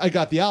then I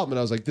got the album and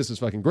I was like, this is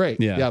fucking great.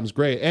 Yeah. The album's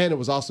great. And it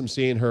was awesome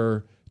seeing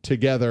her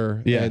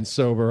together and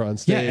sober on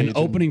stage. Yeah, and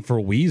opening for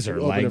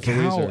Weezer. Like, for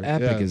how Weezer.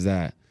 epic is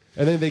that?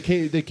 And then they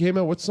came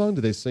out. What song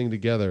did they sing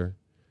together?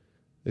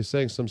 They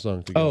sang some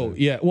song together. Oh,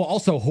 yeah. Well,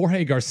 also,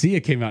 Jorge Garcia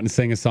came out and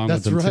sang a song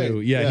with them,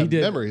 too. Yeah, he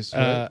did. Memories,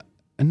 right?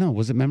 No,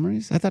 was it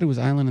Memories? I thought it was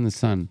Island in the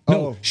Sun.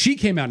 No, she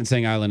came out and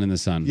sang Island in the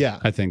Sun. Yeah.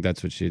 I think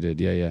that's what she did.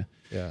 Yeah.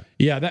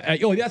 Yeah.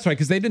 That's right,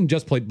 because they didn't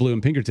just play Blue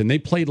and Pinkerton. They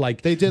played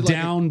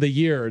down the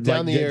years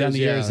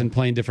and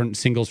playing different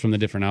singles from the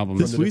different albums.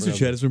 This Weezer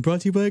chat has been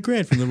brought to you by a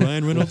grant from the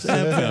Ryan Reynolds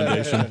Ab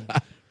Foundation.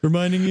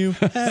 Reminding you,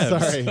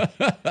 Sorry.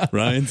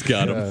 Ryan's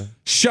got him.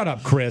 Shut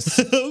up, Chris.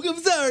 I'm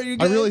sorry, you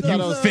guys. I really thought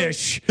You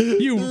fish.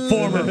 You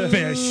former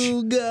fish.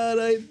 Oh, God,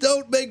 I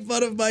don't make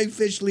fun of my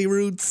fishly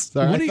roots.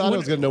 Sorry, I thought I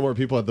was going to know more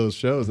people at those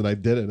shows, and I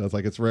didn't. I was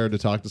like, it's rare to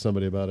talk to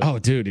somebody about it. Oh,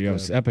 dude, it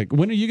was epic.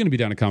 When are you going to be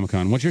down at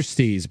Comic-Con? What's your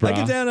steez, bro? I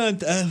get down on,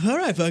 all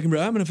right, fucking bro,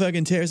 I'm going to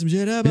fucking tear some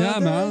shit up. Yeah,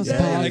 man.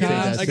 I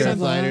got a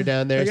liner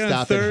down there,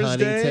 stop at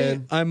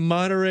Huntington. I'm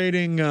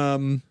moderating,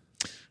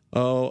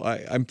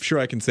 I'm sure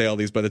I can say all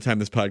these by the time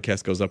this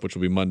podcast goes up, which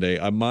will be Monday.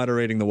 I'm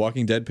moderating the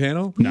Walking Dead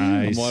panel.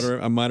 Nice.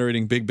 I'm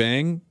moderating Big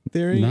Bang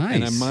Theory. Nice.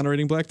 And I'm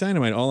moderating Black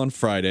Dynamite, all on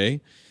Friday.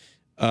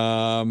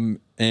 And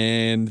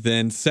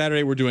then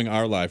Saturday we're doing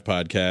our live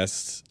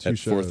podcast at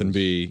 4th and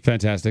B.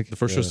 Fantastic. The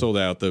first show sold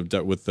out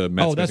with the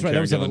Matt Smith that's right. and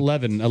That was at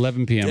Karen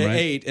 11 p.m., right?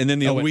 8. And then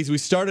we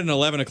started an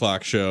 11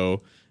 o'clock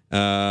show.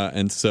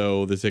 And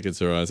so the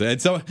tickets are on.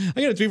 And so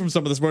I got a tweet from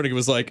someone this morning. It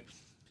was like,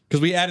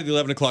 because we added the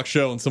 11 o'clock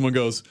show, and someone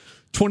goes,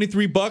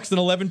 $23 and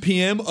 11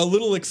 p.m., a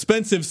little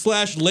expensive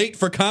 / late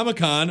for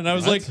Comic-Con. And I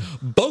was like,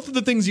 both of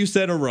the things you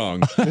said are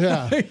wrong.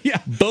 Yeah.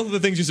 Both of the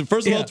things you said.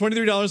 First of all,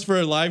 $23 for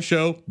a live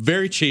show,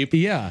 very cheap.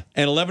 Yeah.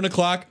 And 11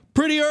 o'clock,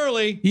 pretty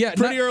early. Yeah,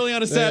 pretty early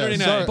on a Saturday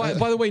night.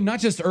 By the way, not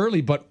just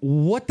early, but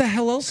what the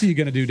hell else are you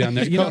going to do down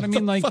there? You know what I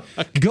mean? Like,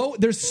 go.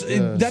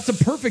 That's a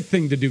perfect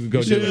thing to do.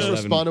 Go do You it. just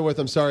responded with,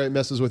 I'm sorry it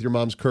messes with your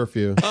mom's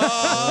curfew.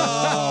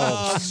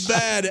 Oh,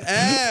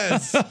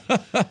 badass.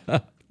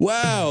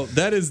 Wow,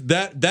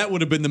 that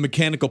would have been the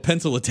mechanical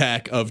pencil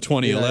attack of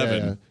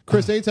 2011. Yeah.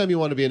 Chris, anytime you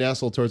want to be an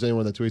asshole towards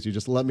anyone that tweets you,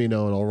 just let me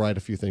know and I'll write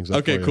a few things up.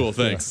 Okay, for you. cool.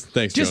 Thanks.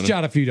 Thanks, Just Jonah.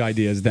 jot a few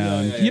ideas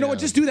down. You know what?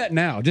 Just do that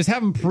now. Just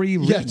have them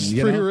pre-written. Yeah, just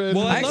pre-written.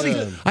 Well,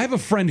 I have a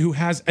friend who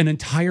has an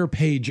entire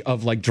page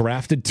of like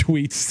drafted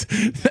tweets,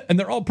 and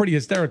they're all pretty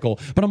hysterical.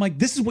 But I'm like,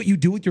 this is what you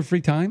do with your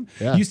free time.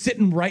 Yeah. You sit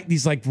and write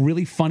these like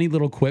really funny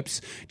little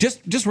quips,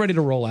 just ready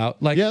to roll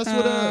out. Like, Yeah, that's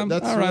all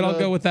right. what, I'll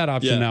go with that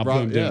option now.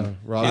 Boom, boom.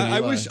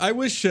 I wish I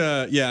wish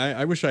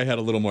I had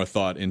a little more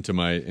thought into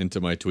my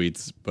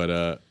tweets,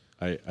 but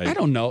I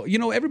don't know. You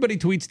know, everybody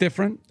tweets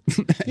different.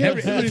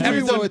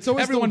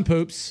 Everyone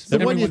poops. The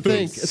one you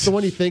think it's the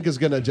one you think is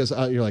gonna just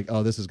you're like,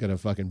 oh, this is gonna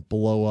fucking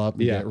blow up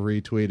and get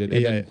retweeted,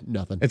 and then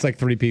nothing. It's like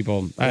 3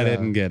 people. I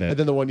didn't get it. And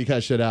then the one you kind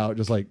of shit out,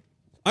 just like.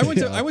 I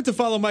went to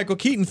follow Michael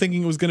Keaton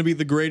thinking it was going to be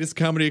the greatest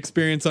comedy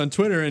experience on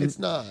Twitter, and it's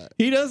not.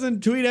 He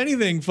doesn't tweet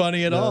anything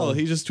funny at all.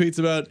 He just tweets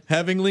about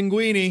having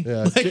linguini.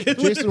 Yeah.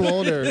 Jason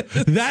Wallner.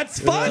 That's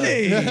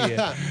funny.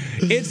 Yeah.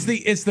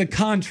 It's the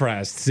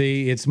contrast.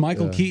 See, it's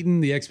Michael Keaton,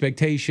 the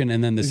expectation,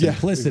 and then the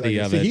simplicity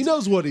of it. He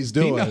knows what he's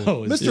doing. He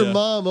knows. Mr.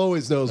 Mom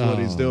always knows what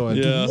he's doing.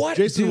 Yeah. What,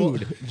 Jason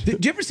dude?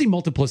 Did you ever see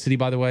Multiplicity?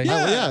 By the way,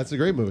 yeah, it's a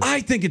great movie.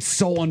 I think it's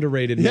so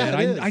underrated,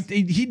 man.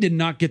 He did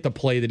not get the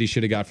play that he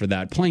should have got for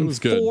that. Playing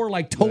 4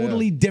 like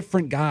totally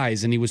different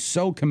guys, and he was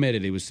so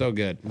committed. He was so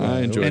good.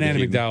 I enjoyed it. And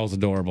Anna McDowell's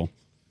adorable.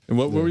 And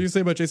what were you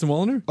saying about Jason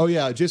Wallner? Oh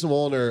yeah, Jason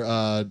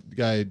Wallner,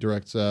 guy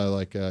directs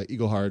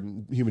Eagleheart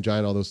and Human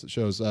Giant, all those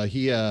shows. Did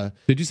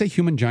you say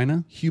Human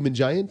Giant? Human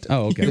Giant.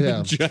 Oh, okay.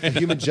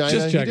 Human Giant.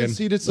 Just checking.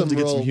 He did some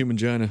get some Human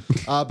Giant.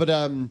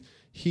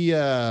 He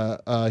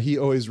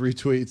always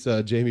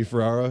retweets Jamie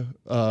Ferrara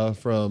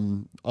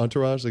from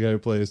Entourage, the guy who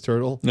plays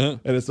Turtle, and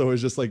it's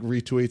always just like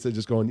retweets and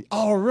just going,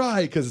 all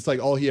right, because it's like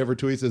all he ever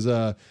tweets is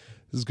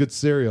this is good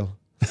cereal.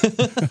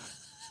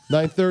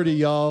 9:30,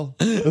 y'all.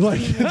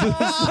 Like,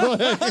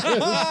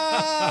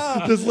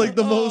 just like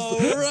the most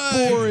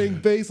boring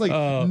base, like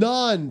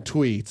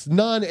non-tweets,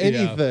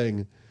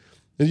 non-anything.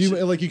 And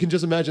you can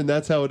just imagine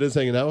that's how it is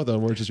hanging out with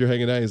him, where it's just you're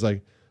hanging out. He's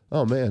like,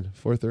 oh man,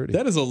 4:30.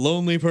 That is a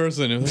lonely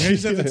person. I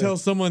just have to tell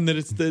someone that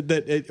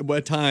it's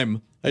what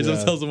time. I just have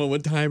to tell someone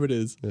what time it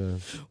is. Yeah.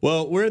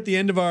 Well, we're at the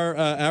end of our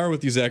hour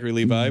with you, Zachary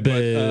Levi.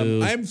 But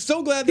I'm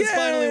so glad this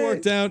finally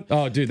worked out.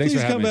 Oh, dude, thanks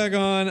for having me. Please come back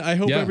on. I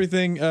hope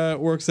everything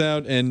works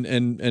out,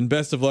 and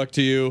best of luck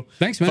to you.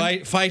 Thanks,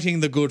 man. Fighting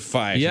the good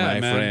fight,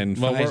 my friend.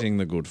 Well, fighting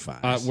the good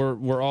fight.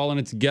 We're all in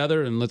it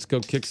together, and let's go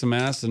kick some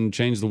ass and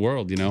change the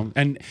world. You know,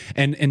 and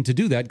to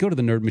do that, go to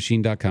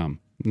thenerdmachine.com.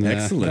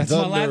 Excellent.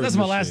 That's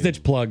my last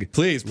ditch plug.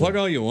 Please plug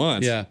all you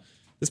want. Yeah.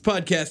 This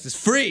podcast is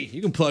free.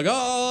 You can plug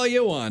all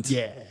you want.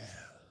 Yeah.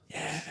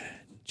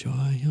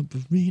 Enjoy your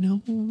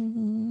burrito.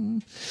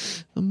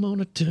 I'm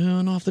gonna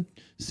turn off the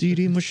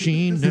CD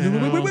machine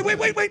now.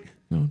 Wait.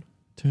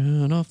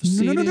 Turn off the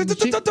CD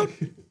machine. Don't.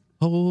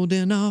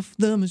 Holding off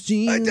the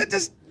machine.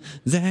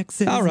 Zach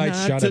says all right,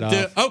 not shut it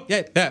off. Oh,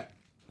 yeah.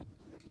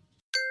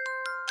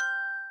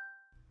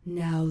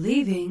 Now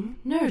leaving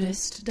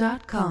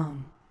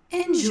Nerdist.com.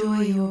 Enjoy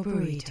your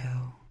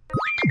burrito.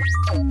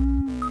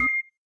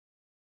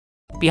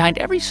 Behind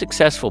every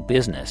successful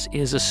business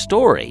is a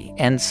story,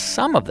 and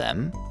some of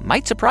them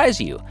might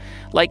surprise you.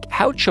 Like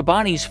how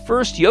Chobani's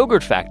first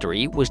yogurt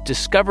factory was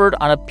discovered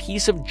on a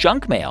piece of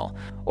junk mail,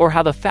 or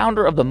how the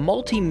founder of the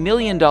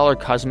multi-million-dollar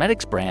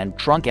cosmetics brand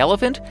Drunk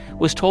Elephant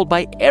was told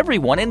by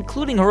everyone,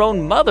 including her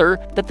own mother,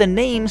 that the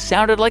name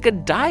sounded like a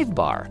dive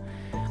bar.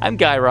 I'm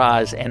Guy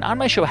Raz, and on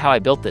my show How I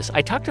Built This,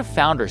 I talk to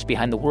founders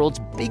behind the world's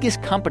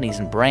biggest companies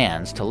and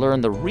brands to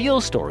learn the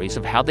real stories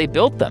of how they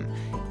built them.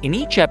 In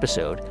each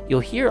episode, you'll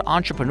hear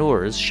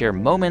entrepreneurs share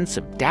moments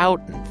of doubt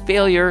and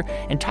failure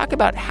and talk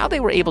about how they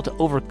were able to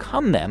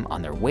overcome them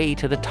on their way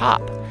to the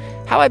top.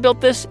 How I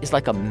Built This is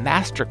like a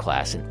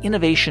masterclass in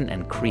innovation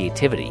and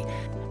creativity,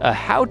 a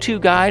how-to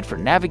guide for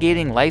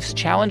navigating life's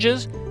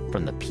challenges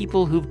from the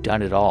people who've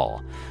done it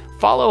all.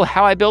 Follow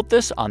How I Built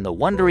This on the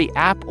Wondery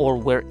app or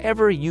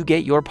wherever you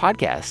get your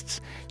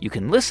podcasts. You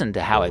can listen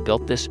to How I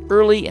Built This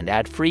early and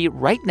ad-free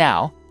right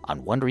now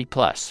on Wondery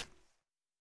Plus.